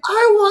 She's like,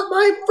 "I want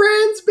my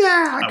friends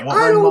back.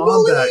 I don't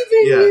believe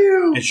in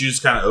you." And she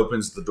just kind of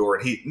opens the door,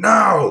 and he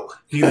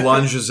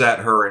lunges at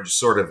her and just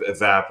sort of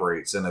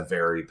evaporates in a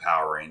very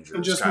Power Rangers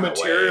and just kind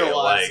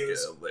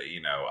materializes. Of way, like,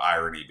 you know,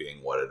 irony being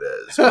what it is.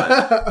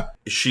 But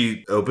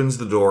she opens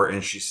the door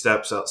and she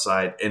steps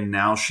outside, and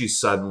now she's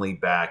suddenly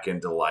back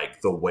into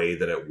like the way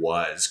that it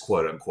was,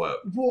 quote unquote.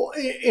 Well,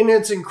 and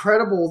it's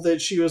incredible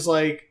that she was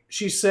like,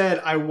 she said,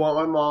 "I want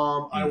my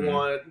mom, I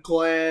want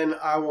Glenn,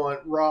 I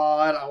want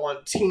Rod, I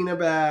want Tina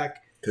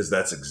back." Because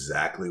that's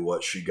exactly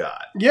what she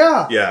got.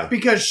 Yeah. Yeah.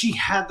 Because she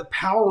had the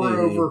power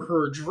over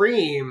her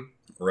dream.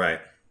 Right.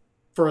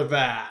 For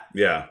that.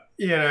 Yeah.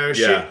 You know,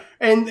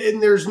 and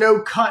there's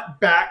no cut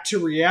back to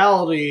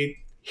reality.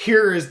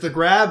 Here is the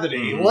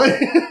gravity.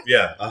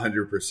 Yeah,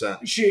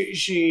 100%.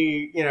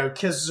 She, you know,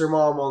 kisses her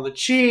mom on the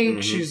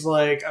cheek. She's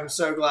like, "I'm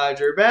so glad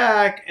you're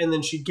back." And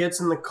then she gets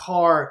in the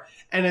car,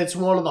 and it's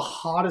one of the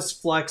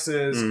hottest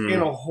flexes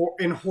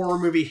in horror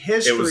movie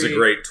history. It was a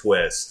great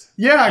twist.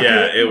 Yeah,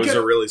 it was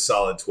a really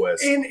solid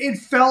twist. And it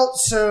felt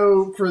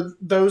so, for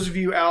those of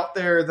you out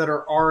there that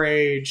are our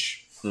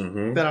age,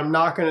 that I'm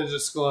not going to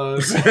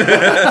disclose.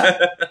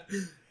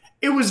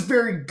 It was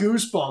very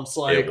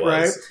Goosebumps-like,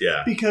 right?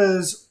 Yeah.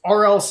 Because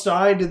R.L.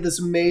 Stine did this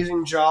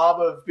amazing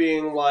job of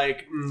being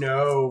like,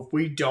 no,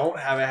 we don't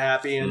have a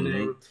happy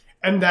ending.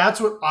 And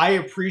that's what I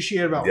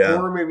appreciate about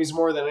horror movies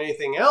more than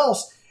anything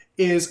else,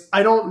 is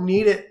I don't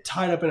need it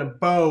tied up in a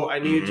bow. I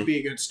need it to be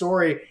a good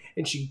story.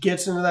 And she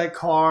gets into that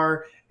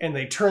car, and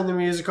they turn the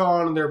music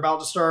on, and they're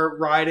about to start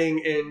riding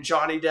in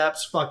Johnny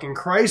Depp's fucking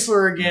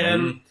Chrysler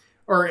again.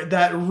 Or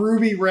that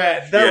ruby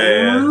red,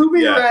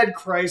 red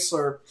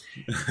Chrysler,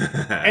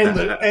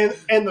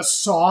 and the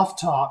soft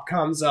top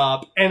comes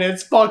up, and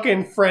it's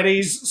fucking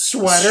Freddy's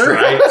sweater,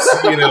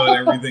 stripes, you know,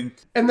 and everything.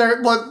 And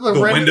they're like the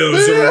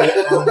windows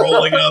are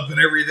rolling up and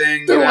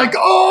everything. They're like,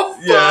 "Oh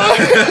fuck,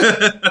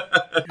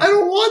 I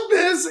don't want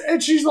this!"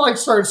 And she's like,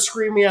 starts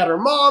screaming at her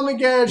mom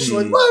again. She's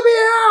like, "Let me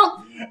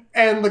out!"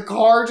 And the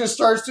car just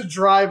starts to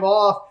drive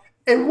off.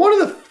 And one of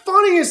the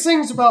funniest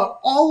things about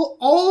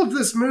all of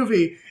this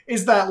movie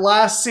is that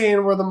last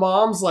scene where the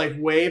mom's like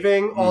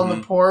waving on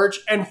the porch,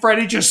 and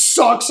Freddy just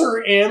sucks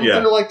her in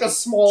through like the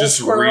small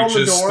square on the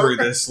door. Just reaches through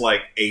this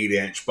like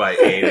 8-inch by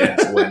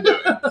 8-inch window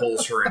and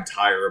pulls her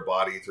entire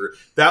body through.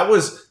 That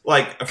was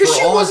like, because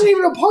she wasn't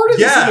even a part of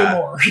this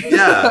anymore.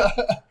 Yeah,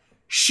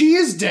 she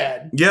is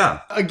dead.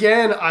 Yeah.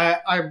 Again,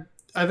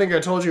 I think I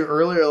told you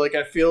earlier, like,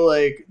 I feel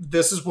like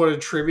this is what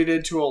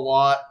attributed to a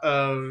lot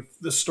of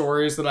the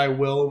stories that I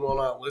will and will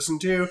not listen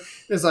to,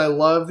 is I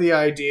love the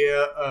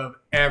idea of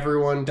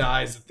everyone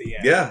dies at the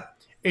end. Yeah.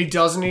 It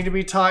doesn't need to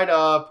be tied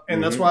up,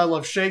 and that's why I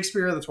love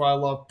Shakespeare, that's why I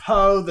love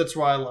Poe, that's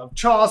why I love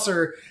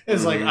Chaucer,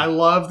 is like, I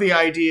love the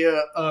idea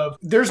of,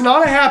 there's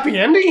not a happy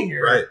ending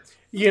here. Right.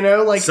 You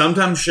know, like...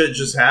 sometimes shit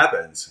just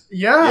happens.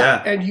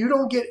 Yeah, and you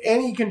don't get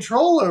any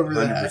control over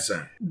 100%.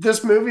 that.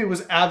 This movie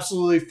was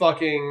absolutely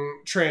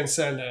fucking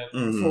transcendent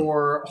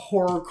for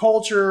horror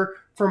culture,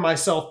 for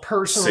myself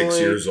personally. 6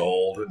 years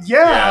old.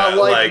 Yeah,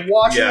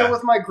 watching it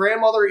with my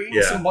grandmother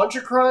eating some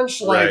Bunch Crunch.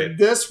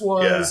 This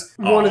was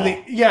one of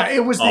the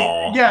it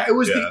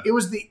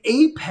was the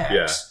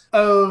apex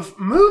of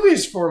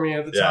movies for me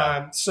at the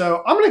time.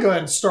 So I'm gonna go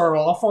ahead and start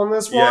off on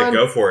this one. Yeah,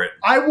 go for it.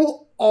 I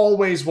will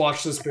always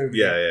watch this movie.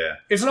 Yeah.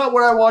 It's not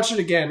when I watch it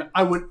again.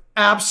 I would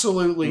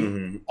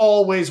absolutely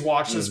always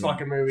watch this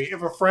fucking movie.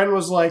 If a friend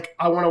was like,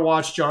 I want to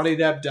watch Johnny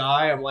Depp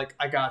die, I'm like,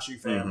 I got you,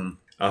 fam.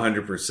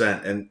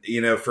 100%. And,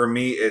 for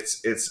me,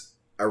 it's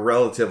a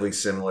relatively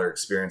similar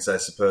experience, I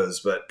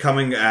suppose, but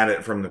coming at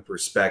it from the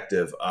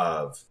perspective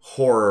of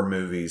horror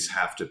movies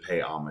have to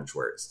pay homage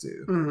where it's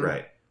due,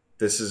 right?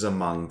 This is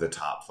among the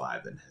top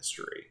 5 in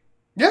history.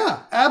 Yeah,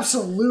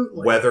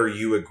 absolutely. Whether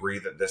you agree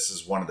that this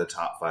is one of the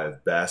top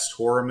 5 best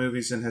horror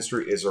movies in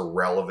history is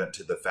irrelevant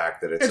to the fact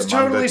that it's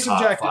among totally the top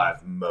subjective.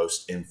 5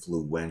 most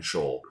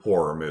influential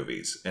horror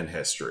movies in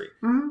history.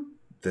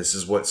 This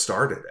is what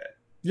started it.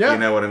 Yeah. You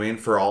know what I mean?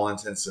 For all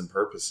intents and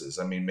purposes.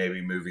 I mean,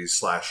 maybe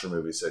slasher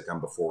movies had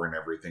come before and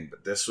everything,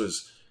 but this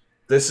is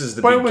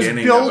the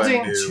beginning of a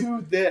new...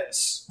 to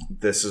this.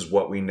 This is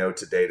what we know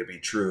today to be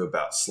true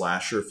about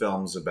slasher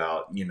films,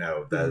 about,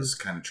 those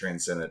kind of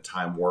transcendent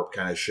time warp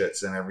kind of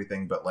shits and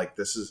everything. But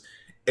this is,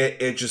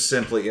 it just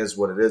simply is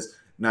what it is.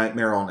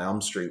 Nightmare on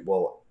Elm Street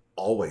will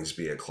always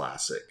be a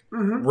classic,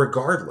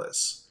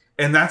 regardless.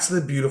 And that's the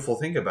beautiful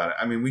thing about it.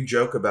 I mean, we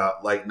joke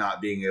about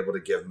not being able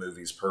to give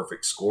movies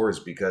perfect scores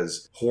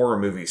because horror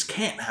movies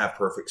can't have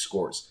perfect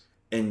scores.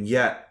 And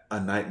yet A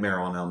Nightmare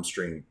on Elm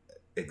Street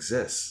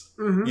exists.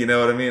 You know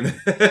what I mean?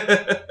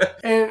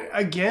 And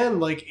again,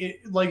 like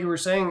you were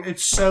saying,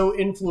 it's so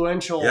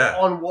influential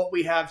on what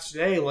we have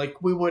today.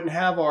 We wouldn't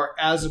have our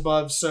As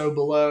Above, So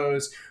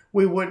Belows.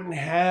 We wouldn't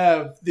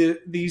have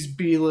these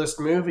B-list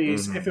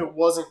movies if it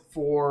wasn't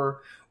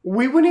for...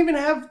 We wouldn't even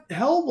have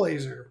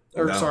Hellblazer.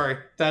 Sorry,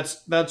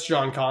 that's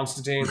John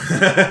Constantine.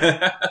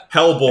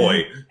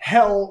 Hellboy.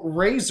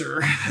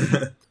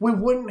 Hellraiser. We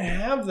wouldn't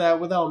have that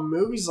without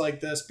movies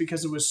like this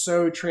because it was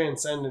so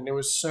transcendent. It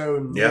was so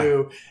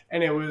new.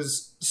 And it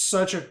was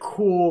such a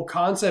cool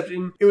concept.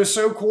 And it was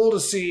so cool to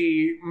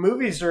see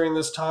movies during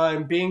this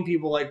time being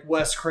people like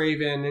Wes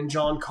Craven and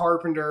John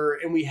Carpenter.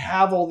 And we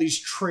have all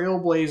these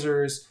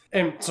trailblazers.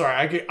 And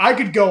sorry, I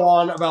could go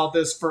on about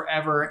this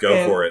forever.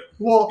 Go for it.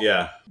 Well,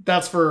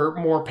 that's for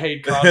more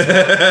paid content.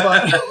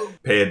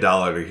 But pay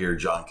 $1 to hear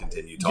John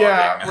continue talking.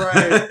 Yeah,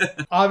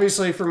 right.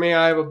 Obviously, for me,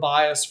 I have a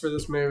bias for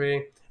this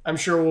movie. I'm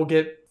sure we'll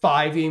get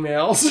 5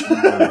 emails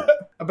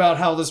about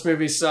how this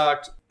movie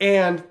sucked.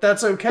 And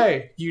that's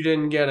okay. You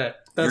didn't get it.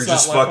 That's You're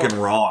just fucking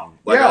wrong.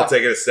 I'll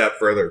take it a step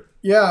further.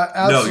 Yeah,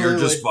 absolutely. No, you're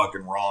just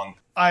fucking wrong.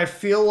 I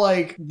feel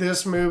like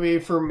this movie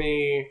for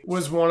me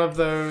was one of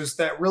those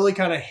that really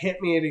kind of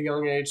hit me at a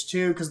young age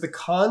too, because the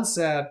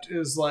concept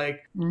is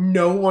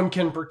no one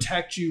can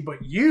protect you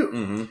but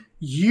you.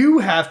 You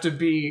have to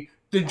be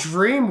the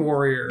dream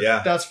warrior.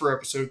 Yeah. That's for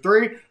episode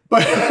 3.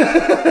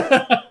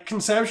 But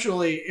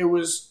conceptually, it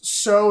was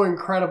so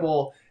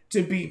incredible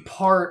to be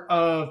part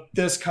of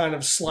this kind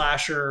of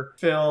slasher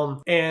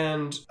film.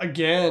 And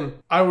again,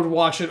 I would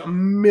watch it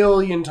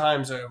 1,000,000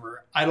 times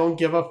over. I don't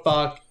give a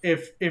fuck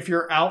if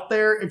you're out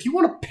there. If you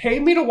want to pay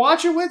me to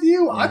watch it with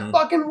you, I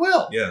fucking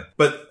will. Yeah.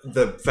 But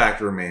the fact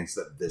remains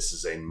that this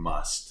is a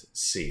must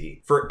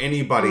see for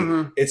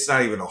anybody. It's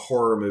not even a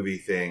horror movie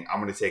thing.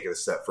 I'm going to take it a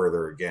step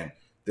further again.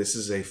 This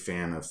is a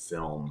fan of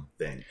film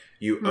thing.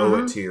 You owe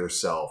it to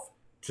yourself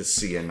to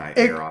see A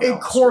Nightmare on Elm Street.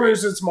 It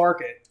corners its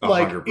market.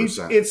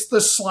 100%. It's the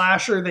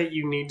slasher that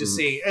you need to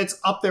see. It's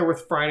up there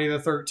with Friday the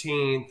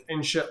 13th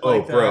and shit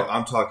like that. Oh, bro,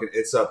 I'm talking.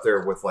 It's up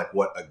there with what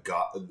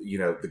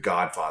The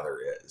Godfather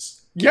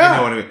is. Yeah, you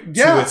know what I mean.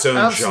 Yeah, to its own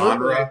absolutely.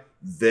 genre,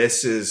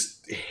 this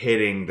is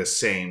hitting the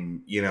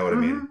same. You know what I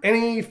mean.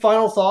 Any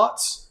final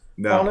thoughts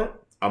on it?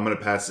 I'm gonna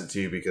pass it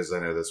to you because I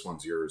know this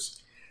one's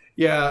yours.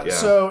 Yeah.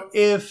 So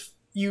if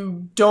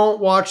you don't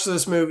watch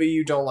this movie,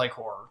 you don't like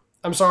horror.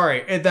 I'm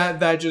sorry.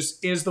 That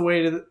just is the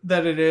way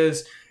that it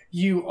is.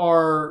 You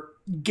are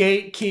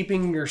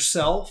gatekeeping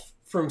yourself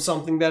from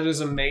something that is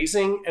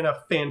amazing and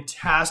a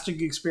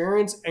fantastic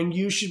experience, and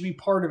you should be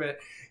part of it.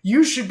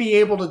 You should be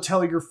able to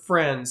tell your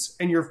friends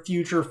and your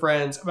future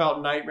friends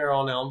about Nightmare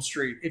on Elm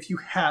Street if you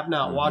have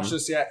not watched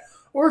this yet.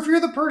 Or if you're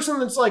the person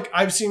that's like,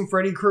 I've seen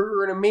Freddy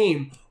Krueger in a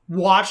meme,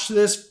 watch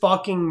this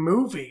fucking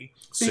movie.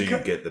 So you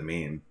get the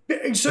meme.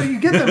 So you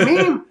get the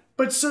meme.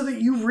 But so that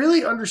you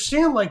really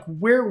understand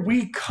where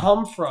we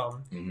come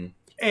from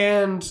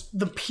and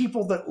the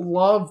people that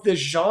love this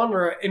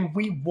genre, and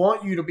we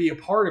want you to be a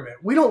part of it.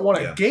 We don't want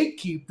to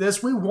gatekeep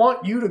this. We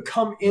want you to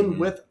come in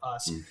with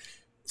us.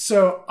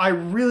 So I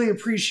really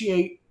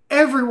appreciate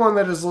everyone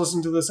that has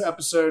listened to this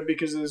episode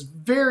because it is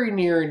very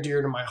near and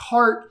dear to my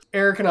heart.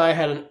 Eric and I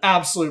had an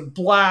absolute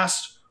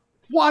blast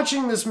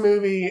watching this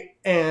movie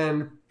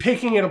and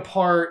picking it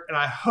apart, and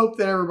I hope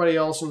that everybody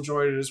else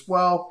enjoyed it as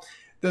well.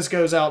 This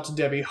goes out to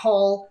Debbie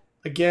Hall.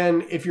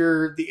 Again, if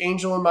you're the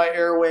angel in my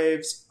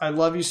airwaves, I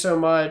love you so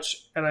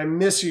much and I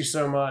miss you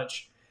so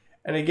much.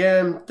 And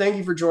again, thank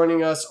you for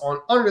joining us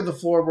on Under the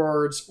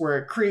Floorboards, where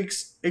it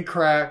creaks, it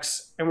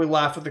cracks, and we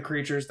laugh with the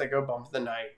creatures that go bump the night.